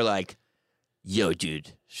store, they were like, "Yo,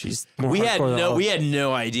 dude, She's more we had hardcore than all. we had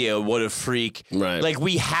no idea what a freak." Right. Like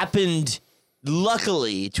we happened,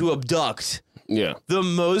 luckily, to abduct Yeah. the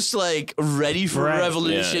most like ready for Right.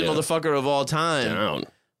 revolution Yeah, yeah. motherfucker of all time. Down.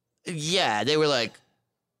 Yeah, they were like,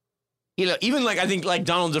 even like I think like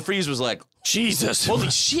Donald DeFreeze was like, Jesus. "Holy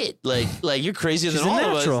shit! Like you're crazier She's than a all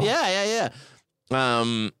natural. of us." Yeah.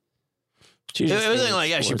 She It just was hates like,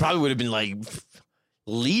 yeah, she sports. probably would have been like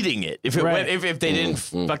leading it if it Right. went, if they didn't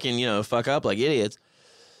fucking fuck up like idiots.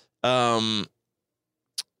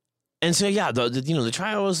 And so yeah, the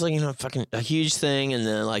trial was like fucking a huge thing, and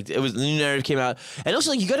then like it was the new narrative came out, and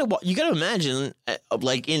also like you gotta imagine in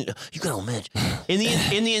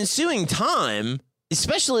the ensuing time,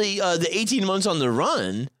 especially the 18 months on the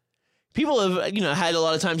run, people have had a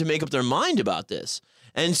lot of time to make up their mind about this.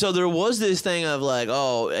 And so there was this thing of like,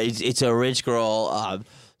 oh, it's a rich girl,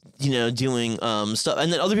 doing stuff.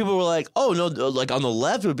 And then other people were like, oh, no, like on the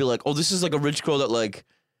left, it would be like, oh, this is like a rich girl that like,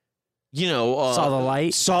 saw the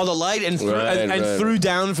light. and threw, Right. threw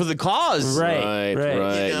down for the cause. Right.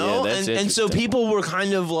 Right. Yeah, that's and so interesting. people were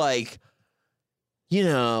kind of like,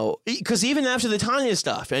 because even after the Tanya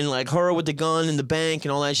stuff and like her with the gun in the bank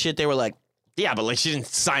and all that shit, they were like, yeah, but like she didn't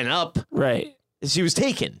sign up. Right. She was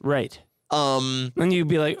taken. Right. And you'd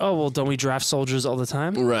be like, oh, well, don't we draft soldiers all the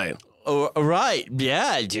time? Right. Oh, right.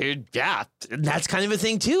 Yeah, dude. Yeah. That's kind of a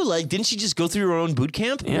thing, too. Like, didn't she just go through her own boot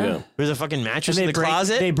camp? Yeah. There's a fucking mattress And in the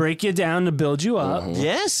closet? They break you down to build you up.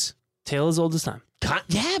 Yes. Tale as old as time.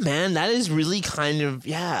 Yeah, man. That is really kind of,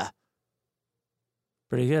 yeah.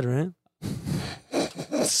 Pretty good, right?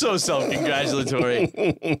 So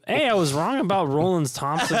self-congratulatory. Hey, I was wrong about Rollins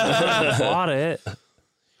Thompson. I bought it.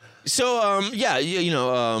 So,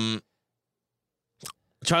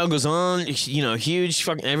 trial goes on, huge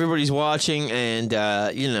fucking, everybody's watching, and,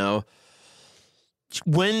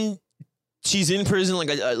 when she's in prison,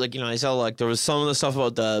 I saw, like, there was some of the stuff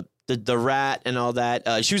about the rat and all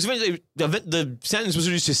that. She was eventually, the sentence was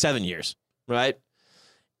reduced to 7 years, right?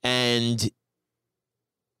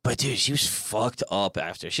 But dude, she was fucked up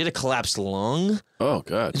after. She had a collapsed lung. Oh,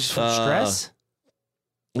 God. Just from stress?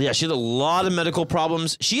 Yeah, she had a lot of medical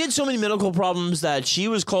problems. She had so many medical problems that she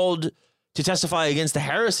was called to testify against the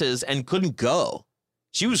Harrises and couldn't go.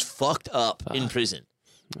 She was fucked up in prison.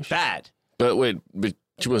 Bad. But wait, but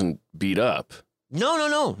she wasn't beat up. No.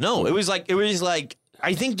 It was like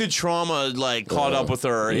I think the trauma like caught up with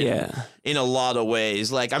her in a lot of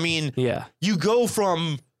ways. Like, I mean, Yeah. you go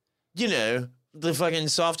from, the fucking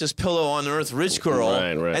softest pillow on earth rich girl,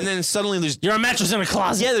 Right. and then suddenly there's You're a mattress in a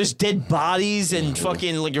closet. yeah, there's dead bodies and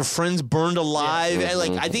fucking like your friends burned alive, and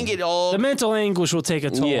like I think it all The mental anguish will take a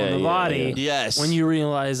toll on the body yes when you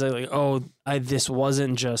realize that, like, oh, this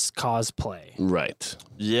wasn't just cosplay. Right.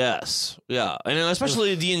 yes yeah, and then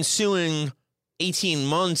especially the ensuing 18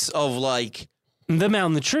 months of like The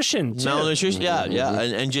malnutrition, too. malnutrition, yeah,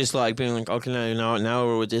 and just like being like, okay, now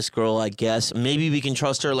we're with this girl, I guess maybe we can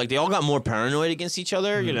trust her. Like they all got more paranoid against each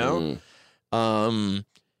other, and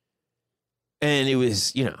it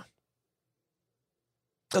was,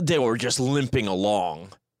 they were just limping along,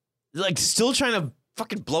 like still trying to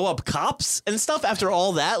fucking blow up cops and stuff after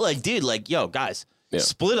all that. Like, dude, like, yo, guys,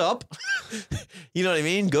 split up. You know what I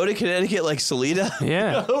mean? Go to Connecticut, like Salida,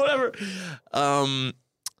 Yeah. whatever.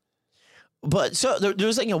 But so there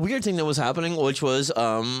was like a weird thing that was happening, which was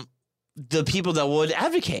the people that would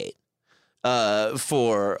advocate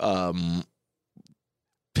for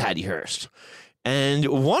Patty Hearst, and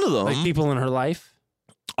one of them, Like people in her life.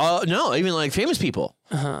 no, even like famous people.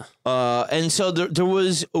 Uh-huh. And so there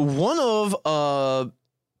was one of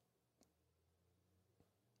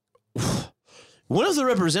the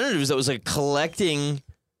representatives that was like collecting,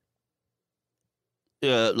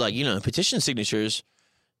 petition signatures,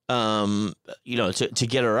 to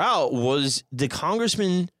get her out, was the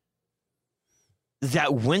congressman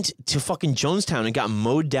that went to fucking Jonestown and got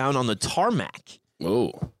mowed down on the tarmac.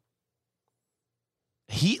 Oh.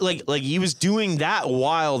 He he was doing that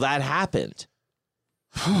while that happened.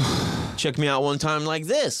 Check me out one time like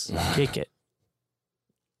this. Kick it.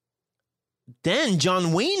 Then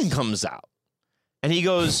John Wayne comes out and he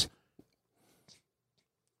goes,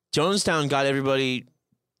 Jonestown got everybody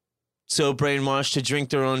so brainwashed to drink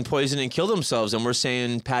their own poison and kill themselves. And we're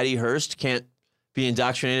saying Patty Hearst can't be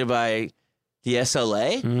indoctrinated by the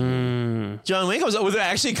SLA. John Wayne comes up with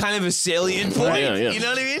actually kind of a salient point. Yeah. You know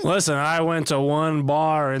what I mean? Listen, I went to one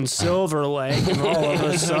bar in Silver Lake, and all of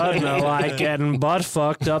a sudden I like getting butt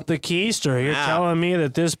fucked up the keister. You're telling me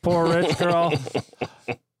that this poor rich girl,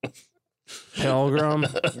 Pilgrim,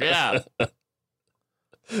 Yeah.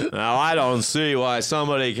 Now I don't see why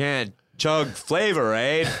somebody can't chug Flavor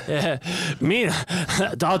Aid. Me,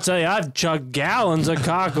 I'll tell you, I've chugged gallons of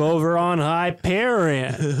cock over on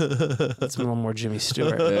Hyperion. That's a little more Jimmy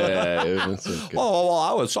Stewart. Oh,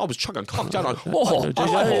 I was chugging cock down on.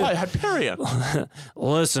 I had Hyperion.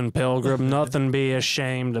 Listen, Pilgrim, nothing be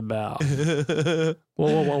ashamed about.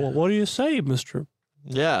 What do you say, Mister?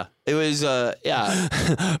 Yeah, it was. Yeah,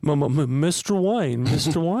 Mr. Wayne.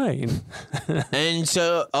 and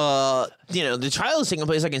so the trial is taking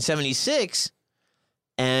place like in '76,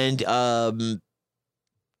 and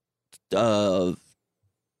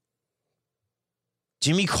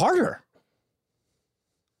Jimmy Carter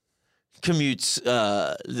commutes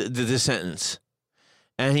the sentence,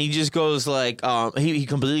 and he just goes like he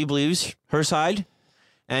completely believes her side.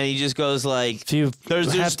 And he just goes like,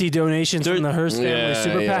 there's hefty donations from the Hearst family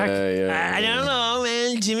super PAC. I don't know,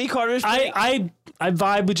 man. Jimmy Carter's. I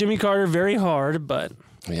vibe with Jimmy Carter very hard, but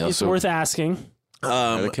it's worth asking.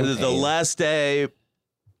 The last day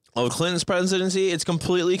of Clinton's presidency, it's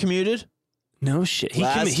completely commuted. No shit.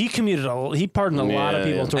 He commuted he pardoned a lot of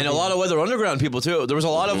people, and a lot of Weather Underground people too. There was a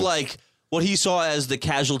lot of like what he saw as the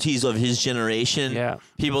casualties of his generation. Yeah,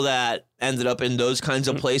 people that ended up in those kinds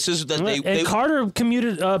of places. That they Carter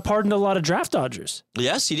pardoned a lot of draft dodgers.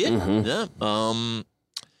 Yes, he did. Yeah.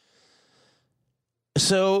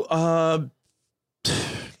 So, I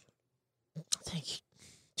think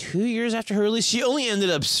 2 years after her release, she only ended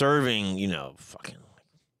up serving, fucking,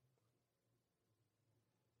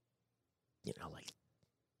 like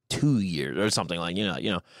 2 years or something like,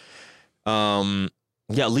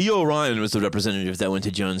 yeah, Leo Ryan was the representative that went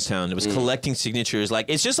to Jonestown. It was collecting signatures. Like,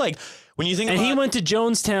 it's just like when you think and he went to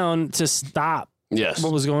Jonestown to stop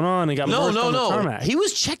what was going on and got on the tarmac. He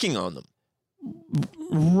was checking on them.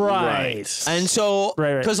 Right. And so,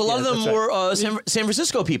 because a lot of them were San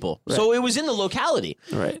Francisco people. Right. So it was in the locality.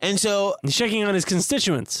 Right. And so he's checking on his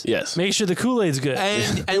constituents. Yes. Make sure the Kool-Aid's good.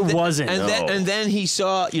 And it wasn't. And then he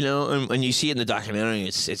saw, and you see it in the documentary,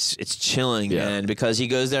 it's chilling, man, because he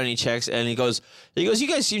goes there and he checks and he goes, you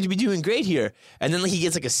guys seem to be doing great here. And then he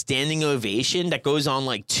gets like a standing ovation that goes on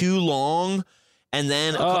like too long. And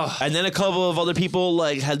then a couple of other people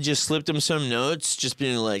like had just slipped him some notes, just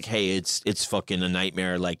being like, "Hey, it's fucking a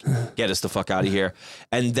nightmare. Like, get us the fuck out of here."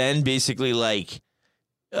 And then basically like,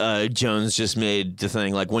 Jones just made the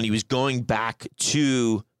thing like when he was going back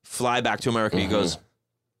to fly back to America, he goes,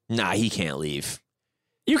 "Nah, he can't leave.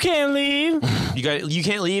 You can't leave. You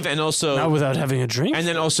can't leave, and also not without having a drink. And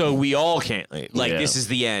then also we all can't leave. Like this is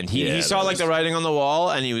the end." He saw like the writing on the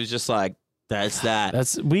wall, and he was just like. That's that.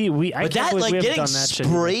 That's we. But that like getting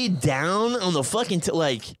sprayed down on the fucking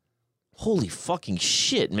like, holy fucking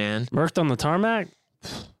shit, man. Murked on the tarmac.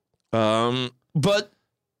 But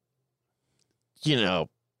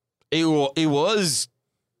it was.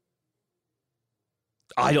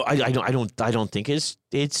 I don't think it's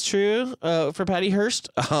true for Patty Hearst.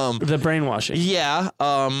 The brainwashing. Yeah.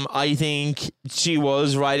 I think she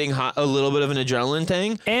was riding a little bit of an adrenaline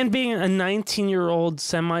thing, and being a 19-year-old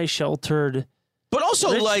semi-sheltered. But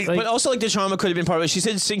also the trauma could have been part of it. She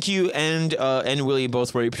said Sinkyu and Willie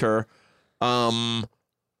both raped her, and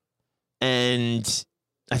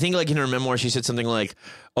I think like in her memoir she said something like,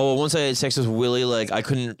 "Oh, once I had sex with Willie, like I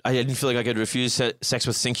didn't feel like I could refuse sex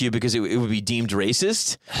with Sinkyu because it would be deemed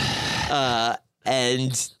racist,"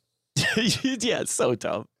 and yeah, it's so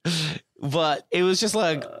dumb. But it was just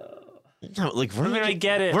like, I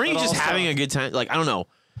get it. Weren't you just having a good time? Like I don't know.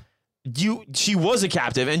 She was a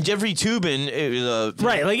captive, and Jeffrey Toobin,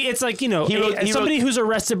 right? Like it's like somebody who's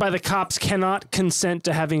arrested by the cops cannot consent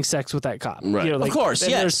to having sex with that cop. Right, of course.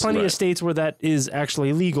 Yes, there's plenty of states where that is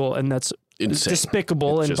actually legal, and that's insane.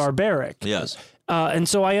 Despicable and barbaric. Yes, and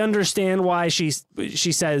so I understand why she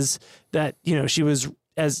says that she was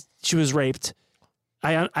raped.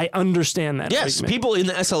 I understand that. Yes, argument. People in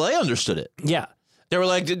the SLA understood it. Yeah. They were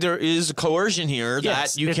like, there is coercion here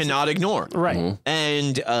that you cannot ignore. Right.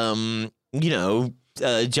 And, Jeffrey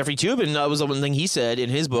Toobin, that was the one thing he said in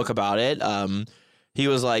his book about it. He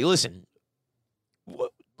was like, listen,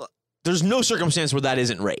 there's no circumstance where that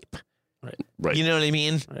isn't rape. Right. You know what I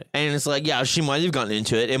mean? Right. And it's like, yeah, she might have gotten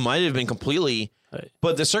into it. It might have been completely,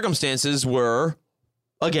 but the circumstances were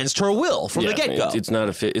against her will from the get-go. It's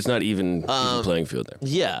not even playing field there.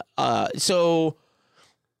 Yeah. So...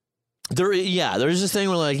 There's this thing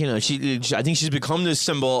where like I think she's become this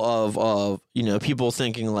symbol of people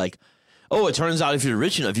thinking like, oh, it turns out if you're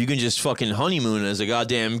rich enough you can just fucking honeymoon as a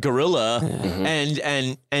goddamn gorilla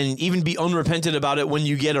and even be unrepentant about it when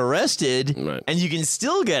you get arrested and you can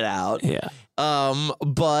still get out. Yeah.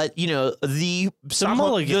 But the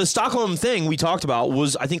Stockholm thing we talked about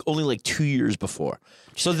was, I think, only like 2 years before.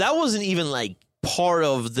 So that wasn't even like part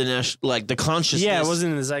of the the consciousness. Yeah, it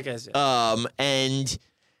wasn't in the zeitgeist.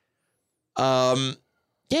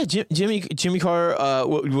 Jimmy Carr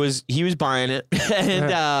was buying it,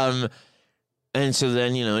 and so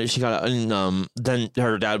then she got then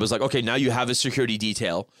her dad was like, okay, now you have a security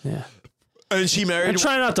detail. Yeah, and she married. And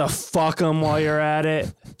try not to fuck them while you're at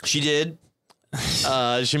it. She did.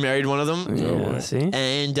 She married one of them. Yeah, see,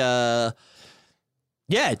 and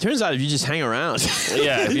yeah, it turns out if you just hang around,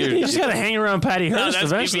 you just gotta hang around Patty Hearst.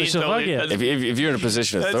 Eventually, she'll fuck you. If you're in a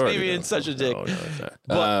position of authority, that's me being such a dick. Oh,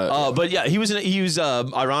 no, but yeah, he was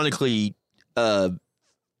ironically a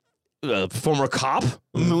former cop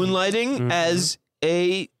moonlighting as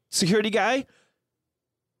a security guy,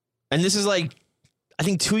 and this is like I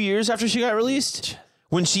think 2 years after she got released,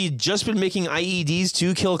 when she'd just been making IEDs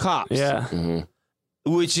to kill cops. Yeah,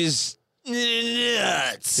 which is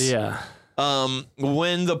nuts. Yeah.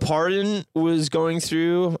 When the pardon was going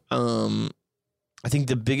through, I think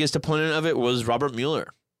the biggest opponent of it was Robert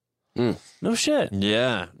Mueller. No shit.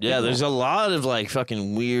 Yeah. There's a lot of like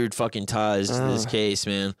fucking weird fucking ties to this case,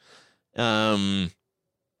 man. Wow.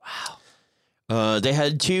 They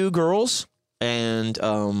had 2 girls, and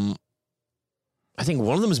I think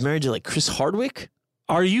one of them was married to like Chris Hardwick.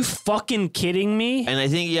 Are you fucking kidding me? And I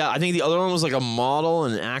think the other one was like a model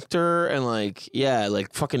and actor and like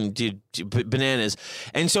fucking dude, bananas.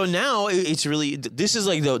 And so now it's really, this is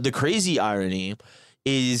like the crazy irony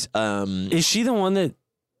is she the one that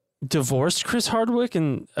divorced Chris Hardwick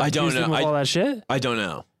and I don't know all that shit? I don't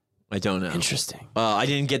know. Interesting. I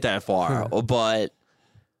didn't get that far, but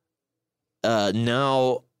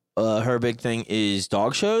now her big thing is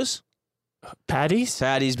dog shows. Patty's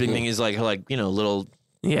big thing is like little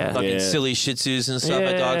fucking silly Shih Tzus and stuff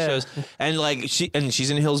at dog shows, and like she's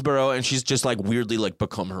in Hillsborough, and she's just like weirdly like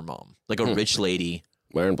become her mom, like a rich lady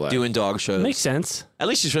wearing black doing dog shows. Makes sense. At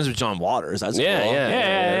least she's friends with John Waters. That's cool.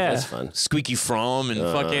 Yeah. That's fun. Squeaky Fromm and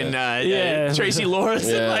fucking Tracy Lords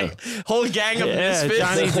and like whole gang of misfits.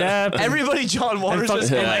 Johnny Depp, everybody. John Waters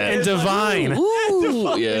and Divine.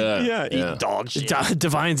 Ooh, yeah, eating dog shit.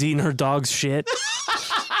 Divine's eating her dog's shit.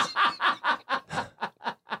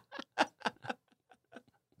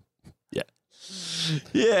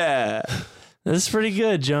 Yeah. This is pretty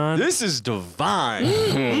good, John. This is divine.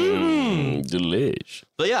 Delish.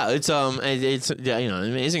 But yeah, it's an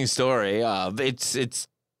amazing story. The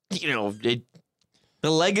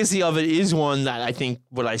legacy of it is one that I think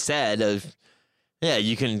what I said of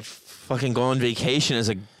you can fucking go on vacation as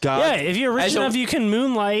a god. Yeah, if you're rich enough, you can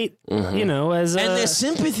moonlight. As and the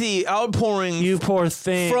sympathy outpouring. You poor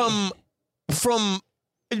thing. From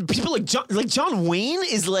people like John Wayne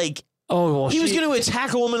is like. Oh, well, he was going to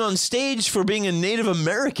attack a woman on stage for being a Native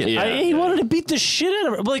American. He wanted to beat the shit out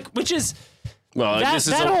of her. Like, which is this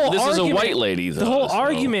is a white lady. Though, the whole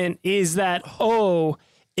argument is that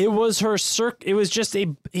it was her it was just it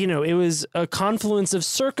was a confluence of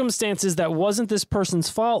circumstances that wasn't this person's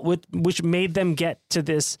fault, which made them get to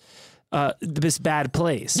this bad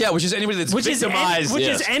place. Yeah, which is anybody that's victimized.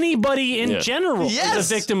 Is anybody in general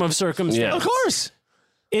is a victim of circumstance. Yeah. Of course.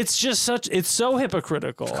 It's just it's so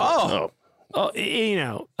hypocritical. They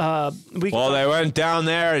went down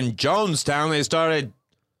there in Jonestown. They started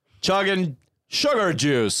chugging sugar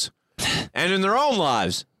juice, and in their own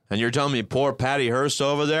lives. And you're telling me poor Patty Hearst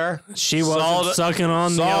over there? She wasn't sucking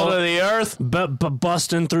on salt of the earth, but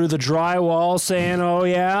busting through the drywall, saying, "Oh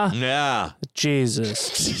yeah, yeah,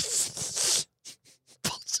 Jesus."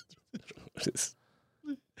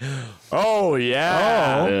 Oh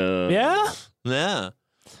yeah, yeah.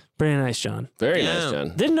 Pretty nice, John. Very nice,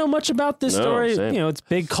 John. Didn't know much about this story. Same. It's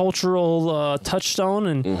big cultural touchdown,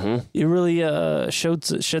 and you really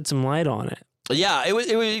shed some light on it. Yeah, it was.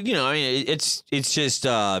 It's just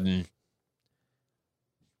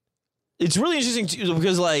it's really interesting too,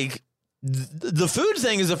 because like the food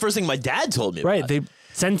thing is the first thing my dad told me. Right, about. they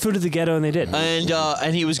send food to the ghetto, and they did.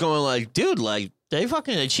 And he was going like, dude, like they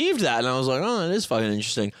fucking achieved that, and I was like, oh, that is fucking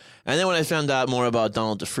interesting. And then when I found out more about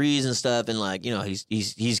Donald DeFreeze and stuff, and like,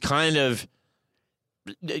 he's kind of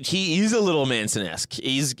he's a little Manson-esque.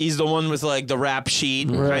 He's the one with like the rap sheet,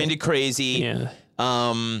 kind of crazy. Yeah.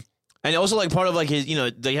 And also like part of like his,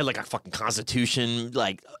 they had like a fucking constitution,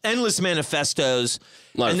 like endless manifestos,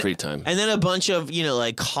 a lot of free time, and then a bunch of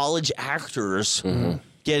like college actors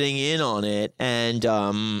getting in on it, and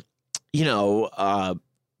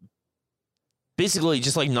basically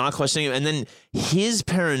just like not questioning him, and then his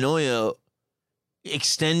paranoia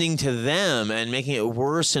extending to them and making it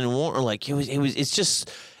worse and worse. Like it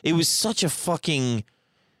was such a fucking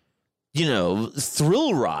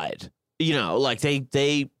thrill ride. Like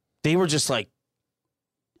they were just like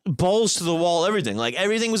balls to the wall, everything. Like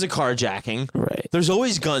everything was a carjacking. Right. There's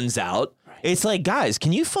always guns out. It's like, guys,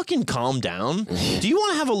 can you fucking calm down? Do you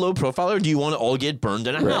want to have a low profile, or do you want to all get burned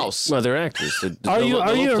in a house? Well, they're actors. Are you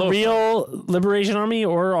a real Liberation Army,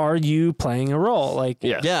 or are you playing a role? Like,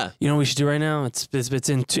 Yeah. you know what we should do right now? It's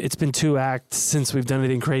been 2 acts since we've done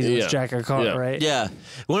anything crazy with Jack Carr, right? Yeah.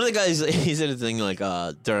 One of the guys, he said a thing like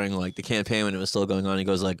during like the campaign when it was still going on. He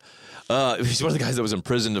goes like, he's one of the guys that was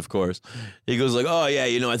imprisoned, of course. He goes like, oh yeah,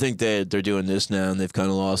 I think they're doing this now and they've kind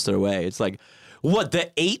of lost their way. It's like, what,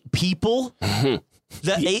 the 8 people? The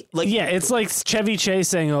 8, like, yeah, it's like Chevy Chase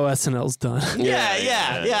saying, "Oh, SNL's done."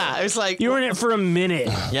 Yeah. It's like You were in it for a minute,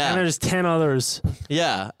 and there's 10 others.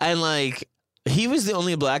 Yeah, and like he was the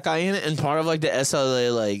only black guy in it, and part of like the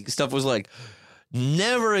SLA like stuff was like,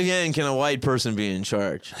 never again can a white person be in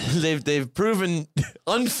charge. They've proven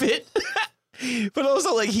unfit. But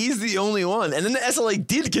also, like, he's the only one. And then the SLA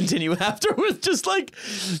did continue after with just, like,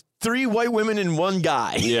 3 white women and 1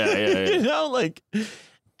 guy. Yeah. Like,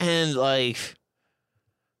 and, like,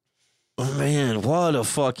 oh, man, what a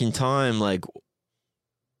fucking time. Like,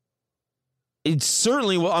 it's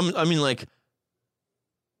certainly, I mean, like,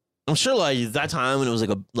 I'm sure, like, that time when it was,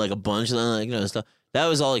 like a bunch of them, like, stuff, that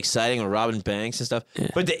was all exciting with Robin Banks and stuff. Yeah.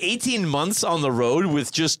 But the 18 months on the road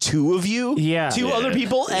with just 2 of you, 2 other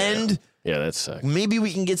people, and... Yeah, that sucks. Maybe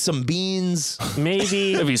we can get some beans.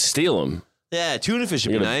 Maybe. If you steal them. Yeah, tuna fish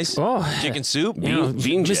would be nice. Oh, chicken soup.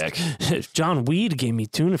 Bean Jack. John Weed gave me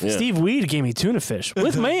tuna fish. Yeah. Steve Weed gave me tuna fish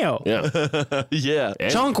with mayo. Yeah. Yeah.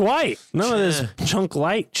 Chunk white. None of this chunk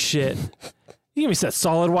light shit. You give me that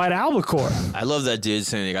solid white albacore. I love that dude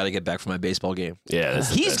saying, I got to get back from my baseball game. Yeah.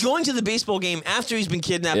 He's going to the baseball game after he's been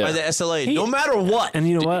kidnapped by the SLA, no matter what. And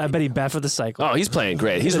you know what? I bet he bet for the cycle. Oh, he's playing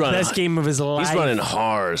great. He's running. Best game of his life. He's running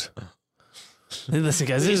hard. Listen,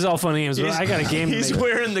 guys, this is all funny games, but I got a game to He's make.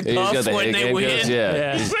 wearing the cuffs when they win.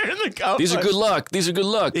 Yeah. He's wearing the cuffs. These are good luck. These are good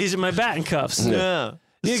luck. These are my batting cuffs. Yeah.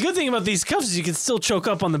 The good thing about these cuffs is you can still choke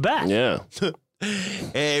up on the bat. Yeah.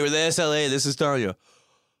 Hey, with the SLA, this is Tanya.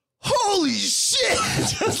 Holy shit!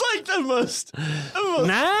 Just like the most.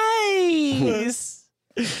 Nice.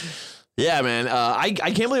 Yeah, man. I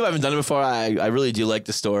can't believe I haven't done it before. I really do like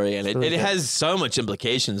the story, and it has so much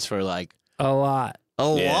implications for like a lot. A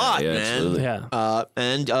lot, man.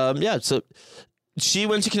 Absolutely. Yeah. So she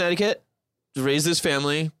went to Connecticut, raised this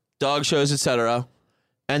family, dog shows, etc.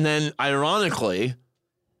 And then, ironically,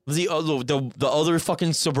 the other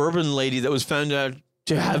fucking suburban lady that was found out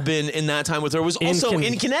to have been in that time with her was also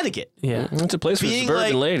in Connecticut. Yeah. It's a place for Being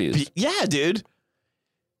suburban like, lady. Yeah, dude.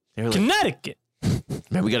 They were like, Connecticut.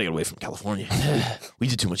 man, we gotta get away from California. We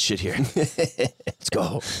did too much shit here. Let's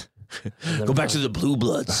go. Go back to the Blue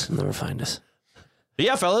Bloods. Never find us. But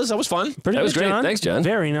yeah, fellas, that was fun. Pretty That was good, great. John. Thanks, John.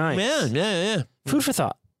 Very nice. Man, yeah. Food for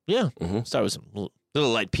thought. Yeah. Start with some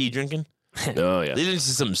little light pea drinking. Oh, yeah. Lead into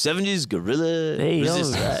some 70s gorilla Hey, all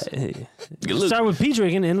resistance. right. Start with pea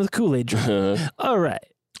drinking and with Kool-Aid drinking. All right.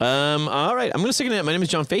 All right. I'm gonna say goodnight. My name is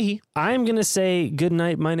John Fahey. I'm going to say good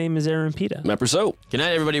night. My name is Aaron Pita. Matt Brousseau. Good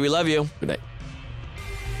night, everybody. We love you. Good night.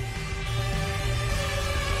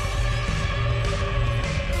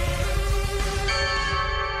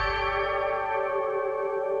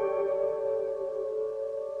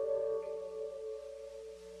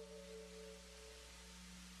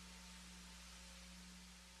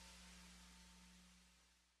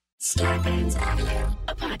 Starburns Audio,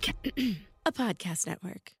 a podcast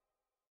network.